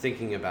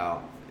thinking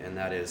about, and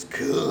that is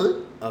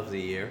good of the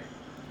year.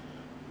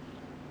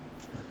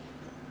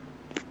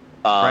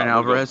 Brian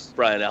Alvarez?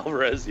 Brian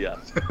Alvarez, yeah.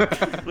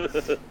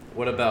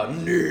 What about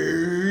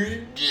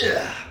nerd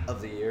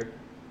of the year?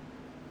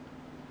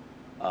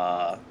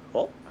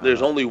 Well,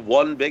 there's only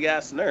one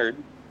big-ass nerd.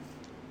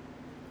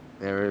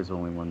 There is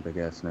only one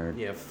big-ass nerd.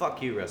 Yeah,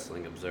 fuck you,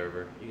 Wrestling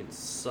Observer. You can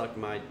suck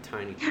my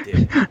tiny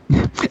dick.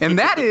 And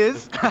that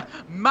is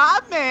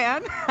my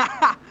man,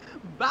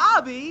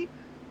 Bobby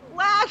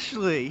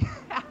Lashley.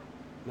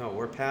 No,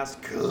 we're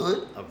past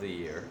good of the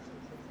year.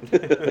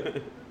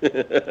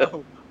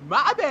 Oh,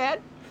 my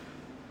bad.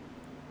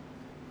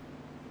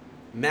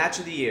 Match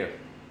of the year.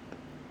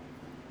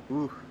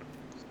 Ooh.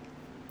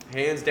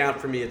 Hands down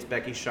for me, it's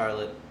Becky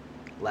Charlotte,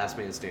 last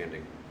man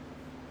standing.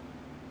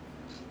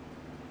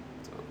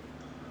 So,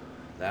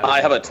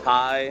 I have a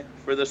tie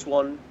for this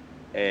one,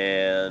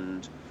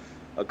 and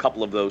a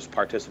couple of those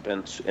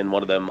participants in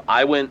one of them.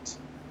 I went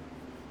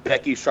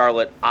Becky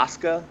Charlotte,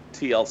 Asuka,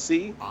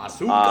 TLC.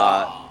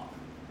 Asuka.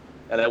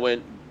 And I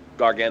went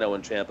Gargano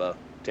and Ciampa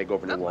take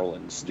over New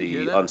Orleans,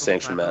 the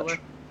unsanctioned match.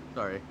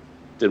 Sorry.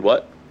 Did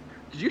what?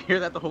 Did you hear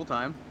that the whole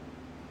time?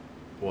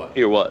 What?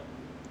 Hear what?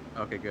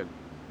 Okay, good.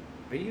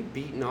 Are you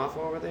beating off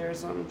over there or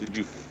something? Did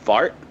you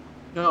fart?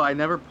 No, I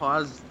never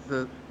paused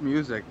the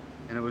music,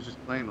 and it was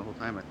just playing the whole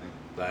time, I think.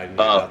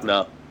 Oh,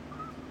 no.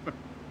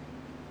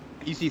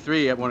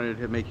 EC3 wanted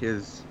to make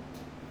his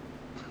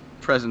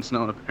presence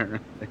known,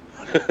 apparently.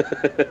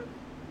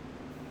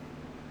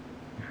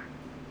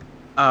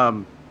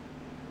 Would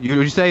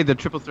you say the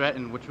triple threat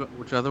and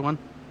which other one?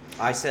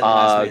 I said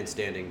last man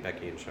standing,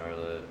 Becky and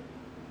Charlotte.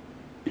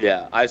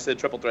 Yeah, I said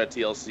triple threat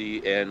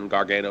TLC and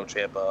Gargano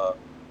Ciampa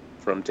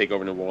from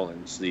Takeover New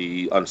Orleans,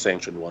 the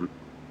unsanctioned one.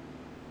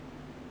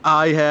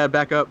 I had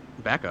backup.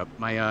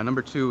 My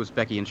number 2 was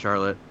Becky and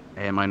Charlotte,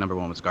 and my number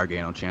 1 was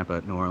Gargano Ciampa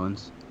at New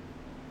Orleans.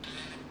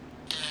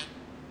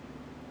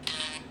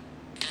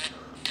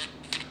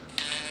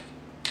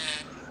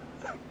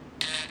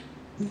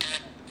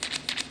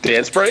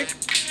 Dance break?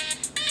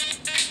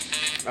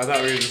 I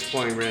thought we were just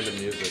playing random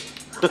music.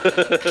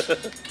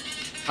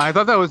 I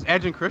thought that was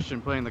Edge and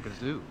Christian playing the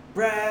kazoo.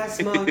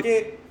 Brass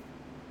monkey.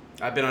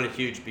 I've been on a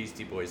huge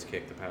Beastie Boys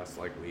kick the past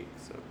week,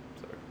 so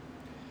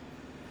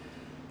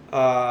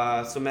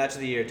sorry. So match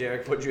of the year,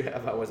 Derek. What'd you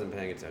have? I wasn't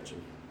paying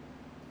attention.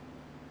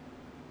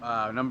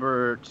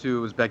 Number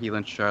 2 was Becky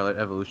Lynch, Charlotte,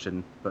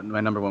 Evolution, but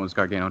my number 1 was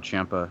Gargano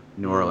Ciampa,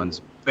 New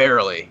Orleans.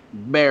 Barely.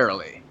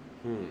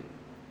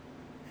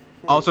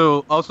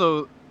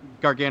 Also,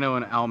 Gargano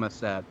and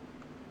Almas at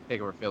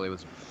Takeover Philly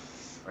was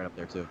right up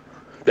there too.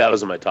 That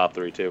was in my top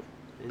 3 too.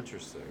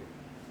 Interesting.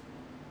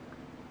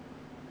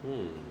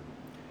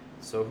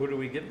 So who do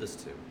we give this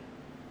to?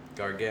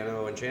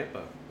 Gargano and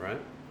Ciampa, right?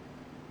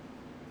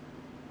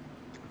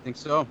 I think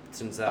so.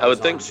 Since that I was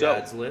would think on so.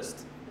 Jad's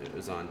list, it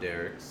was on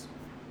Derek's.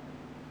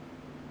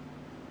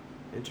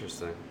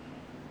 Interesting.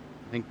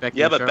 I think Becky.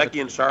 Yeah, and but Charlotte Becky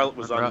and Charlotte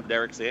was runner on up.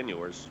 Derek's and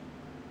yours.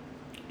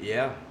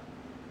 Yeah.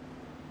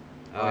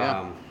 Oh,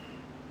 yeah.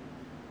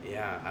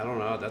 Yeah, I don't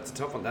know. That's a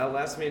tough one. That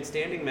last man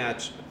standing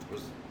match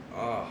was,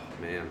 oh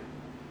man.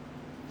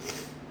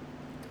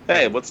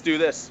 Hey, let's do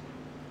this.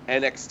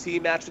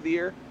 NXT match of the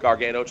year,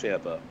 Gargano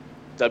Ciampa.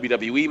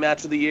 WWE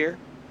match of the year,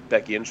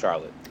 Becky and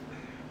Charlotte.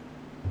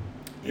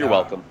 You're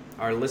welcome.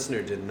 Our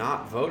listener did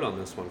not vote on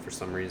this one for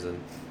some reason.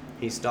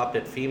 He stopped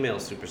at female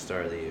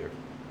superstar of the year.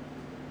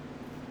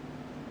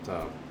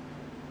 So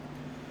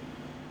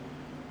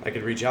I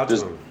could reach out to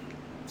him,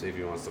 see if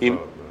he wants to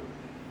vote. But.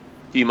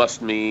 He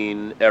must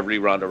mean every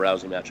Ronda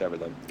Rousey match ever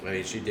then. I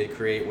mean, she did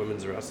create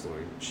women's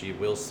wrestling. She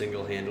will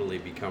single-handedly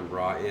become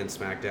Raw and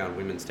SmackDown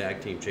Women's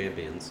Tag Team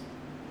Champions.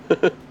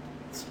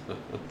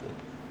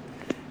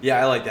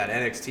 Yeah, I like that.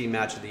 NXT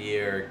Match of the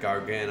Year,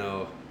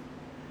 Gargano,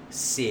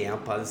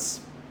 Ciampas.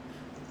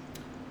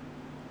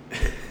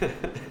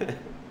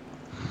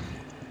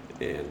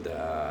 And,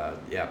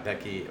 yeah,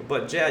 Becky.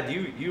 But, Jad,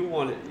 you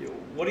want...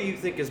 What do you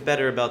think is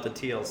better about the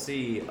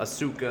TLC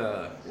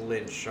Asuka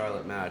Lynch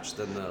Charlotte match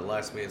than the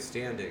Last Man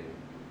Standing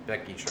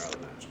Becky Charlotte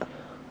match?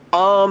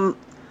 Asuka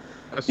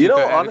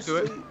added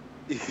Honestly, to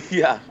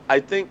yeah, I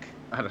think.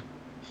 it?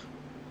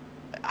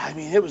 I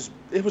mean, it was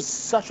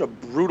such a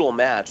brutal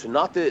match, and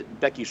not that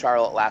Becky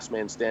Charlotte Last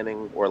Man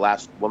Standing or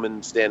Last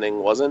Woman Standing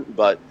wasn't,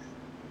 but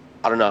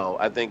I don't know.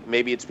 I think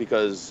maybe it's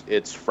because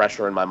it's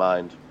fresher in my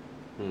mind.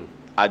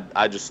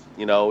 I just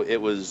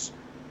it was.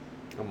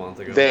 A month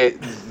ago.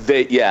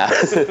 They yeah,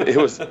 it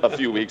was a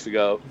few weeks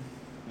ago.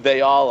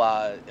 They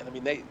all,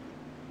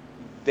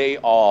 they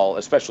all,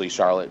 especially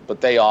Charlotte,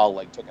 but they all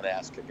like took an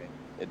ass kicking.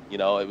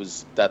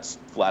 That's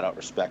flat out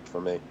respect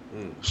for me.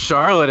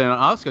 Charlotte and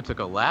Asuka took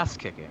a last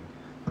kicking.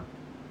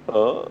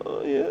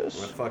 Oh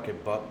yes. A fucking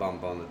butt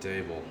bump on the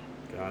table.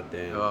 God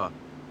damn.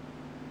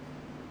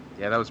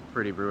 Yeah, that was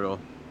pretty brutal.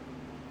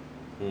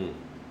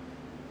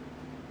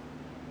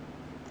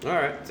 All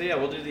right, so yeah,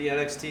 we'll do the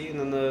NXT and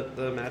then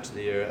the match of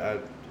the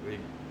year.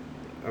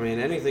 I mean,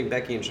 anything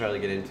Becky and Charlotte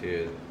get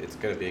into, it's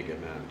gonna be a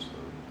good match.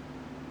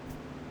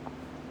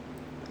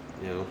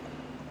 So.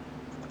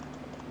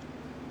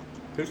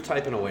 Who's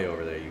typing away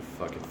over there, you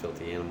fucking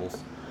filthy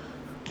animals?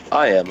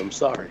 I am. I'm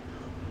sorry.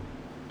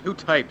 Who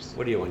types?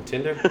 What are you on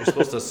Tinder? You're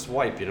supposed to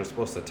swipe. You're not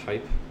supposed to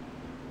type.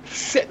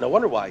 Shit. No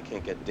wonder why I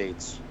can't get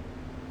dates.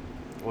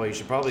 Well, you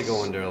should probably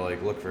go under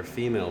look for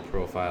female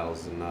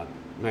profiles and not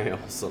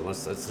males,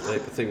 unless that's the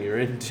type of thing you're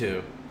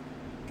into.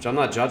 Which I'm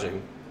not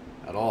judging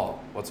at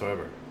all,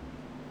 whatsoever.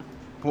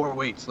 More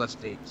weights, less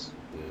dates.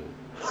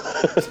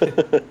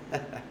 Yeah.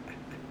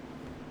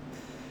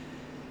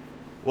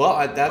 Well,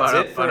 that's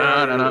it for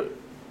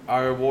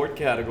our award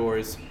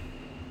categories.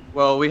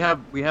 Well, we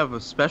have a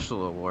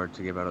special award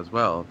to give out as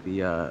well.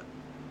 The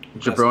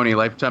Jabroni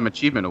Lifetime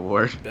Achievement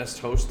Award. Best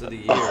host of the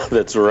year. Oh,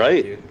 that's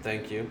right.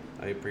 Thank you.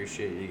 I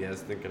appreciate you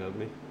guys thinking of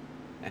me.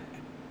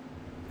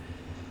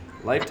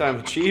 Lifetime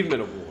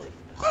Achievement Award.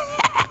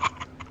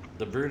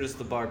 The Brutus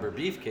the Barber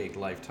Beefcake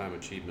Lifetime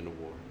Achievement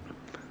Award.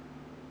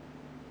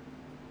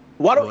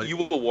 Why don't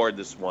you award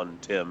this one,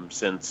 Tim,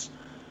 since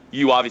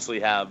you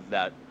obviously have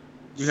that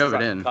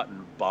cut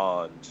and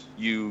bond.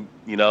 Your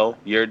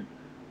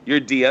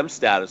DM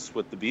status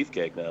with the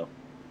Beefcake now.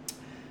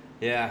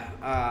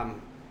 Yeah,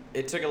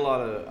 it took a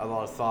lot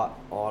of thought,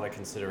 a lot of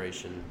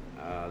consideration.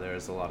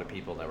 There's a lot of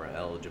people that were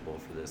eligible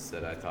for this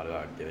that I thought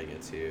about giving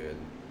it to,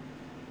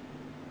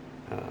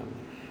 and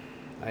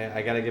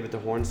I gotta give it to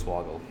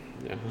Hornswoggle.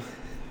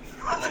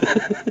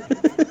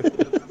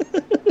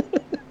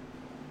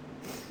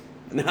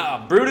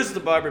 Nah, Brutus the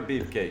Barber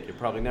Beefcake. You're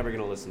probably never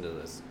gonna listen to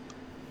this,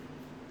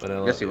 but I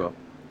love Yes, he will.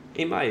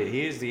 He might.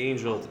 He is the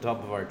angel at the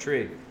top of our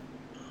tree.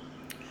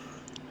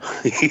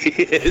 He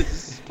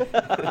is.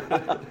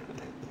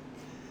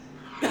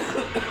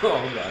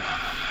 Oh God.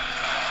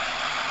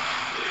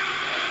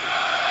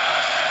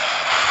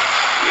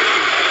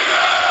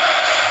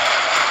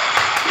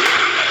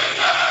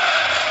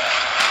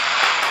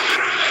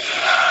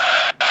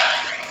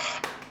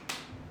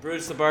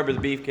 Brutus the Barber, the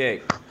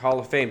Beefcake, Hall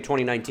of Fame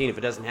 2019. If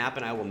it doesn't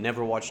happen, I will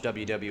never watch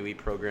WWE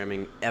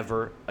programming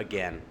ever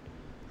again.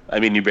 I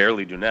mean, you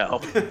barely do now.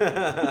 He's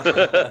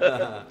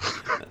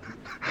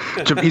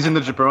in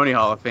the Jabroni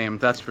Hall of Fame.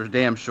 That's for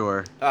damn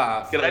sure.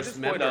 Can I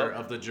just point member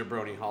out of the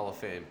Jabroni Hall of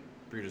Fame,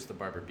 Brutus the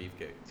Barber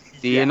Beefcake.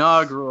 The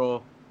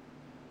inaugural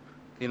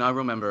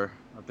member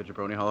of the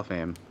Jabroni Hall of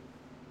Fame.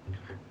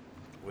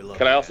 We love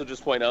Can I that. also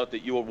just point out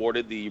that you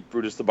awarded the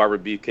Brutus the Barber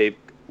Beefcake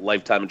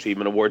Lifetime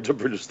Achievement Award to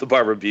Brutus the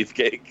Barber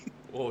Beefcake?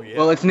 Oh yeah.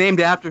 Well, it's named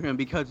after him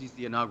because he's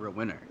the inaugural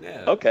winner.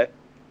 Yeah. Okay.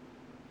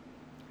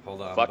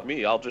 Hold on. Fuck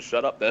me. I'll just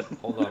shut up then.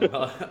 Hold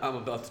on. I'm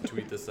about to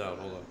tweet this out.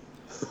 Hold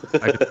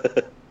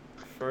on.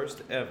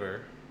 First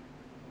ever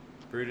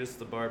Brutus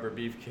the Barber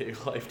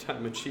Beefcake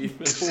Lifetime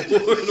Achievement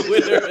Award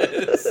winner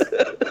is.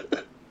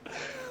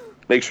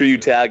 Make sure you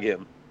tag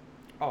him.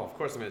 Oh, of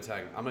course I'm going to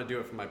tag him. I'm going to do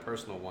it for my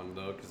personal one,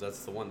 though, because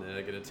that's the one that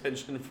I get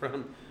attention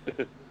from.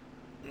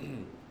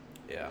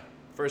 Yeah.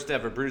 First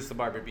ever Brutus the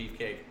Barber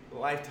Beefcake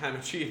Lifetime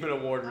Achievement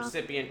Award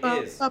recipient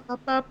is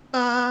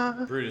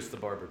Brutus the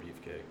Barber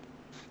Beefcake.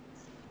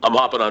 I'm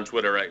hopping on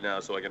Twitter right now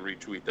so I can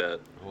retweet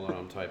that. Hold on,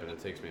 I'm typing.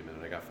 It takes me a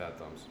minute. I got fat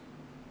thumbs.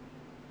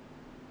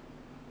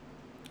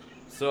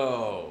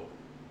 So,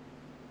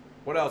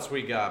 what else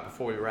we got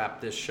before we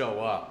wrap this show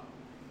up?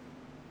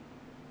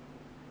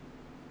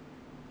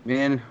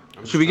 Man,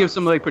 I'm should we give just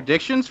some trying to like scroll.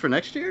 predictions for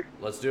next year?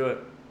 Let's do it.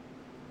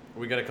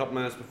 We got a couple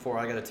minutes before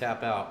I got to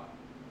tap out.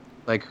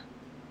 Like,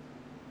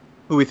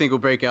 who we think will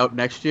break out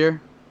next year?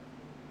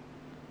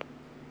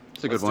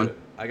 It's a Let's good do one. it.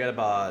 I got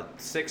about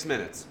 6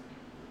 minutes.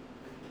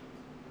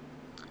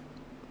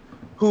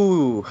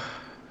 Who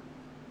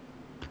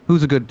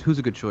Who's a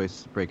good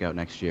choice to break out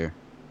next year?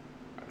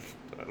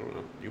 I don't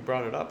know. You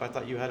brought it up. I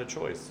thought you had a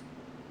choice.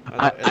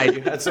 I thought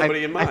you had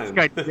somebody in mind.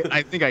 I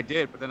think I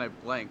did, but then I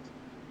blanked.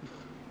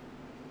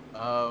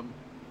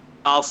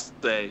 I'll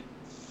say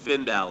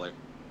Finn Balor.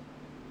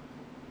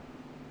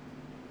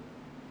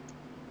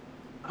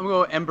 I'm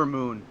going to go Ember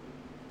Moon.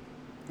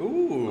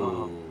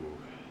 Ooh.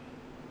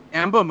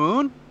 Ember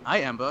Moon?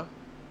 Hi, Ember.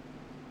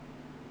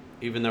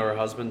 Even though her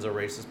husband's a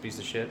racist piece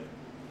of shit.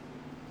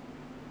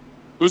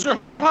 Who's her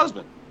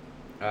husband?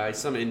 He's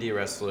some indie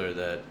wrestler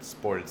that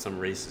sported some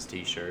racist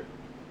T-shirt.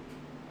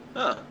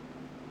 Huh.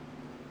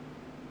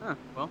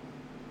 Well.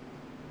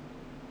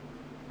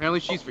 Apparently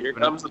she's Here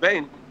comes the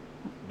Bane.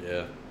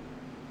 Yeah.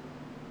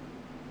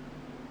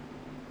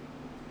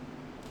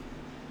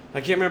 I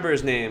can't remember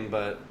his name,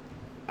 but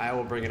I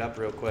will bring it up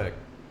real quick.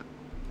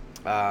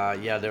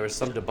 Yeah, there was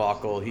some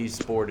debacle. He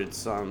sported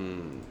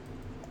some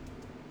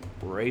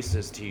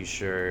racist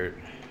T-shirt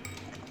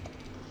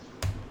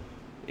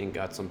and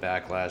got some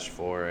backlash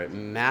for it.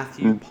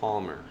 Matthew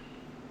Palmer.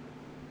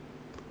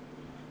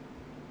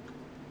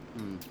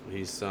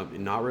 He's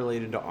not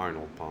related to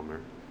Arnold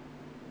Palmer.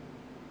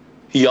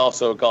 He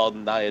also called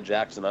Nia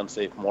Jackson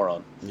unsafe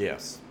moron.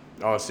 Yes.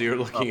 Oh, so you're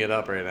looking it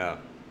up right now.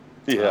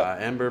 Yeah.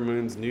 Ember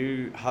Moon's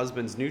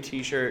husband's new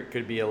T-shirt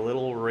could be a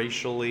little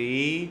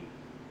racially.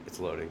 It's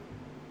loading.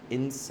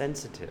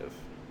 Insensitive.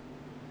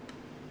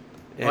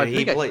 Well, And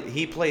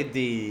he played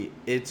the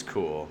 "It's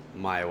cool.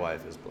 My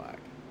wife is black."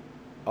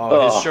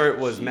 Oh, his shirt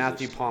was Jesus.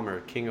 Matthew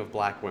Palmer, King of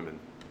Black Women.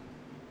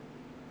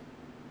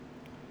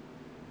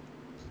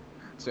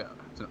 It's an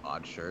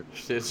odd shirt.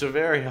 It's a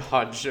very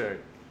odd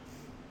shirt.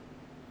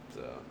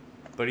 So,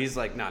 but he's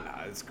like, nah,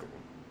 it's cool.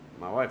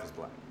 My wife is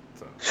black,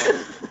 so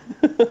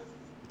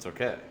it's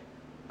okay.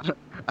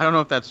 I don't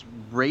know if that's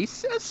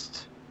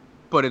racist,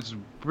 but it's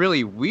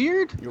really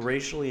weird. You're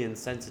racially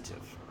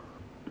insensitive.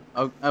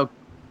 Oh,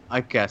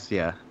 I guess,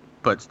 yeah.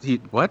 But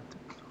what?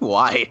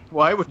 Why?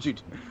 Why would you?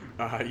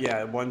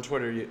 Yeah, one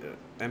Twitter,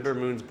 Ember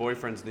Moon's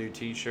boyfriend's new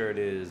T-shirt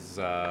is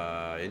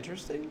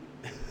interesting.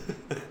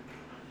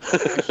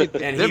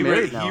 And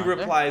he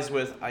replies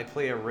with, "I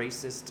play a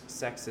racist,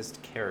 sexist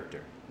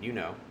character. You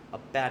know, a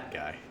bad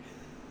guy."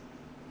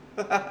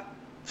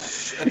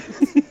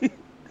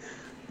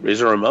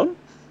 Razor Ramon?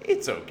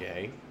 It's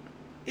okay.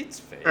 It's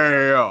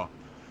fair. Yeah.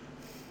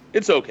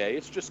 It's okay.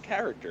 It's just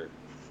character.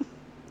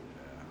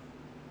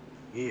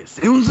 Yeah,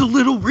 sounds a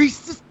little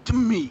racist to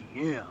me,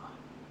 yeah.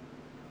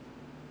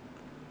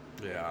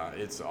 Yeah,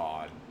 it's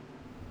odd.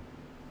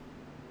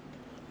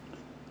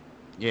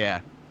 Yeah.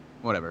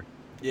 Whatever.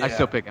 Yeah. I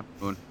still pick Ember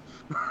Moon.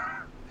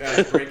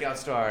 Breakout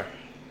star.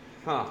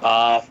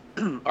 Huh.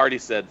 Already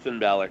said Finn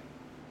Balor.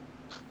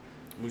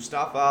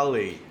 Mustafa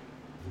Ali.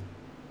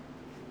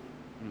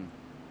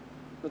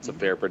 That's a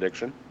fair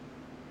prediction.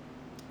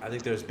 I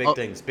think there's big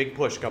things. Big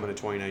push coming in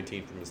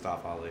 2019 from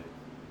Mustafa Ali.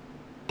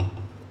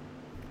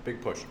 Big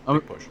push.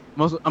 Big push.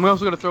 I'm also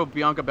going to throw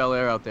Bianca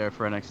Belair out there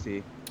for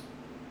NXT.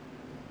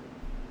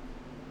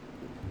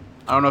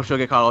 I don't know if she'll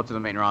get called up to the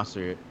main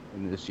roster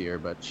in this year,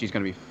 but she's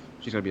gonna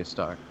be a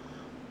star.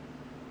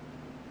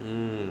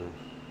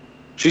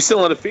 She's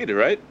still undefeated,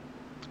 right?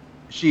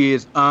 She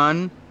is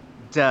undefeated.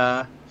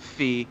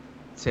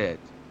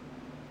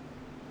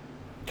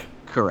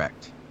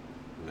 Correct.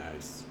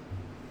 Nice.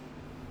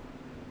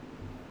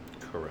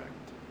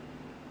 Correct.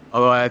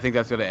 Although I think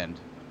that's gonna end,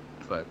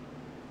 but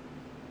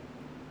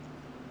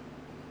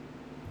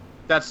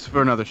that's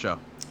for another show.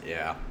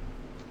 Yeah.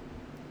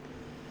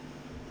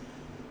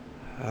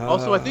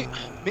 Also, I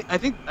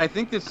think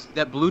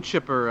that blue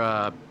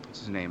chipper,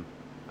 what's his name?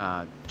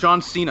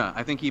 John Cena.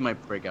 I think he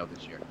might break out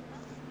this year.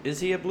 Is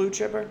he a blue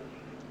chipper?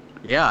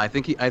 Yeah, I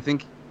think he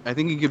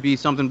could be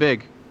something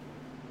big.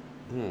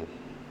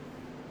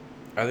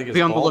 I think his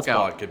Be on the bald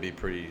lookout. spot could be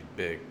pretty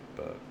big,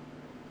 but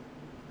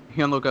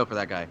Be on the lookout for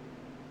that guy.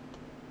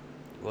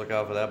 look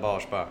out for that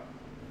bald spot.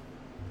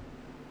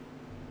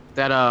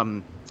 That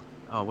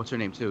what's her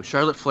name too?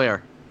 Charlotte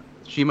Flair.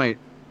 She might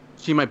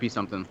be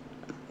something.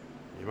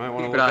 You might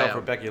want to Keep look an eye out for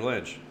out. Becky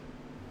Lynch.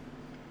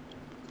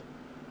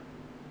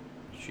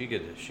 She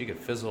could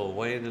fizzle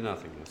away into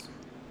nothingness.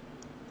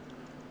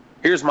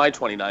 Here's my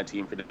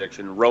 2019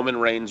 prediction. Roman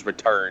Reigns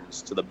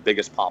returns to the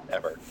biggest pop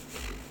ever.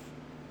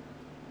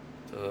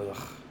 Ugh.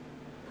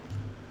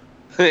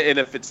 And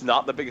if it's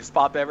not the biggest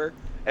pop ever,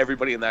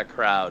 everybody in that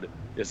crowd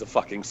is a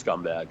fucking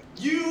scumbag.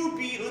 You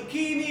beat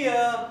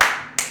leukemia.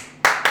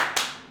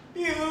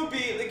 You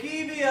beat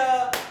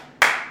leukemia.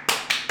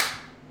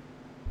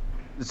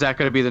 Is that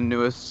going to be the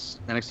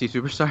newest NXT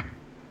superstar?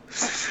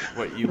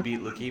 What, you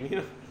beat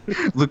leukemia?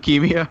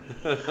 Leukemia.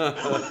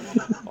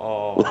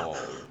 Oh,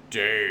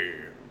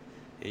 damn.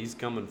 He's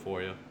coming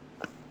for you.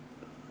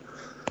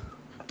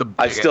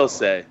 I still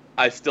say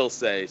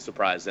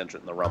surprise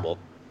entrant in the Rumble.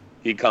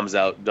 He comes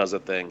out, does a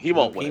thing. He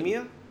won't win.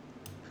 Leukemia?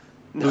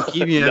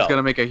 Leukemia No. is going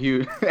to make a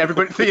huge.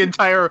 Everybody, the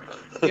entire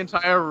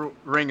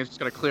ring is just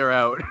going to clear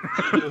out.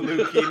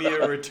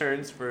 Leukemia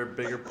returns for a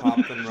bigger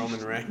pop than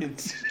Roman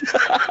Reigns.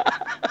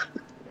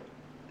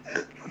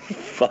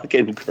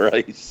 Fucking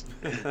Christ.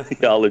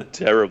 Y'all are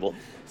terrible.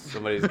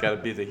 Somebody's got to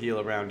be the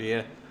heel around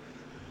here.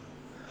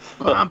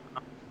 Bum,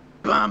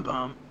 bum,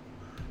 bum.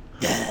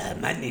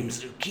 My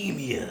name's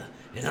Leukemia,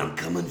 and I'm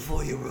coming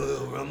for you,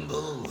 Royal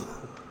Rumble.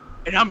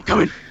 And I'm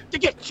coming to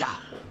get ya.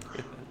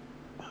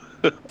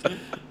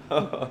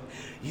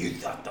 You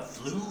thought the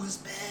flu was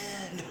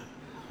bad?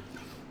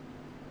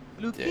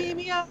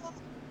 Leukemia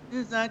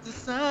is like the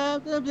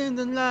sun in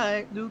the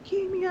light.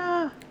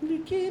 Leukemia.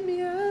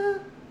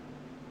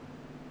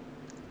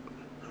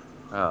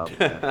 Oh.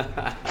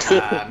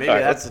 Maybe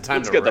that's the time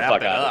Let's to get the wrap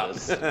fuck it out up.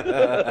 of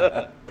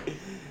this.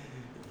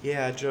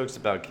 Yeah, jokes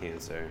about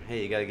cancer.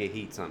 Hey, you gotta get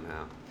heat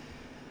somehow.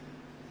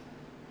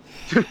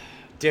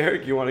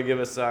 Derek, you want to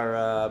give us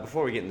our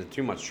before we get into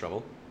too much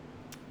trouble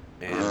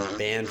and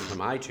banned from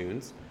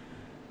iTunes?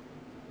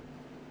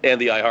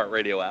 And the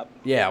iHeartRadio app.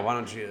 Yeah, why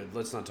don't you?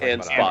 Let's not talk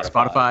And about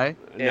Spotify.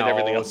 And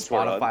everything else that's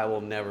going on. Spotify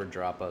will never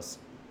drop us.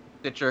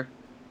 Stitcher.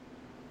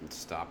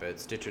 Stop it.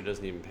 Stitcher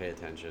doesn't even pay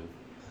attention.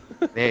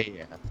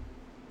 Yeah.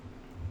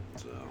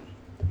 So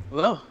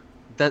Well,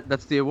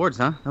 that's the awards,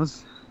 huh? That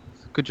was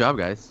good job,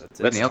 guys. That's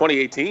Nailed-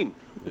 2018.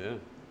 yeah.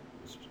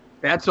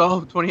 That's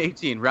all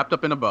 2018, wrapped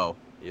up in a bow.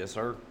 Yes,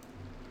 sir.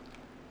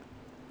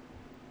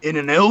 In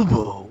an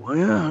elbow.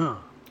 Yeah.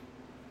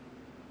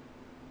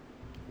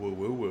 Woo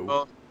woo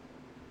woo.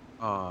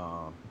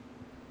 Oh.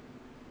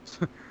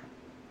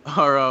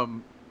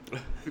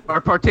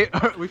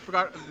 We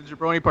forgot the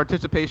Jabroni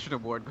Participation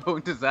Award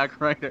going to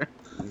Zack Ryder.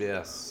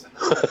 Yes.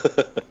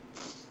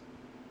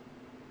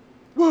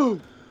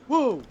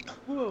 Whoa.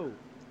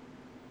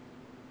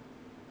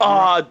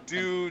 Ah,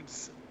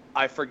 dudes,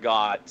 I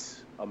forgot.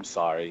 I'm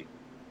sorry.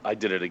 I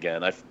did it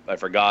again. I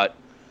forgot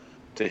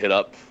to hit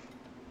up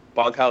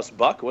Bunkhouse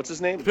Buck. What's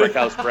his name?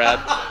 Brickhouse Brad.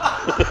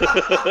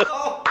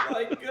 Oh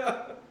my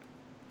god.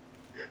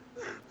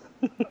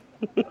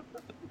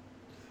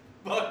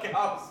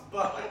 Buckhouse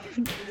Buck.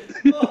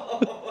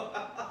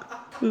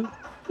 Oh.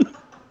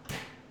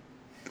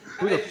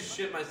 I just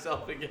shit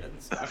myself again.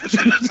 Sorry.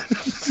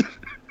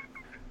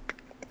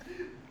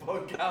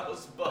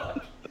 Buckhouse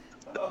Buck.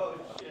 Oh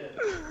shit.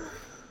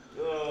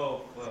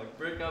 Oh fuck.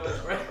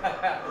 Brickhouse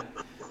Brad.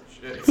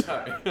 Shit.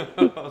 Sorry.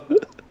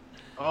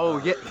 Oh,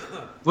 yeah.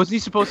 Was he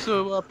supposed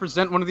to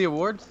present one of the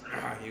awards?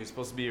 He was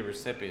supposed to be a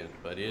recipient,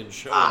 but he didn't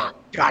show Ah,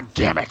 up. God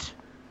damn it.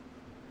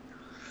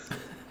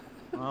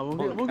 We'll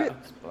get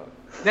Buckhouse Buck.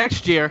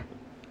 next year.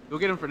 We'll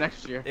get him for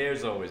next year.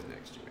 There's always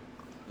next year.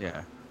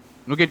 Yeah.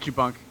 We'll get you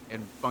Bunk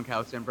and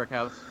Bunkhouse and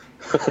Brickhouse.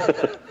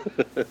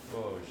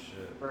 Oh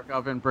shit. Brick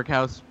Oven,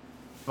 Brickhouse,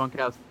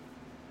 Bunkhouse,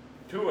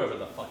 Whoever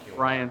the fuck you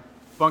Brian.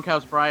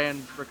 Bunkhouse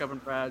Brian, Brick Oven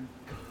Brad.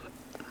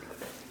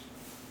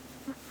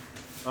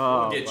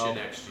 are. Oh, We'll get well, you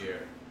next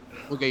year.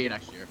 We'll get you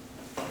next year.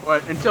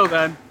 But until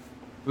then,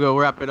 we'll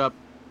wrap it up.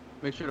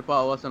 Make sure to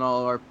follow us on all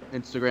of our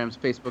Instagrams,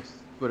 Facebooks,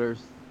 Twitters,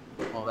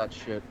 all that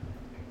shit.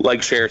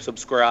 Like, share,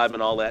 subscribe,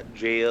 and all that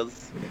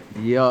jazz.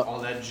 Yup. All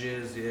that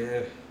jizz,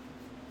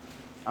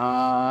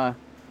 yeah.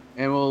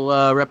 And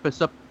we'll wrap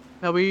this up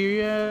how we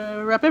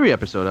wrap every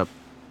episode up.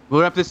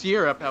 We'll wrap this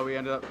year up how we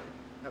ended up.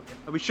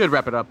 We should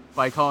wrap it up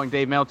by calling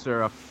Dave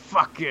Meltzer a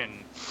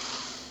fucking.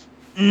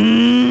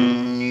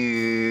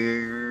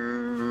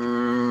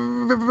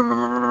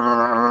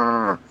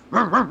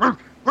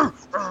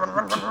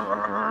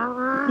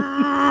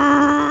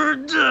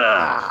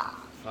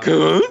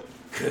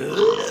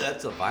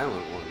 That's a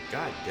violent one.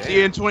 God damn. See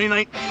you in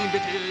 2019,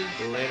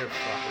 bitches. Later,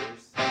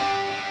 fuckers.